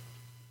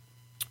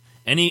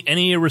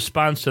 Any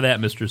response to that,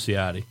 Mr.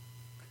 Ciotti?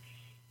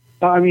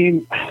 I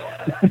mean,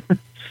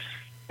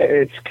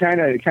 it's kind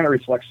of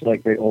reflects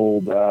like the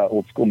old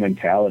school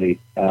mentality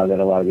that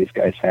a lot of these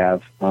guys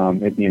have.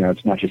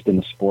 It's not just in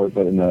the sport,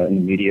 but in the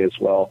media as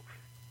well.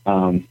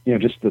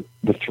 Just the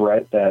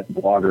threat that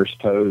bloggers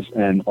pose,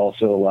 and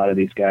also a lot of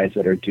these guys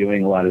that are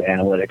doing a lot of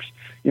analytics.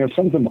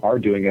 Some of them are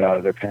doing it out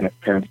of their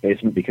parents'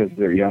 basement because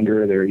they're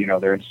younger.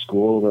 They're in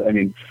school. I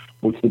mean,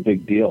 what's the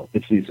big deal?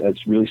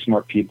 It's really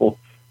smart people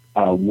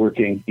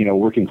working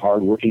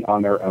hard, working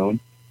on their own,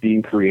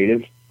 being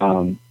creative.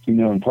 And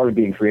part of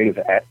being creative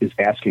is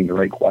asking the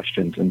right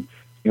questions. And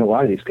a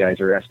lot of these guys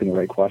are asking the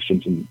right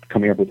questions and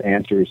coming up with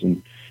answers.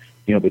 And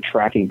the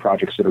tracking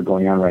projects that are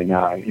going on right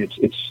now,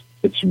 it's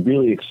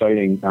really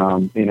exciting.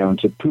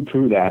 To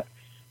poo-poo that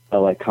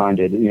like Khan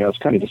did, it's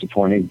kind of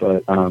disappointing,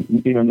 but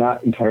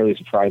not entirely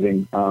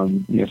surprising.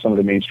 Some of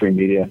the mainstream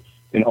media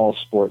in all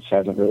sports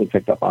hasn't really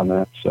picked up on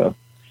that. So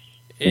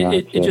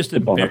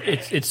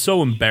it's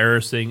so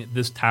embarrassing.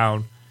 This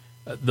town,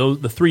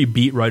 the 3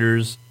 beat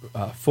writers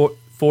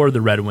for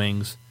the Red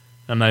Wings,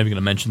 I'm not even going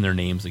to mention their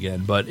names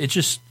again, but it's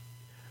just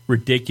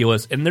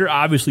ridiculous, and they're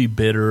obviously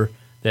bitter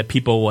that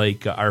people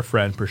like our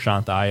friend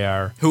Prashant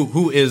Iyer,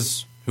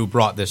 who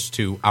brought this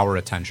to our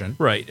attention.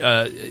 Right.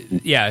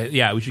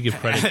 We should give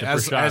credit to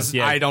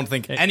Prashant. I don't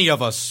think any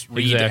of us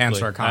read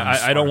Ansar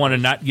Khan's I don't want to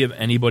not give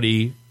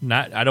anybody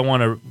I don't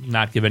want to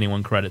not give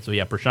anyone credit. So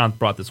Prashant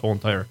brought this whole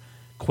entire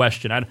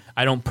question.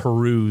 I don't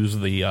peruse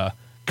the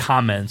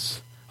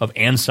comments of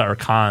Ansar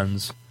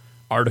Khan's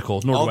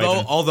articles.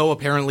 Although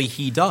apparently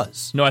he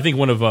does. No, I think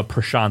one of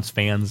Prashant's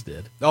fans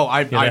did. Oh,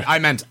 I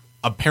meant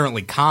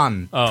apparently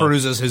Khan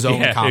peruses his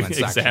own comments.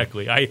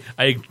 Exactly.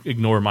 I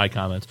ignore my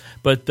comments,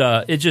 but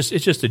it's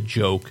just a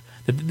joke.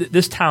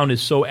 This town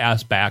is so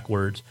ass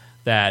backwards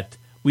that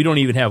we don't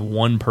even have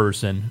one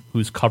person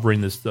who's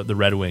covering the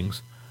Red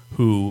Wings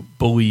who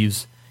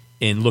believes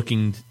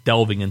in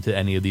delving into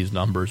any of these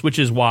numbers, which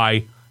is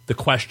why the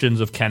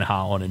questions of Ken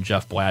Holland and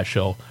Jeff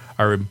Blashill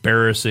are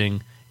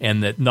embarrassing,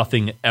 and that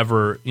nothing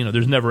ever,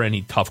 there's never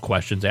any tough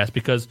questions asked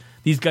because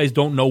these guys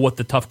don't know what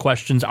the tough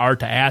questions are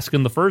to ask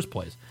in the first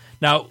place.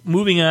 Now,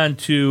 moving on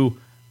to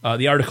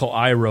the article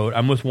I wrote,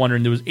 I'm just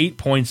wondering, there was 8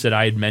 points that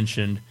I had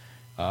mentioned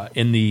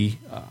in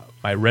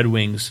my Red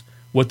Wings,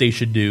 what they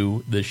should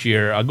do this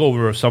year. I'll go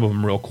over some of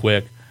them real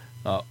quick.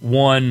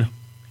 One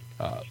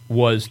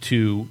was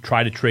to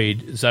try to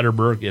trade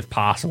Zetterberg if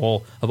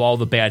possible. Of all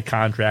the bad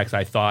contracts,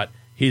 I thought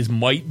his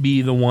might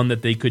be the one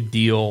that they could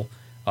deal.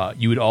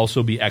 You would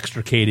also be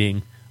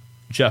extricating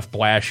Jeff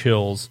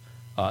Blashill's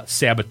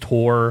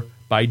saboteur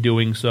by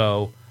doing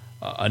so.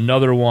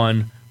 Another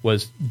one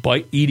was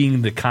by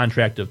eating the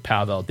contract of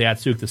Pavel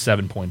Datsyuk, the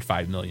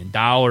 $7.5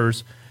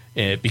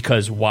 million,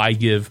 because why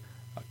give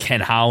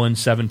Ken Holland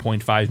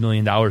 $7.5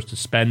 million to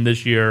spend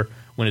this year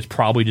when it's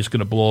probably just going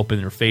to blow up in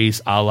their face,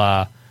 a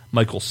la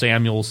Michael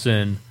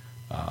Samuelson.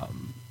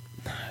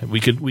 We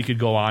could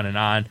go on and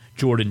on.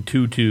 Jordan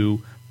Tutu,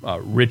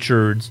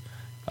 Richards,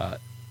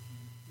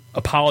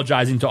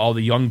 apologizing to all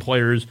the young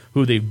players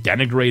who they've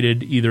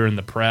denigrated either in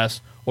the press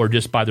or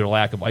just by their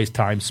lack of ice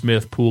time.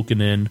 Smith,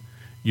 Pulkkinen,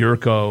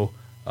 Yurko,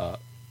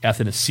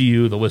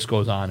 Athanasiou, the list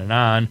goes on and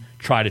on.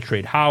 Try to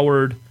trade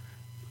Howard,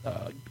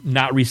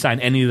 not re-sign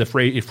any of the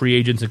free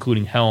agents,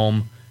 including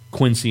Helm,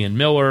 Quincy, and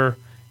Miller.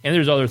 And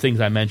there's other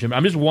things I mentioned.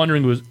 I'm just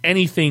wondering, was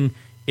anything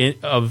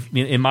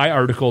in my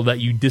article that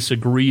you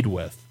disagreed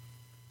with?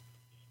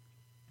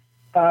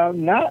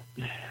 Not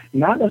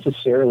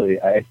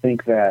necessarily. I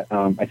think that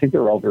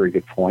they're all very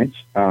good points.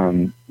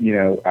 I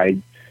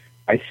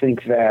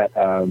think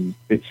that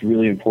it's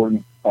really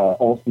important.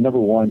 Number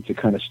one, to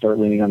kind of start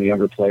leaning on the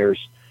younger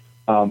players.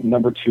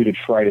 Number two, to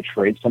try to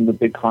trade some of the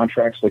big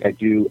contracts. Like I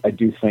do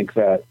think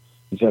that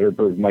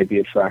Zetterberg might be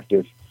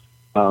attractive.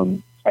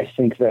 I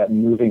think that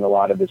moving a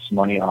lot of this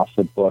money off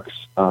the books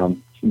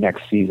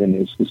next season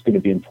is going to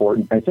be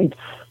important. I think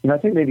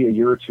maybe a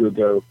year or two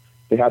ago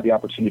they had the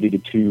opportunity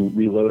to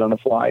reload on the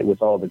fly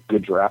with all the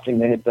good drafting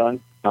they had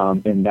done,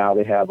 and now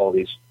they have all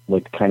these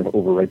like kind of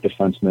overripe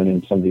defensemen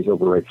and some of these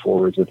overripe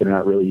forwards that they're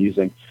not really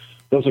using.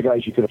 Those are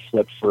guys you could have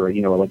flipped for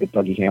like a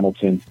Dougie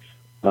Hamilton.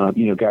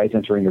 Guys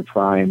entering their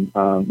prime,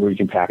 where you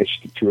can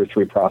package 2 or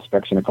 3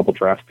 prospects and a couple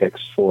draft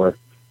picks for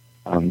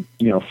a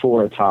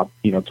top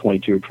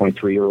 22 or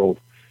 23-year-old.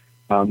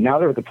 Now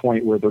they're at the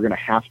point where they're going to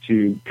have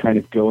to kind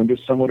of go into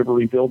somewhat of a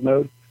rebuild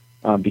mode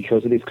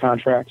because of these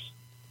contracts.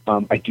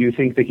 I do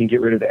think they can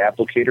get rid of the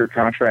applicator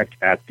contract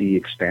at the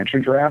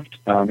expansion draft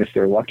if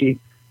they're lucky.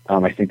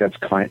 I think that's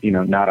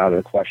not out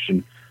of the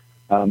question.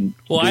 I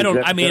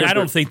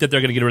don't think that they're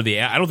going to get rid of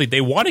the. I don't think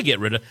they want to get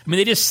rid of. I mean,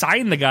 they just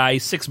signed the guy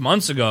 6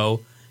 months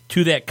ago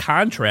to that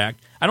contract.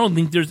 I don't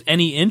think there's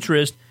any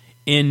interest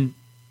in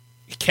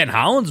Ken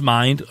Holland's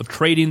mind of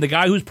trading the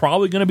guy who's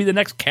probably going to be the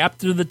next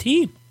captain of the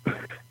team.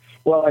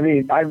 Well, I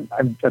mean,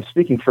 I'm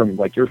speaking from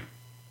like your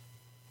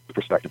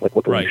perspective, like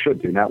what the league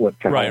should do, not what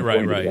Ken Holland's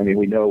going to do. I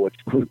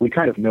mean, we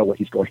kind of know what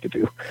he's going to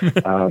do,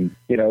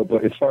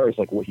 But as far as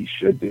like what he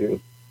should do,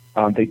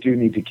 they do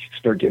need to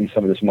start getting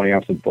some of this money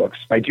off the books.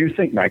 I do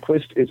think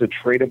Nyquist is a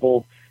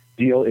tradable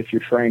deal if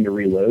you're trying to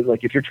reload.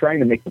 Like if you're trying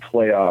to make the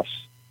playoffs,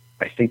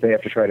 I think they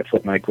have to try to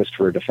flip Nyquist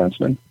for a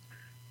defenseman.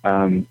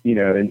 And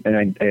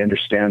I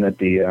understand that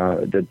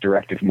the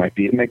directive might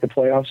be to make the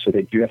playoffs, so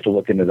they do have to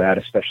look into that,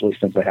 especially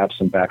since they have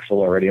some backfill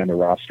already on the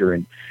roster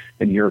and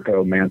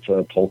Yurko,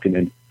 Mantha,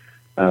 Pulkkinen.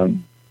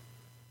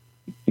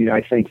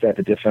 I think that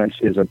the defense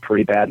is a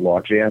pretty bad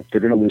logjam.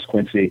 They're going to lose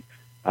Quincy,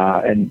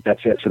 and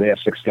that's it. So they have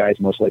 6 guys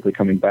most likely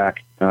coming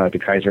back.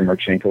 DeKaiser and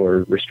Marchenko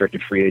are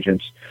restricted free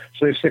agents.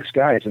 So they have 6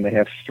 guys, and they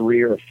have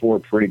 3 or 4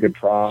 pretty good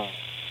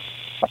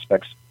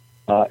prospects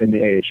in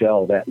the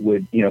AHL that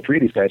would, 3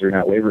 of these guys are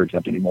not waiver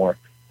exempt anymore.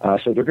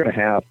 So they're going to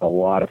have a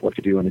lot of work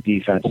to do on the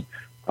defense.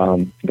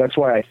 That's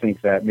why I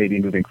think that maybe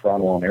moving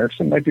Kronwall and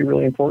Eriksson might be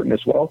really important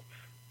as well.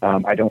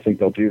 I don't think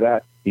they'll do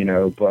that,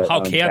 but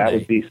how can that they?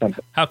 Would be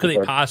something. How could they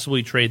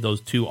possibly trade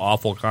those 2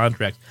 awful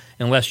contracts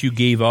unless you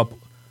gave up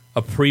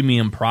a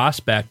premium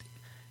prospect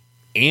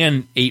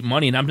and 8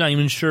 money? And I'm not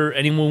even sure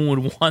anyone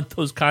would want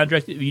those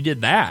contracts if you did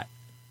that.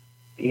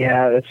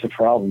 Yeah, that's the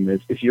problem.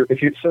 Is if you're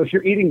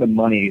eating the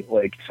money,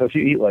 if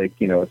you eat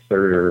a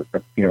third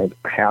or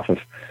half of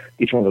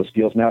each one of those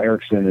deals. Now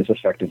Eriksson is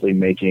effectively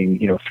making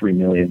 $3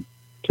 million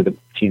to the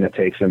team that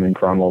takes him, and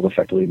Kronwall is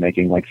effectively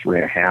making like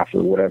 3.5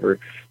 or whatever.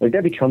 Like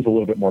that becomes a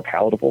little bit more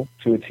palatable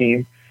to a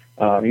team,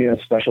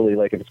 especially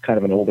like if it's kind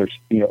of an older,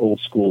 old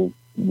school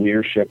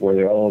leadership where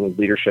they're all the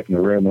leadership in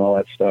the room and all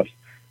that stuff.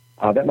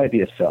 That might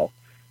be a sell,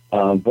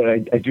 but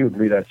I do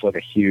agree that it's like a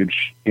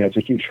huge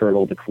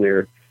hurdle to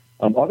clear.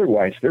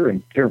 Otherwise, they're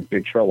in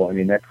big trouble. I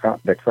mean, that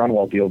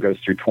Kronwall deal goes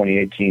through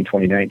 2018,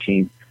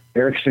 2019.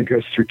 Eriksson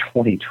goes through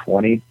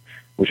 2020,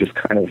 which is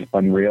kind of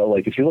unreal.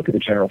 Like, if you look at the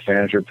general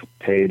manager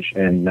page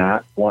and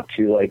not want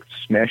to,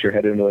 smash your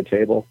head into a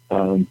table,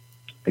 I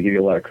give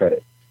you a lot of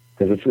credit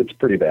because it's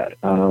pretty bad.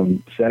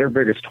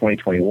 Zetterberg is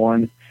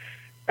 2021.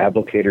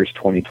 Applicator's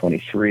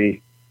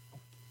 2023.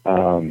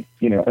 So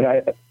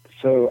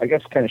I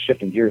guess kind of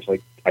shifting gears,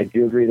 I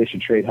do agree they should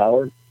trade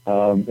Howard.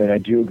 And I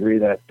do agree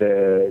that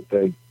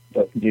the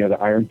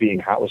Iron being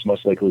hot was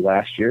most likely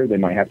last year. They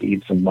might have to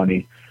eat some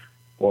money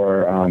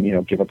or,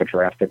 give up a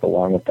draft pick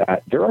along with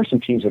that. There are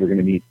some teams that are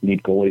going to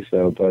need goalies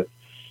though, but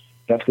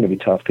that's going to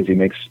be tough because he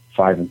makes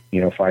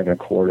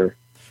 $5.25.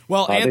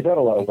 Well, they've got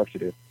a lot of work to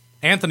do.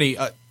 Anthony,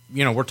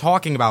 we're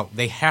talking about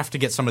they have to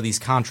get some of these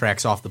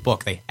contracts off the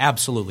book. They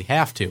absolutely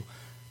have to.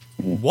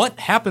 Mm-hmm. What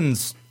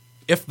happens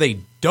if they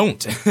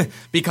don't?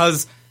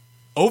 Because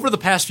over the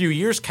past few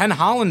years, Ken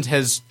Holland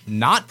has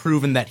not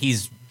proven that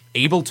he's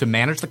able to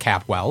manage the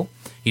cap well.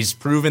 He's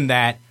proven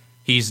that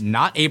he's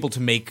not able to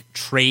make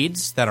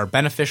trades that are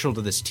beneficial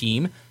to this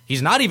team.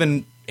 He's not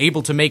even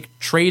able to make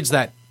trades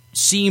that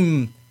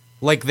seem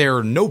like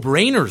they're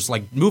no-brainers.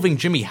 Like moving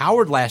Jimmy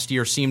Howard last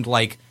year seemed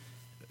like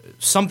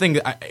something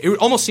it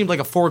almost seemed like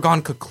a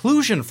foregone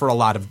conclusion for a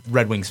lot of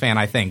Red Wings fan,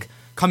 I think,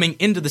 coming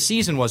into the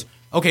season was,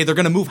 okay, they're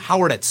going to move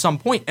Howard at some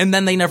point, and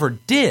then they never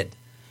did.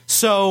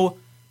 So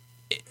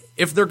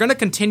if they're going to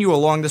continue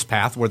along this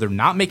path where they're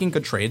not making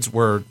good trades,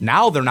 where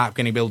now they're not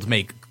going to be able to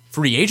make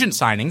free agent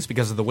signings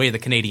because of the way the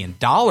Canadian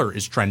dollar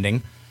is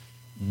trending,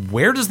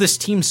 where does this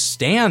team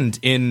stand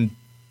in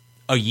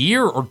a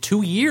year or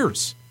 2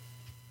 years?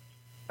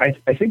 I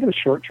think in the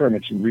short term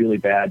it's really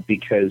bad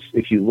because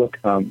if you look,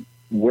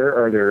 who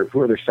are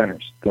their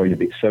centers going to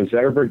be? So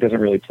Zetterberg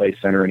doesn't really play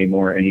center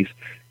anymore, and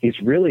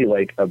he's really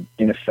like an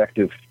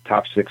ineffective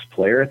top six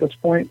player at this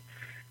point.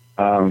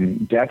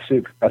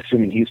 Datsuk,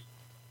 assuming he's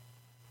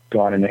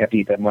gone and they have to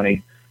eat that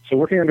money. So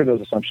working under those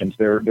assumptions,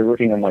 they're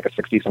working on like a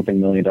 $60-something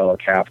million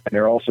cap, and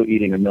they're also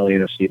eating $1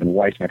 million of Stephen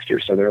Weiss next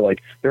year. So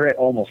they're at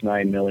almost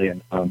 $9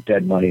 million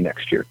dead money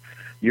next year.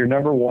 Your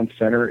number one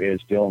center is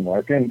Dylan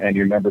Larkin, and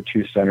your number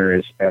two center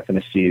is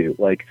Athanasiou.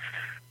 Like,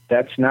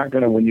 that's not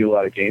going to win you a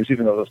lot of games,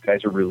 even though those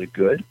guys are really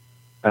good.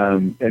 I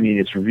mean,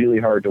 it's really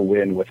hard to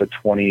win with a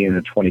 20 and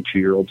a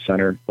 22-year-old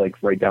center,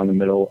 like right down the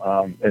middle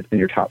in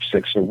your top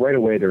six. So right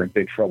away, they're in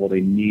big trouble.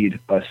 They need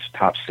a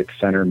top six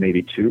center,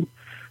 maybe two.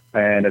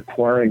 And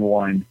acquiring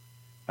one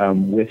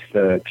with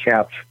the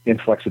cap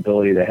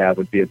inflexibility they have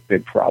would be a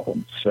big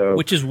problem. So,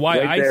 which is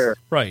why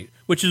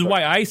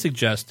I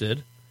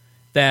suggested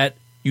that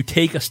you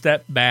take a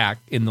step back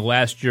in the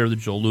last year of the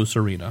Joe Louis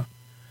Arena.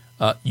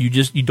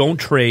 You don't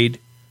trade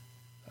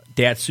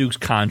Datsuk's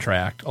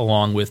contract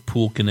along with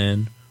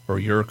Pulkkinen or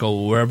Jurko,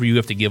 or wherever you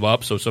have to give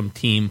up, so some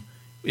team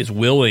is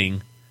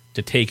willing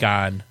to take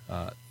on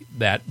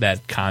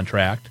that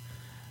contract,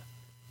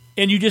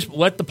 and you just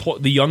let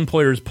the young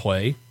players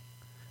play.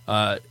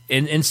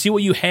 And see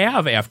what you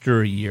have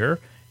after a year.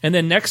 And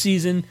then next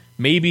season,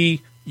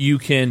 maybe you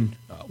can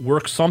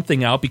work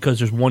something out because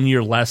there's 1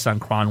 year less on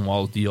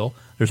Kronwall's deal.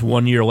 There's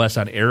 1 year less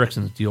on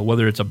Eriksson's deal,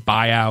 whether it's a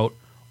buyout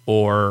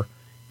or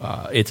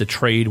it's a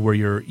trade where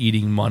you're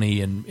eating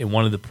money and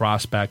one of the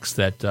prospects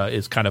that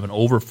is kind of an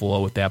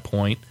overflow at that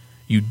point,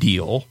 you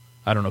deal.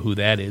 I don't know who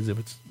that is. If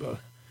it's,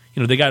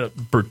 they got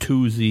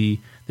Bertuzzi,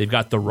 they've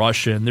got the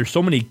Russian. There's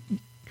so many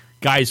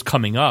guys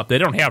coming up. They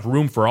don't have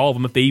room for all of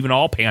them if they even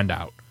all panned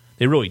out.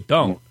 They really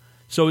don't.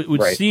 So it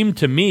would seem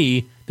to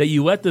me that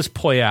you let this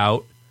play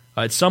out.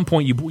 At some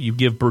point, you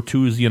give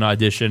Bertuzzi an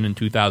audition in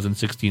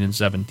 2016 and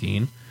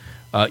 17.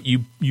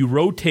 You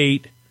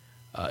rotate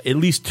at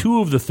least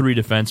two of the three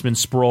defensemen,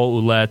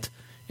 Sproul, Ouellette,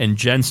 and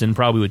Jensen,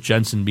 probably with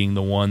Jensen being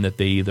the one that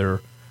they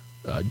either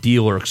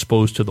deal or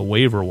expose to the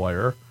waiver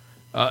wire.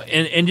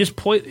 And just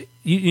play.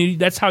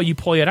 That's how you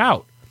play it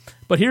out.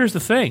 But here's the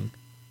thing.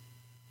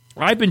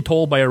 I've been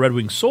told by a Red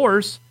Wing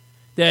source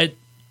that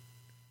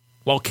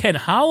while Ken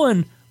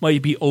Holland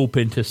might be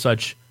open to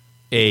such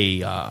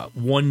a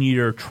 1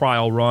 year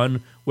trial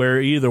run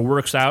where it either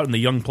works out and the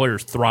young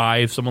players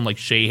thrive, someone like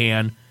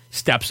Sheahan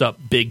steps up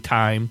big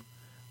time,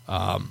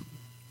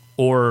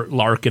 or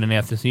Larkin and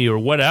Anthony or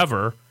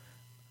whatever,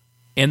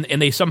 and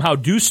they somehow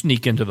do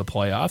sneak into the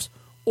playoffs,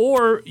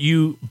 or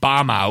you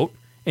bomb out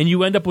and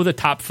you end up with a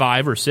top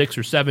 5 or 6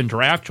 or 7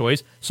 draft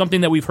choice,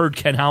 something that we've heard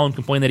Ken Holland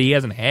complain that he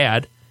hasn't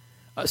had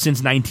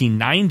since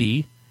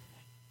 1990.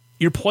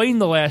 You're playing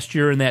the last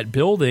year in that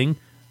building,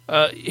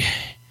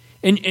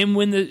 and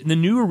when the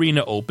new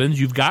arena opens,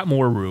 you've got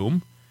more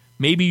room.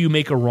 Maybe you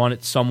make a run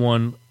at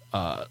someone,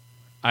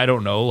 I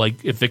don't know,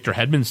 like if Victor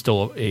Hedman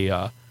still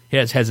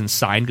hasn't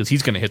signed because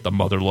he's going to hit the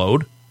mother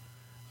load.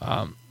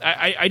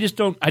 I just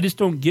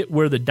don't get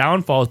where the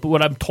downfall is. But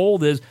what I'm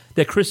told is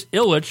that Chris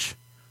Ilitch,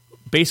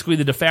 basically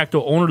the de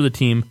facto owner of the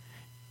team,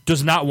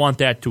 does not want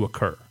that to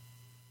occur.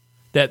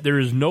 That there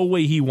is no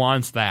way he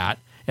wants that.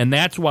 And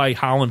that's why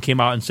Holland came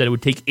out and said it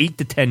would take 8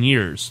 to 10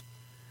 years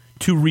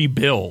to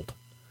rebuild.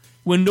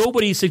 When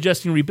nobody's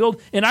suggesting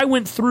rebuild. And I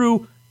went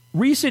through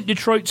recent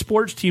Detroit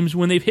sports teams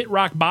when they've hit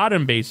rock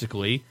bottom,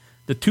 basically.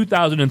 The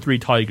 2003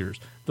 Tigers.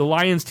 The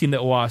Lions team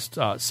that lost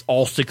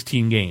all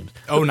 16 games.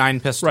 09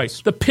 Pistons.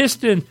 Right.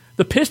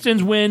 The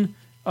Pistons when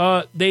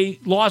they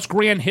lost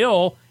Grant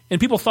Hill, and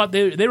people thought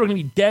they were going to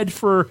be dead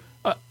for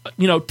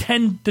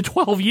 10 to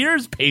 12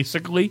 years,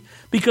 basically,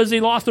 because they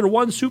lost their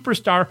one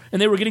superstar,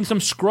 and they were getting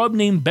some scrub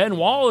named Ben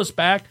Wallace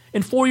back,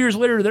 and 4 years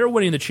later, they're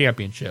winning the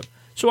championship.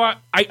 So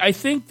I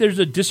think there's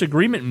a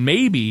disagreement,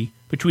 maybe,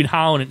 between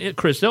Holland and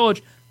Chris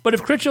Ilitch, but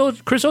if Chris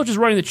Ilitch is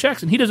running the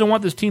checks, and he doesn't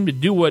want this team to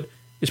do what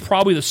is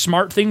probably the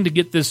smart thing to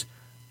get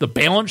the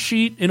balance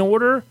sheet in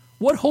order,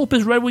 what hope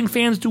as Red Wing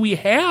fans do we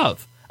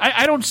have?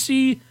 I don't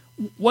see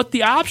what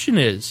the option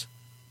is.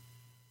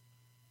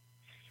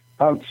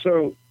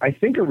 So I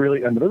think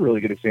another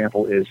really good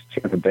example is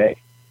Tampa Bay.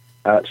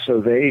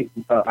 So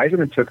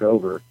Yzerman took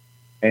over,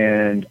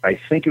 and I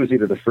think it was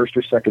either the first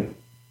or second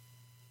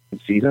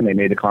season they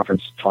made the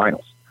conference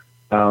finals,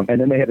 and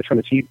then they had to turn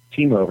the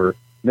team over,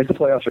 miss the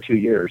playoffs for 2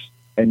 years,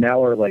 and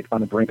now are like on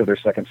the brink of their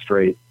second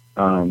straight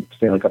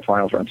Stanley Cup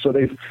Finals run. So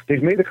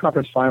they've made the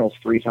conference finals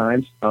 3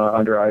 times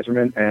under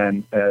Yzerman,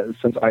 and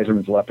since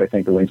Yzerman's left, I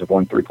think the Wings have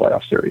won 3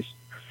 playoff series.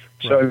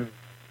 So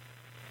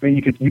I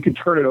mean, you could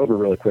turn it over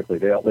really quickly.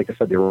 Like I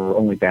said, they were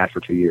only bad for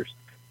 2 years.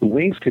 The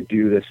Wings could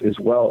do this as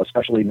well,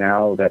 especially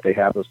now that they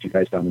have those two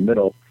guys down the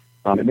middle.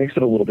 It makes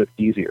it a little bit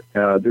easier.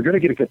 They're going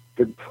to get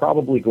they're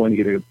probably going to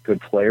get a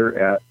good player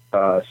at.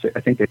 I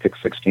think they picked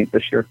 16th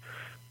this year.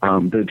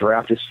 The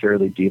draft is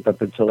fairly deep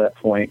up until that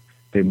point.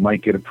 They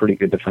might get a pretty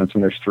good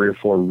defenseman. There's 3 or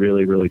 4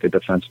 really, really good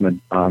defensemen.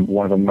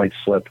 One of them might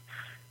slip.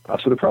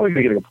 So they're probably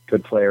going to get a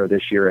good player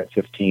this year at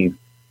 15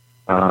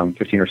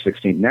 or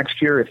 16.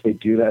 Next year, if they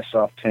do that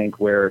soft tank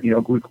where,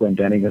 Luke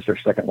Glendening is their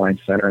second line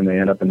center and they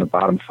end up in the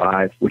bottom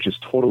 5, which is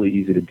totally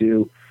easy to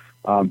do,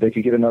 they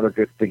could get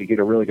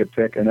a really good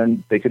pick, and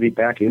then they could be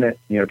back in it,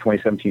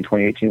 2017,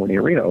 2018 when the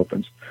arena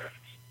opens.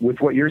 With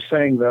what you're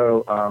saying,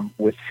 though,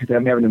 with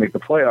them having to make the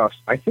playoffs,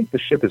 I think the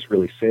ship has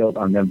really sailed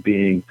on them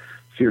being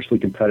fiercely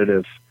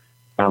competitive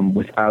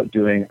without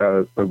doing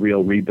a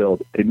real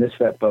rebuild. They missed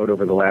that boat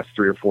over the last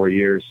 3 or 4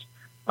 years,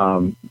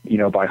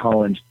 by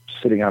Holland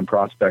sitting on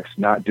prospects,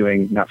 not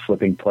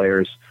flipping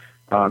players,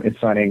 and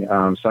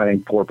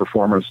signing poor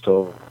performers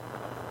to,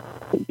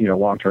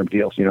 long-term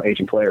deals,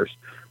 aging players.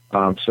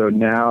 So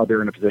now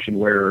they're in a position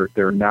where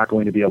they're not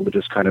going to be able to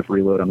just kind of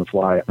reload on the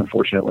fly,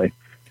 unfortunately.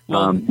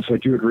 So I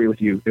do agree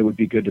with you. It would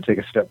be good to take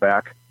a step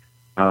back.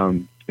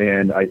 And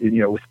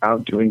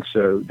without doing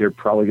so, they're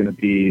probably going to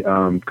be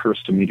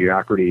cursed to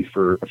mediocrity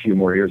for a few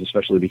more years,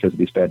 especially because of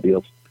these bad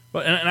deals.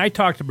 Well, and I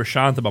talked to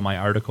Prashanth about my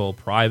article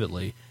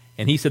privately,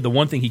 and he said the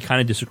one thing he kind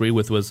of disagreed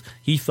with was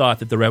he thought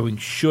that the Red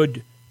Wings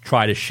should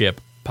try to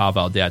ship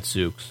Pavel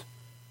Datsyuk's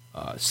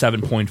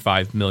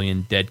 $7.5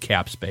 million dead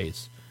cap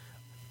space,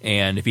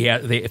 and if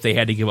they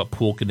had to give up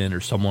Pulkkinen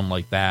or someone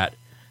like that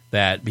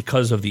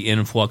because of the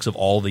influx of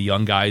all the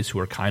young guys who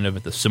are kind of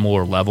at the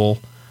similar level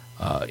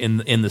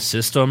in the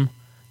system,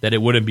 that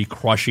it wouldn't be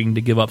crushing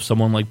to give up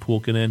someone like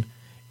Pulkkinen,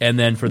 and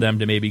then for them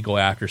to maybe go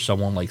after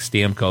someone like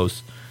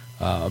Stamkos.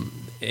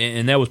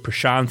 And that was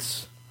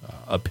Prashanth's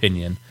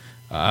opinion.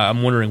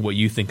 I'm wondering what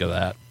you think of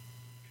that.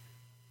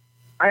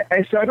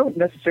 So I don't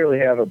necessarily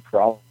have a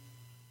problem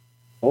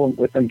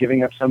with them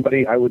giving up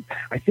somebody. I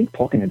think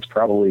Pulkkinen's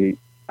probably.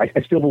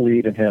 I still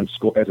believe in him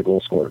as a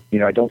goal scorer.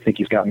 I don't think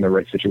he's gotten the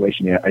right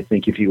situation yet. I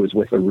think if he was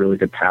with a really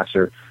good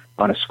passer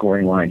on a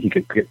scoring line, he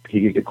could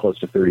get close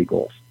to 30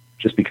 goals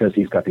just because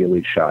he's got the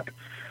elite shot.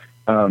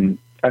 But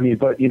they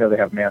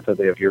have Mantha,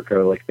 they have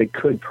Yurko. Like, they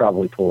could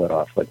probably pull it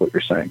off, like what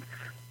you're saying.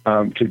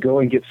 To go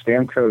and get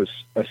Stamkos,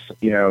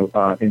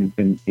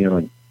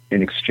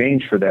 in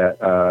exchange for that,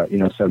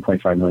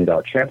 $7.5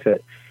 million cap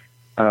hit.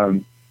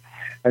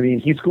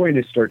 He's going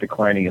to start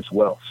declining as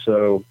well.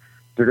 So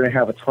they're going to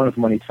have a ton of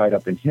money tied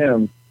up in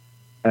him,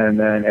 and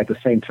then at the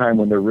same time,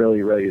 when they're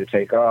really ready to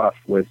take off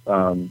with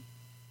Larkin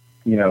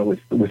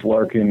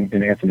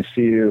and Anthony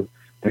Ciu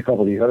and a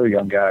couple of these other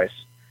young guys,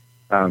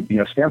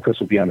 Stamkos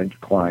will be on the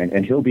decline,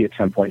 and he'll be a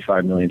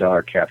 $10.5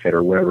 million cap hit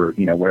or whatever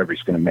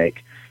he's going to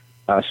make.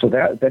 So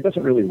that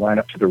doesn't really line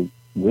up to the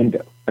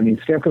window.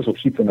 Stamkos will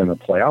keep them in the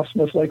playoffs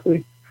most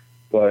likely,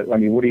 but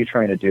what are you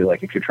trying to do?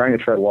 Like, if you're trying to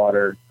tread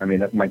water,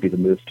 that might be the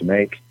move to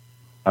make.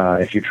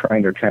 If you're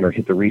trying to kind of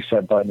hit the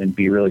reset button and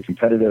be really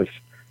competitive,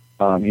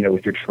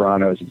 with your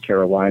Torontos and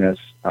Carolinas,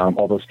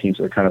 all those teams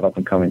that are kind of up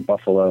and coming,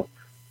 Buffalo,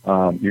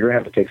 you're going to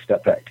have to take a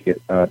step back to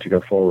get to go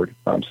forward.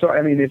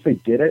 If they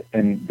did it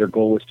and their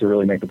goal was to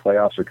really make the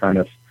playoffs or kind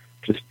of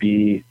just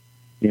be,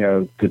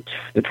 the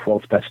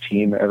 12th best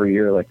team every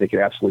year, like, they could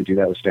absolutely do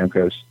that with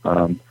Stamkos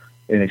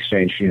in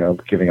exchange,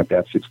 giving up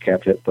that 6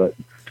 cap hit. But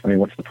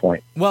what's the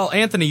point? Well,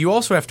 Anthony, you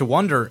also have to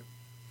wonder,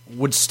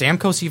 would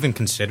Stamkos even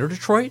consider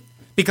Detroit?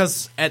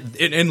 Because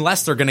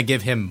unless they're going to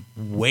give him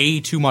way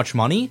too much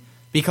money,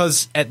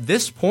 because at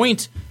this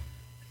point,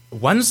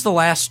 when's the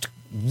last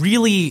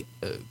really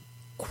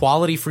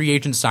quality free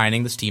agent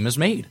signing this team has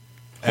made?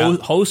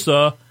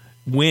 Hossa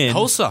win.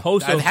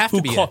 Hossa, that'd have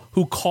to be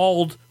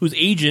it. Whose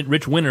agent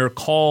Rich Winter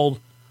called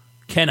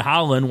Ken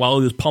Holland while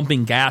he was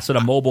pumping gas at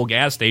a mobile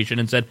gas station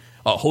and said,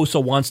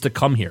 Hossa wants to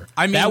come here.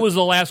 That was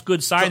the last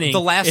good signing,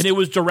 and it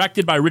was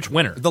directed by Rich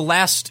Winter. The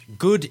last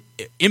good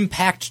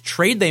impact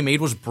trade they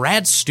made was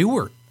Brad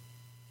Stewart.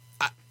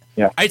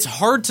 Yeah. It's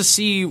hard to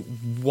see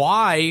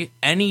why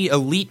any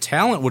elite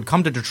talent would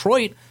come to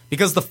Detroit,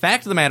 because the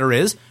fact of the matter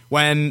is,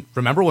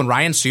 remember when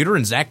Ryan Suter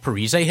and Zach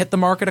Parise hit the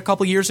market a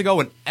couple years ago,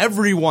 and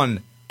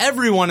everyone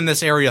in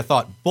this area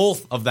thought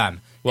both of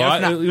them. Well,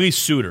 at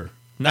least Suter.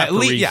 Not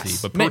Parise,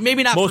 yes. but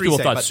maybe not most Parise, people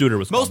thought Suter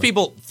was coming. Most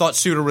people thought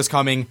Suter was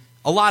coming.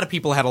 A lot of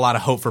people had a lot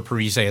of hope for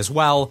Parise as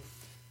well.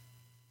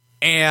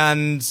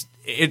 And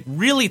it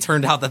really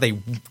turned out that they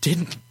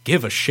didn't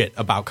give a shit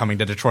about coming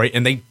to Detroit,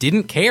 and they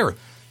didn't care.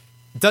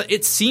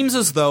 It seems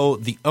as though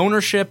the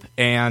ownership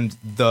and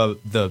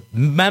the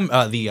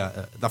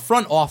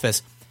front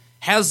office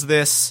has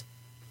this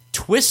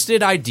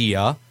twisted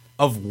idea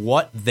of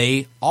what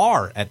they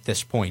are at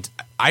this point.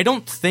 I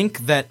don't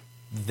think that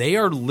they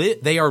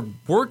are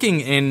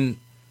working in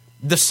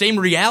the same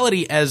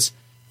reality as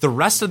the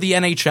rest of the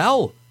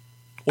NHL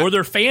or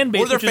their fan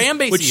base,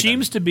 which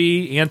seems to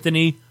be,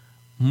 Anthony,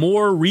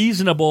 more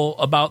reasonable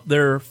about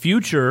their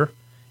future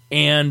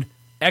and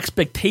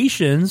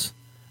expectations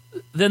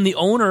than the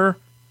owner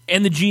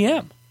and the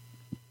GM.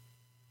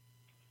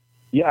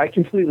 Yeah, I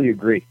completely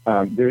agree.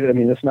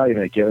 It's not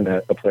even a given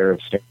that a player of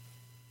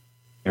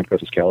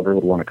Stamkos' caliber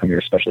would want to come here,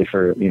 especially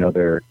for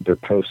their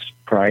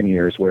post-prime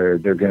years where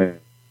they're going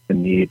to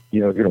need,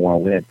 they're going to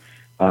want to win.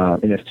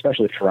 And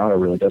especially if Toronto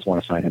really does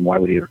want to sign him, why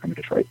would he ever come to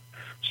Detroit?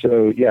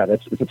 So, yeah,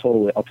 it's a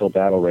totally uphill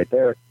battle right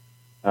there.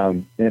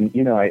 I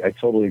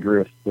totally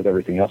agree with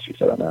everything else you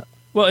said on that.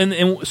 Well,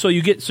 and so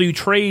you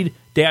trade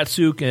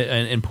Datsyuk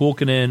and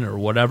Pulkkinen or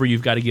whatever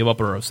you've got to give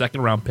up, or a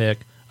second-round pick,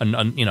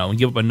 and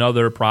give up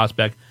another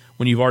prospect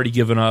when you've already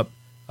given up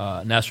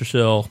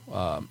Nestersil,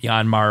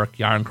 Janmark,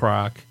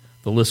 Järnkrok,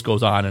 the list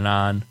goes on and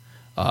on.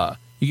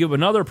 You give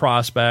another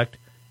prospect,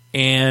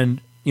 and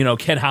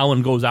Ken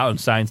Holland goes out and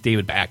signs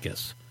David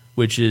Backes,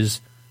 which is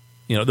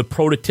the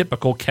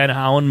prototypical Ken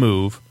Holland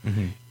move.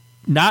 Mm-hmm.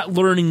 Not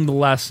learning the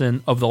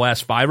lesson of the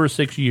last 5 or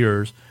 6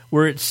 years,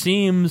 where it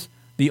seems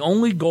the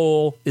only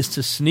goal is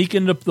to sneak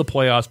into the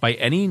playoffs by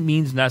any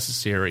means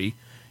necessary,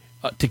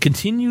 to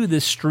continue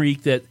this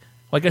streak that,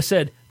 like I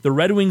said, the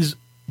Red Wings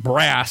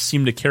brass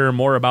seem to care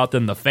more about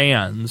than the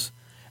fans,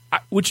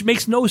 which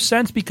makes no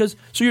sense because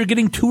so you're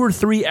getting 2 or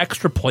 3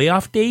 extra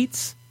playoff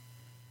dates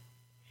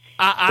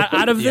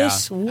out of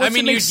this. What's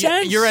it make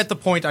sense? You're at the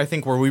point, I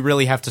think, where we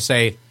really have to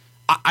say,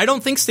 I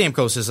don't think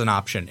Stamkos is an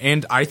option,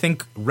 and I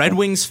think Red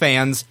Wings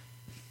fans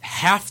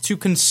have to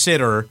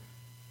consider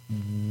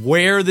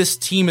where this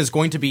team is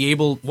going to be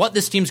what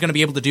this team's going to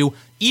be able to do,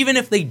 even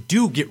if they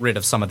do get rid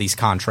of some of these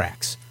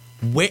contracts.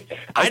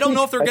 I don't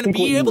know if they're going to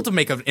be able to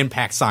make an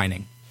impact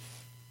signing.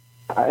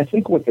 I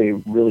think what they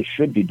really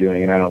should be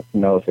doing, and I don't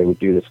know if they would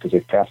do this because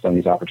they've passed on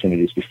these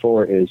opportunities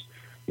before, is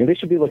they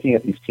should be looking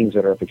at these teams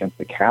that are up against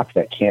the cap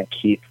that can't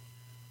keep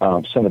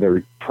some of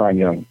their prime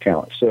young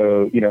talent.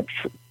 So,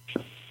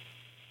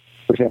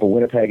 for example,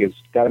 Winnipeg has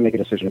got to make a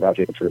decision about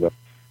Jacob Trouba.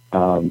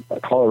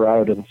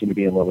 Colorado doesn't seem to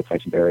be in love with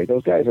Tyson Barrie.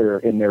 Those guys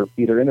are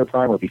either in their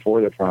prime or before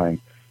their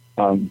prime.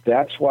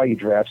 That's why you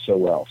draft so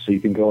well. So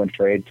you can go and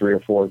trade 3 or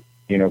 4,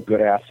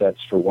 good assets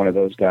for one of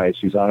those guys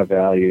who's on a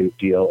value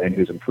deal and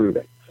who's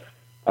improving.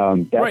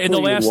 Right, and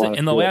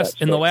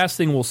the last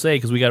thing we'll say,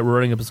 because we're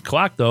running up the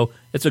clock, though,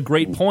 it's a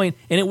great point,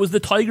 and it was the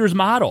Tigers'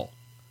 model.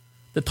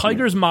 The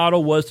Tigers'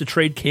 model was to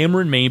trade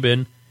Cameron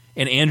Maybin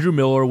and Andrew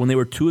Miller when they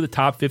were 2 of the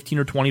top 15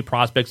 or 20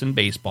 prospects in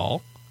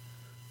baseball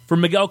for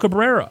Miguel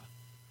Cabrera.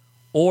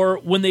 Or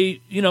when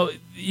they,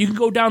 you can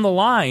go down the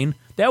line.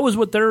 That's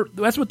what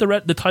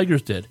the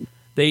Tigers did.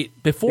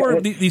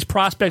 These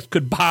prospects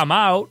could bomb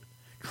out,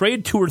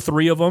 trade 2 or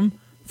 3 of them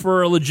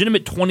for a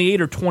legitimate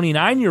 28 or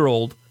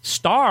 29-year-old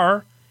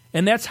star,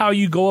 and that's how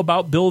you go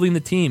about building the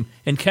team.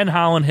 And Ken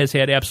Holland has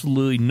had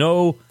absolutely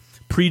no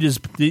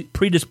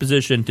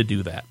predisposition to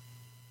do that.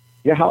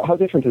 Yeah, how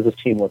different does this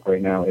team look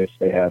right now if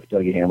they have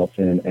Dougie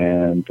Hamilton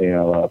and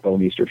Bo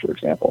Meester, for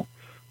example,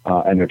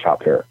 and their top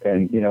pair,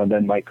 and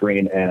then Mike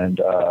Green and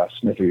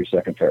Smith are your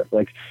second pair?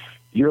 Like,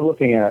 you're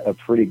looking at a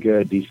pretty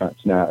good defense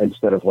now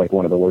instead of like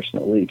one of the worst in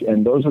the league.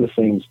 And those are the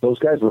things. Those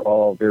guys were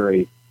all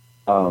very,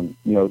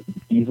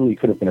 easily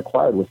could have been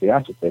acquired with the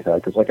assets they had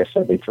because, like I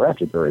said, they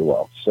drafted very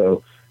well.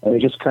 So, and they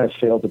just kind of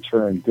failed to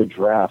turn good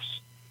drafts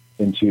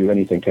into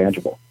anything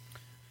tangible.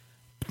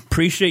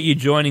 Appreciate you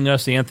joining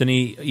us,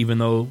 Anthony, even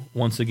though,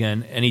 once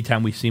again,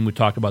 anytime we seem to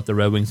talk about the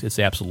Red Wings, it's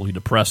absolutely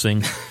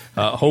depressing.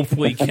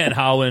 Hopefully Ken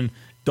Holland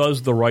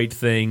does the right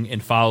thing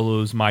and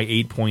follows my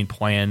 8-point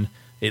plan,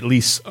 at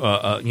least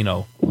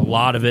a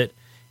lot of it.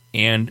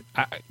 And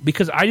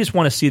because I just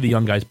want to see the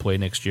young guys play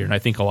next year, and I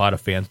think a lot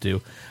of fans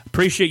do.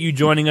 Appreciate you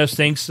joining us.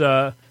 Thanks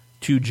to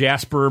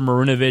Jasper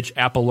Marinovich,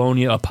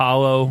 Apollonia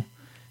Apollo.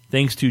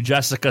 Thanks to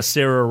Jessica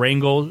Sarah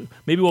Rangel.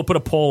 Maybe we'll put a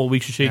poll.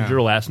 We should change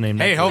your last name.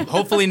 Hey,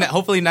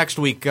 hopefully next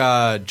week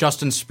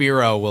Justin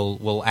Spiro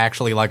will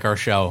actually like our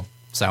show.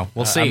 So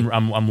we'll see.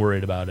 I'm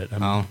worried about it.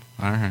 All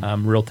right.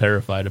 I'm real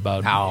terrified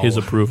about his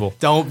approval.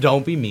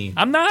 Don't be mean.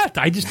 I'm not.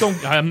 I just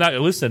don't. I'm not.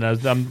 Listen,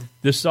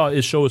 this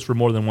show is for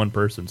more than one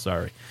person.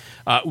 Sorry.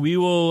 We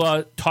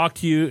will talk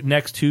to you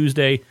next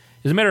Tuesday.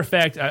 As a matter of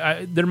fact,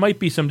 there might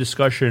be some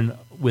discussion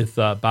with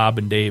Bob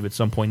and Dave at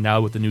some point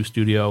now with the new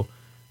studio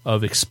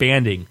of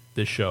expanding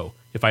this show.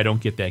 If I don't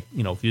get that,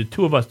 if the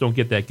 2 of us don't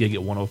get that gig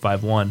at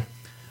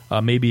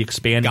 105.1, maybe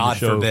expanding God the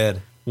show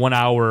forbid. 1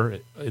 hour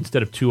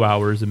instead of 2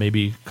 hours, and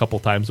maybe a couple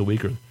times a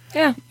week.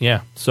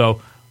 Yeah. So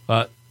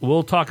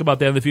we'll talk about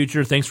that in the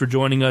future. Thanks for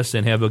joining us,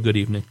 and have a good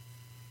evening.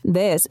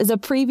 This is a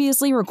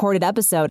previously recorded episode